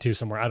D&D too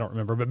somewhere. I don't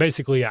remember. But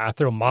basically, I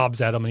throw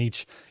mobs at them,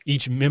 and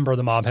each member of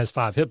the mob has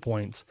 5 hit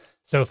points.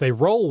 So if they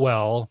roll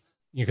well,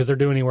 because they're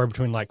doing anywhere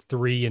between like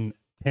 3 and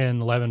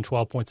 10, 11,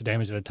 12 points of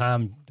damage at a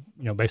time,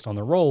 based on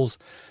their rolls,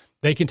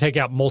 they can take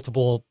out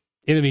multiple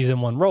enemies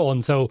in one roll.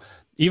 And so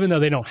even though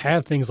they don't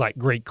have things like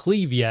Great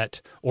Cleave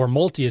yet or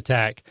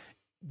multi-attack,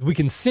 we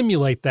can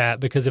simulate that,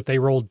 because if they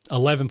rolled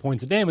 11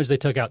 points of damage, they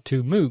took out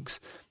 2 mooks.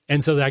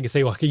 And so I can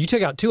say, well, okay, you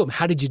took out 2 of them.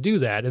 How did you do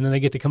that? And then they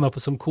get to come up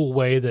with some cool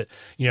way that,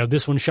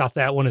 this one shot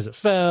that one as it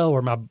fell,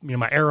 or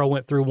my arrow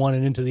went through one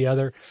and into the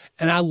other.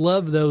 And I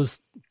love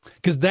those,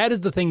 because that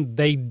is the thing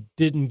they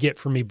didn't get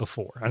from me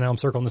before. I know I'm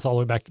circling this all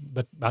the way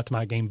back to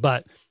my game,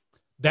 but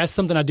that's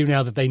something I do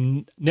now that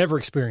they never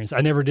experienced.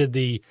 I never did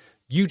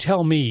you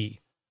tell me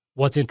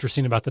what's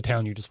interesting about the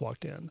town you just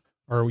walked in,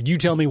 or you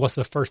tell me what's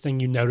the first thing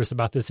you notice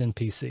about this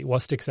NPC.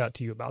 What sticks out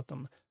to you about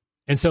them?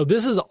 And so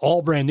this is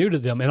all brand new to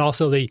them. And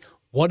also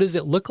what does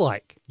it look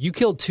like? You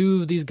killed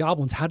 2 of these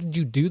goblins. How did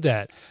you do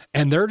that?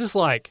 And they're just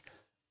like,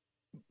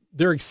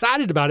 they're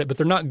excited about it, but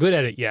they're not good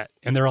at it yet.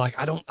 And they're like,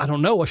 I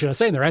don't know. What should I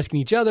say? And they're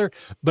asking each other,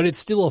 but it's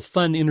still a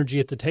fun energy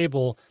at the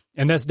table.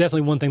 And that's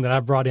definitely one thing that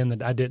I've brought in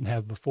that I didn't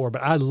have before.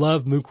 But I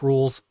love mook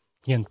rules.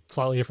 Again,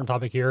 slightly different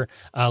topic here.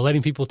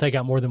 Letting people take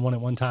out more than one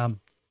at one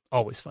time,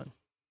 always fun.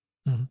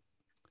 Mm-hmm.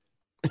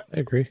 I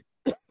agree.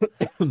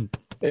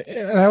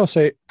 And I will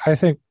say, I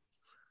think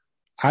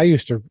I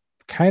used to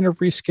kind of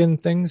reskin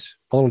things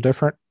a little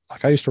different.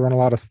 Like I used to run a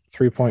lot of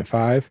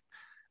 3.5.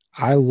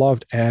 I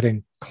loved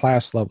adding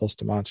class levels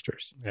to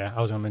monsters. Yeah,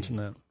 I was going to mention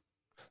that.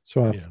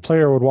 So when a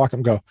player would walk up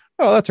and go,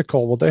 oh, that's a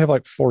kobold. They have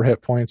like 4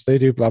 hit points. They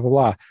do blah, blah,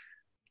 blah.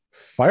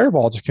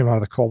 Fireball just came out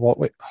of the kobold.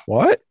 Wait,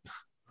 what?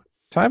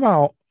 Time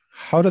out.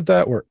 How did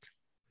that work?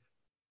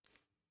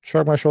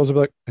 Shrug my shoulders and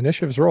be like,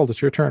 initiative's rolled.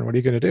 It's your turn. What are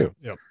you going to do?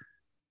 Yep.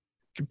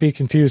 Be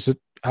confused at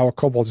how a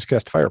kobold just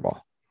cast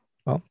fireball.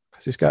 Well,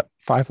 because he's got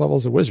 5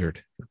 levels of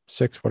wizard,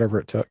 6, whatever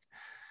it took.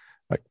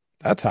 Like,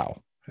 that's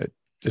how. It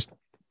just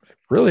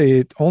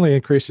really only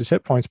increased his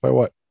hit points by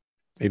what?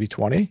 Maybe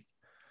 20?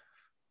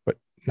 But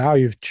now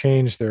you've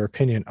changed their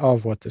opinion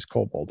of what this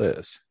kobold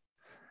is.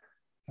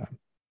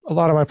 A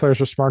lot of my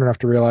players are smart enough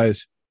to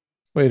realize,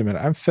 wait a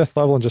minute, I'm 5th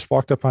level and just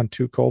walked up on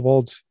 2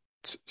 kobolds.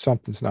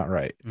 Something's not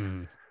right.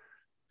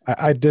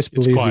 I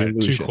disbelieve the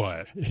illusion. Too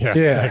quiet. Yeah,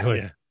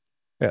 exactly.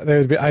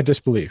 Yeah, I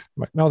disbelieve.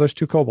 I'm like, no, there's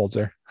 2 kobolds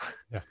there.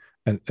 Yeah.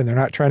 And they're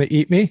not trying to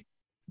eat me?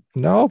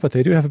 No, but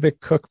they do have a big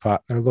cook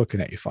pot. And they're looking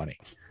at you funny.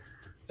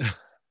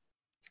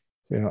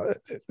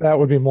 That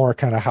would be more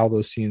kind of how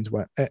those scenes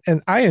went.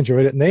 And I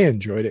enjoyed it, and they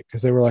enjoyed it,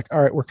 because they were like,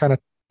 all right, we're kind of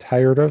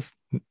tired of,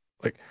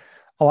 like,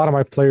 a lot of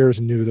my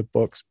players knew the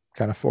books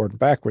kind of forward and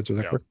backwards. It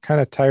was like, we're kind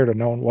of tired of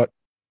knowing what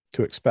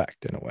to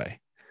expect in a way.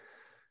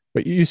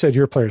 But you said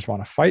your players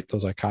want to fight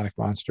those iconic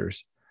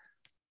monsters.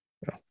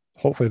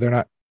 Hopefully they're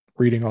not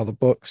reading all the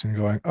books and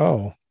going,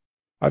 oh,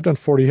 I've done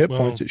 40 hit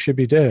points. It should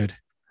be dead.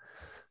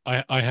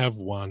 I have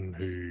one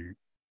who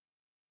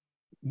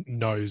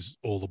knows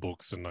all the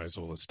books and knows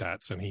all the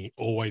stats, and he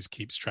always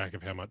keeps track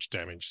of how much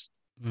damage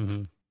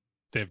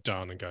they've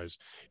done and goes,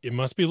 it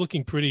must be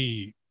looking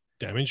pretty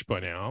damaged by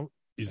now,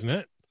 isn't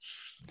it?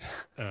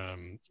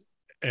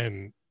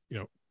 And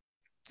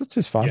that's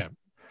just fun. Yeah.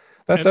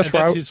 That's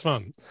his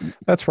fun.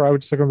 That's where I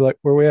would just be like,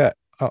 where are we at?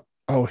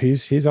 Oh,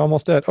 he's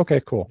almost dead. Okay,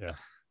 cool. Yeah.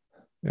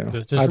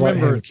 Just I'd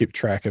remember, let him keep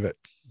track of it.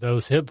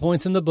 Those hit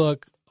points in the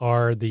book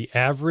are the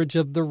average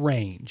of the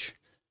range.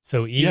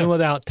 So even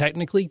without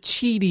technically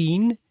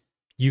cheating,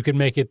 you can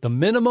make it the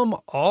minimum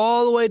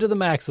all the way to the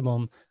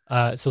maximum.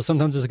 So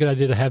sometimes it's a good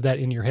idea to have that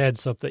in your head.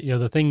 So that,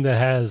 the thing that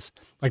has,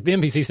 like the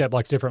NPC stat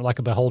block's different, like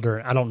a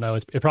beholder, I don't know.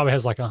 It probably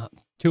has like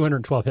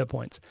 212 hit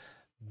points.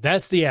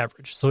 That's the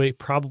average. So it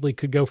probably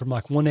could go from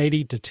like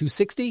 180 to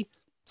 260.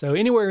 So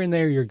anywhere in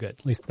there, you're good.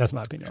 At least that's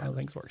my opinion. How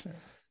things work.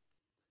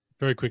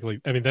 Very quickly,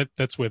 I mean,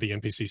 that's where the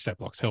NPC stat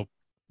blocks help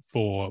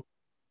for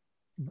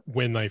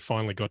when they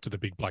finally got to the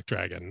big black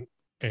dragon.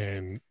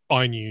 And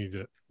I knew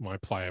that my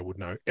player would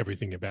know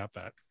everything about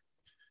that.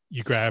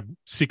 You grab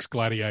 6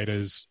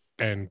 gladiators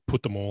and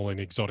put them all in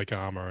exotic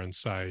armor and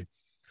say,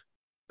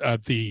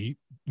 the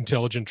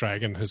intelligent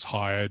dragon has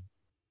hired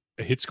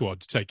a hit squad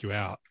to take you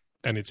out,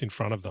 and it's in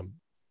front of them.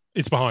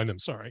 It's behind them,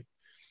 sorry.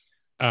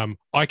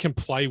 I can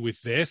play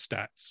with their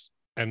stats,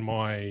 and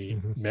my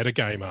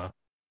metagamer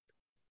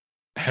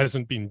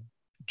hasn't been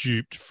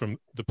duped from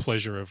the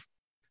pleasure of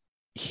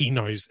he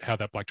knows how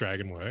that black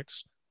dragon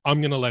works.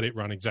 I'm going to let it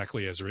run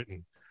exactly as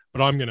written,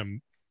 but I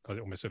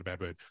almost said a bad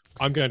word.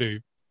 I'm going to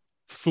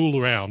fool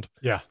around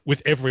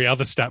with every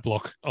other stat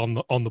block on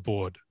the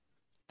board.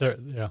 They're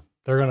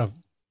going to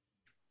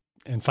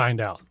and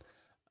find out.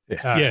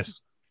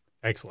 Yes.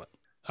 Excellent.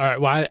 All right.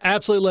 Well, I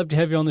absolutely love to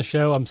have you on the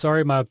show. I'm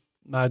sorry my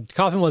My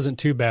coughing wasn't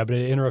too bad, but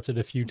it interrupted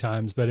a few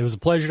times. But it was a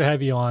pleasure to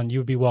have you on. You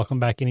would be welcome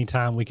back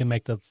anytime. We can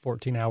make the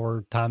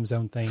 14-hour time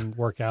zone thing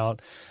work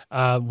out.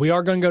 We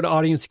are going to go to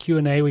audience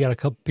Q&A. We got a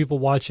couple people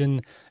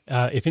watching.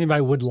 If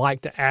anybody would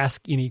like to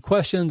ask any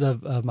questions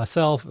of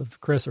myself, of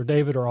Chris, or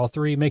David, or all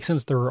three, makes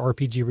sense they're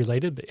RPG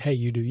related, but hey,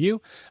 you do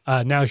you.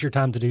 Now's your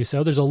time to do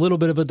so. There's a little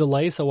bit of a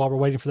delay, so while we're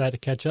waiting for that to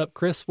catch up,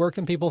 Chris, where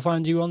can people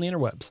find you on the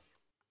interwebs?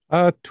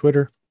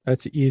 Twitter.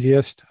 That's the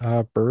easiest.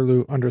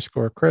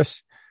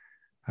 Burlew_Chris.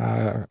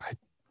 I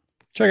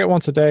check it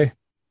once a day.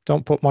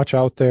 Don't put much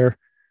out there.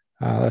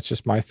 That's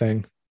just my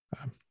thing.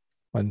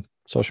 When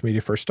social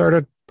media first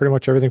started, pretty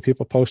much everything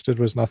people posted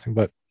was nothing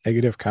but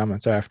negative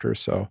comments after.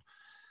 So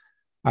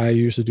I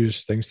usually do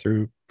things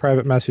through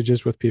private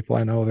messages with people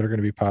I know that are going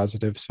to be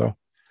positive. So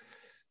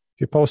if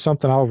you post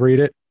something, I'll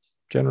read it.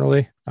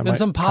 Generally, send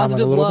some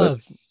positive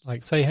love.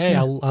 Like say, hey,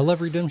 yeah. I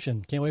love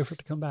Redemption. Can't wait for it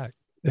to come back.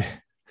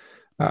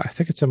 I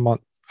think it's a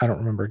month. I don't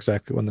remember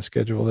exactly when the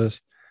schedule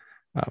is.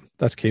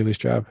 That's Kaylee's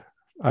job.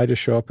 I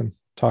just show up and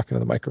talk into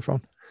the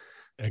microphone.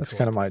 Excellent. That's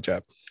kind of my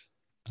job.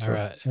 All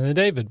right. And then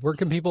David, where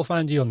can people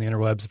find you on the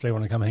interwebs if they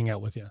want to come hang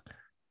out with you?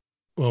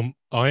 Well,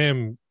 I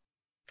am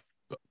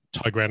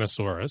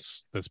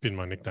Tigranosaurus. That's been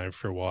my nickname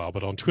for a while.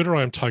 But on Twitter,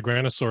 I am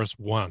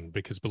Tigranosaurus1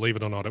 because, believe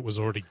it or not, it was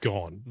already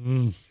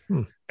gone.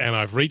 And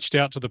I've reached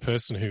out to the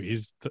person who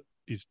is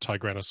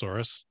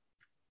Tigranosaurus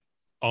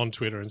on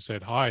Twitter and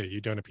said, hi, you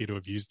don't appear to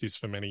have used this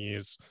for many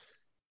years.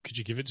 Could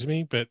you give it to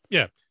me? But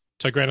yeah,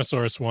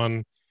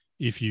 Tigranosaurus1,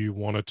 if you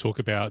want to talk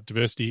about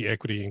diversity,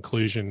 equity,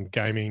 inclusion,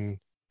 gaming,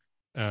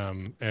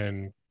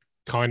 and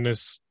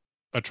kindness.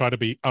 I try to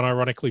be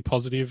unironically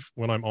positive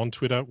when I'm on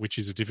Twitter, which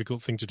is a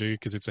difficult thing to do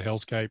because it's a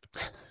hellscape.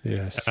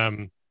 Yes.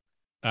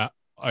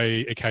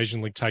 I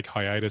occasionally take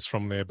hiatus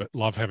from there, but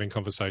love having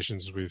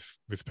conversations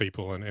with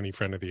people, and any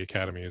friend of the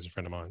Academy is a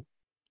friend of mine.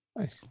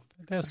 Nice.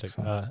 Fantastic.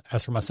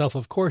 As for myself,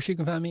 of course, you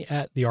can find me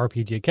at the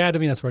RPG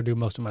Academy. That's where I do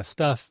most of my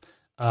stuff.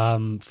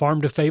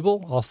 Farm to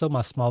Fable, also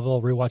my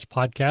Smallville Rewatch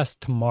podcast.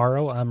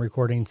 Tomorrow I'm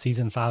recording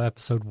season 5,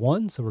 episode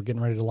 1. So we're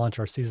getting ready to launch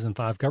our season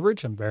 5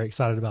 coverage. I'm very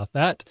excited about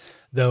that.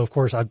 Though, of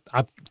course, I'm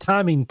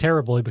timing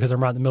terribly because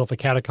I'm right in the middle of a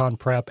catacon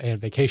prep and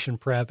vacation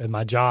prep, and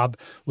my job,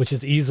 which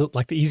is easy,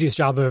 like the easiest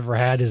job I've ever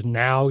had, is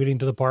now getting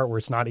to the part where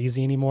it's not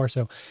easy anymore.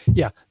 So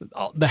yeah,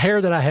 the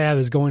hair that I have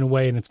is going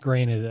away and it's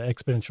graying at an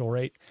exponential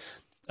rate.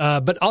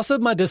 But also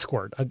my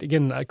Discord.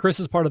 Again, Chris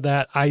is part of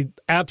that. I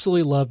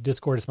absolutely love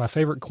Discord. It's my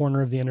favorite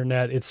corner of the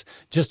internet. It's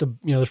just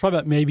there's probably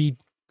about maybe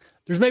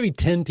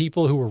 10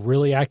 people who are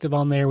really active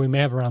on there. We may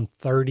have around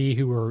 30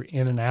 who are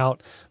in and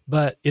out,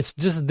 but it's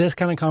just this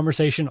kind of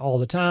conversation all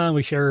the time.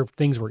 We share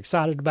things we're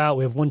excited about.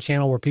 We have one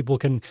channel where people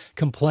can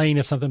complain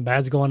if something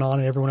bad's going on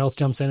and everyone else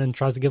jumps in and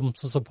tries to give them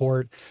some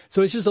support.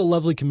 So it's just a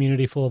lovely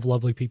community full of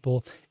lovely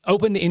people.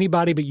 Open to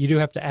anybody, but you do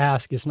have to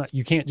ask.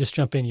 You can't just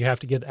jump in. You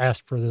have to get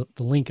asked for the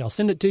link. I'll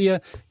send it to you.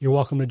 You're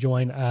welcome to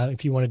join.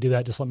 If you want to do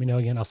that, just let me know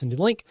again. I'll send you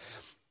the link.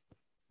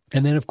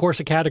 And then, of course,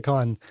 a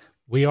Catacon.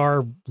 We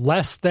are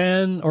we're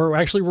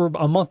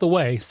a month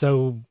away.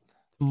 So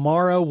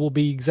tomorrow will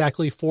be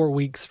exactly 4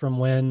 weeks from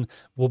when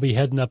we'll be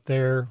heading up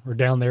there or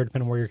down there,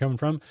 depending on where you're coming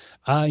from,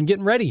 and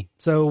getting ready.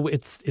 So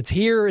it's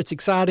here. It's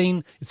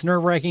exciting. It's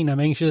nerve-wracking.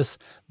 I'm anxious,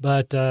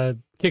 but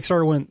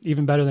Kickstarter went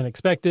even better than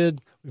expected.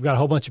 We've got a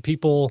whole bunch of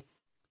people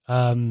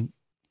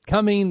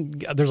coming.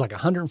 There's like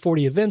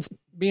 140 events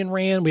being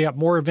ran. We have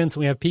more events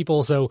than we have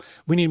people, so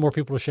we need more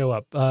people to show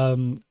up.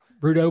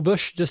 Rudo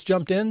Bush just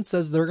jumped in,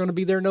 says they're going to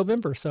be there in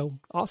November. So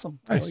awesome.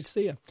 Can't wait to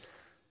see you.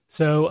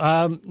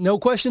 So no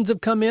questions have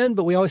come in,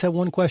 but we always have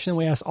one question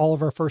we ask all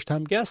of our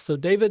first-time guests. So,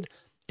 David,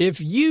 if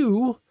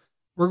you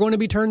were going to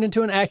be turned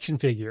into an action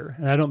figure,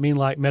 and I don't mean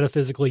like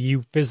metaphysically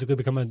you physically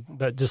become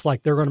but just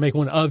like they're going to make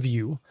one of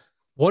you,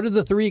 what are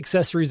the 3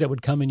 accessories that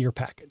would come in your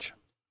package?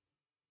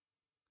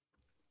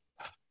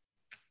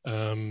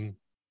 Okay.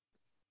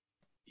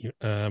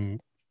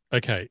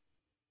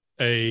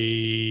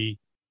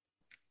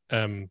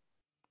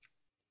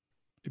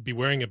 It'd be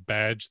wearing a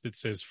badge that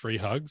says free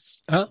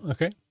hugs. Oh,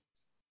 okay.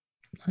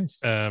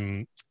 Nice.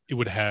 It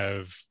would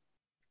have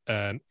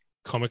a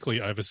comically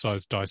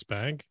oversized dice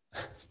bag.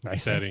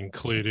 Nice. That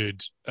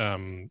included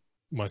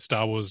my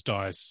Star Wars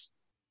dice,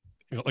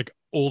 like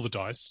all the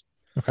dice.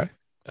 Okay.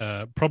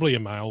 Probably a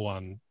mail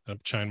one, a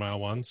chainmail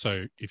one.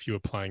 So if you were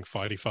playing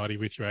fighty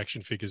with your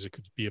action figures, it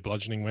could be a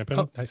bludgeoning weapon.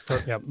 Oh, nice.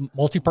 Yeah,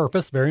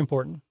 multi-purpose, very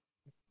important.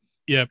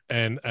 Yep,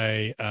 and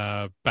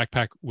a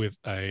backpack with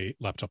a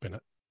laptop in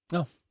it.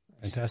 Oh,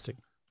 fantastic.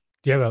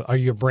 Are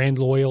you a brand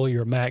loyal?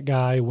 You're a Mac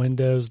guy,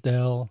 Windows,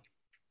 Dell?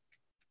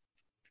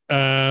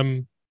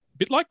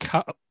 Bit like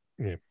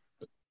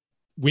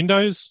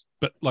Windows,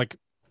 but like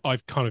I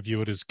kind of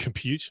view it as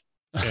compute,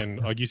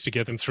 and I used to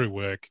get them through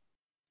work,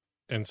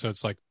 and so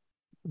it's like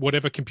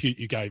whatever compute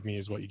you gave me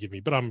is what you give me.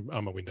 But I'm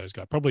a Windows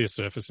guy. Probably a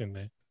Surface in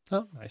there.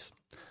 Oh, nice,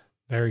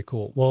 very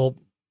cool. Well,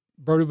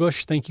 Brody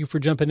Bush, thank you for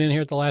jumping in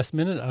here at the last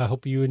minute. I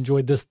hope you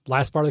enjoyed this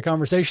last part of the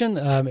conversation.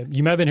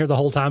 You may have been here the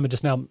whole time and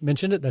just now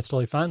mentioned it. That's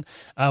totally fine.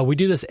 We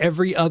do this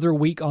every other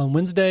week on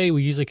Wednesday.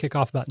 We usually kick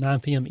off about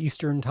 9 p.m.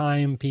 Eastern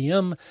time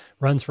p.m.,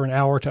 runs for an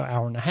hour to an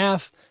hour and a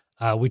half.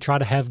 We try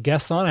to have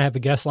guests on. I have a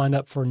guest lined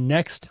up for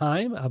next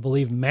time. I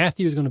believe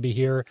Matthew is going to be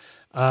here.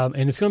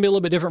 And it's going to be a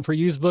little bit different for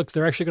used books.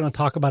 They're actually going to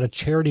talk about a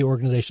charity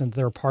organization that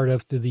they're a part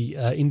of through the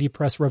Indie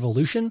Press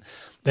Revolution.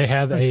 They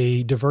have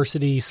a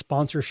diversity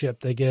sponsorship.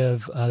 They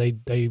give,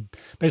 they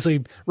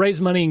basically raise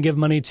money and give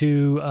money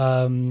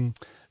to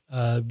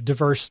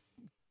diverse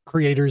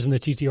creators in the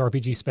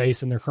TTRPG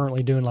space. And they're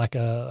currently doing like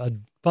a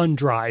fund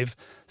drive.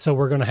 So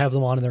we're going to have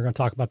them on and they're going to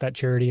talk about that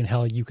charity and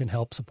how you can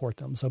help support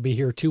them. So be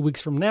here 2 weeks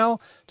from now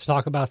to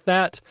talk about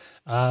that.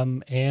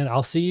 And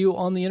I'll see you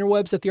on the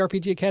interwebs at the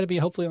RPG Academy,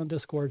 hopefully on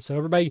Discord. So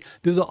everybody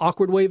do the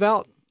awkward wave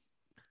out.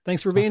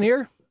 Thanks for being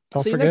here.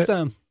 See you next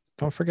time.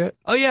 Don't forget.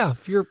 Oh yeah.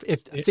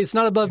 See, it's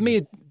not above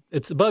me.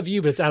 It's above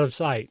you, but it's out of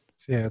sight.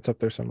 Yeah. It's up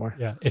there somewhere.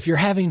 Yeah. If you're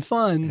having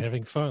fun,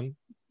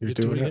 you're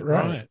doing it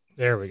right.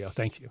 There we go.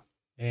 Thank you.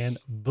 And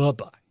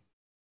bye-bye.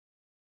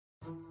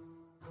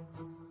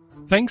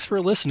 Thanks for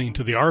listening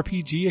to the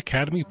RPG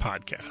Academy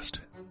podcast.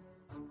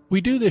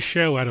 We do this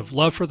show out of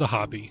love for the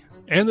hobby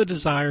and the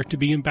desire to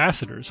be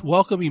ambassadors,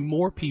 welcoming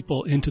more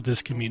people into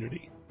this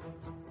community.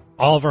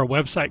 All of our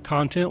website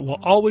content will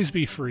always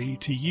be free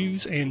to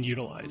use and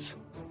utilize.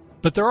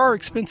 But there are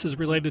expenses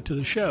related to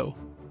the show,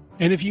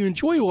 and if you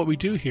enjoy what we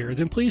do here,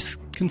 then please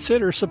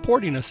consider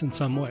supporting us in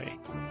some way.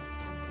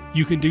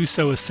 You can do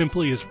so as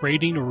simply as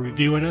rating or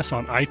reviewing us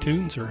on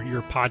iTunes or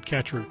your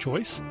podcatcher of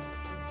choice.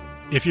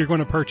 If you're going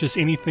to purchase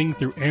anything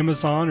through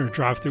Amazon or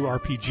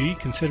DriveThruRPG,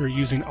 consider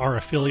using our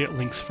affiliate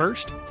links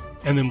first,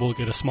 and then we'll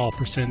get a small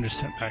percentage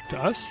sent back to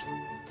us.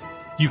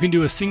 You can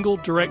do a single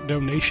direct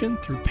donation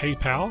through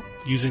PayPal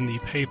using the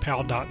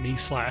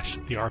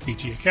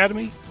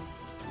paypal.me/therpgacademy,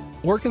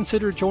 or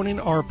consider joining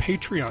our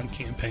Patreon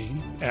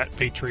campaign at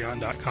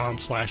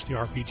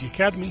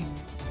patreon.com/therpgacademy.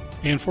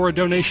 And for a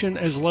donation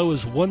as low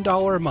as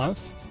 $1 a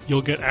month,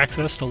 you'll get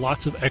access to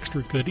lots of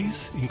extra goodies,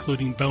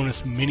 including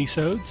bonus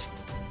minisodes,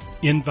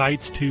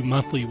 invites to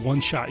monthly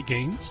one-shot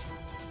games,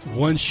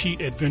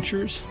 one-sheet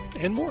adventures,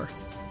 and more.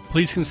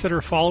 Please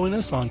consider following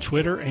us on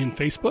Twitter and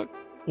Facebook,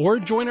 or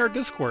join our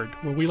Discord,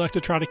 where we like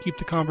to try to keep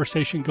the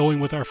conversation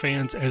going with our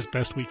fans as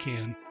best we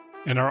can,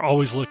 and are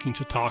always looking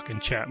to talk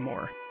and chat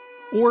more.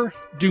 Or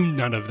do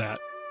none of that.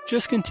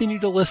 Just continue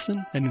to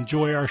listen and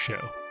enjoy our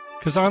show,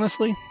 because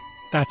honestly,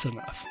 that's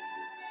enough.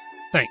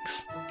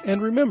 Thanks,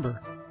 and remember,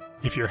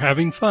 if you're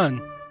having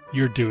fun,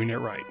 you're doing it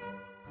right.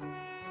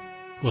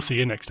 We'll see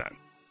you next time.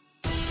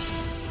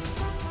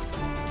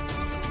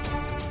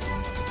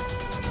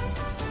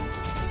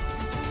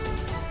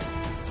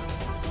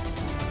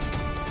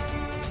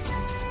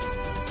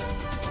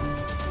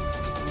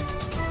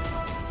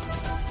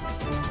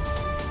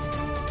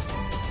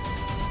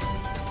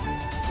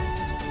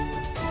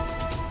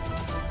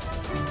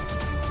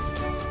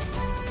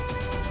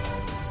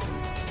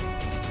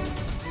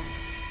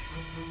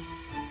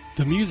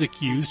 The music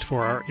used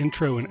for our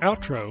intro and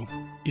outro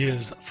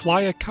is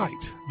Fly a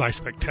Kite by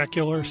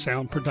Spectacular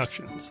Sound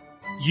Productions,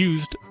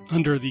 used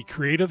under the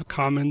Creative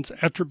Commons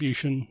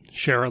Attribution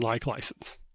Share-alike license.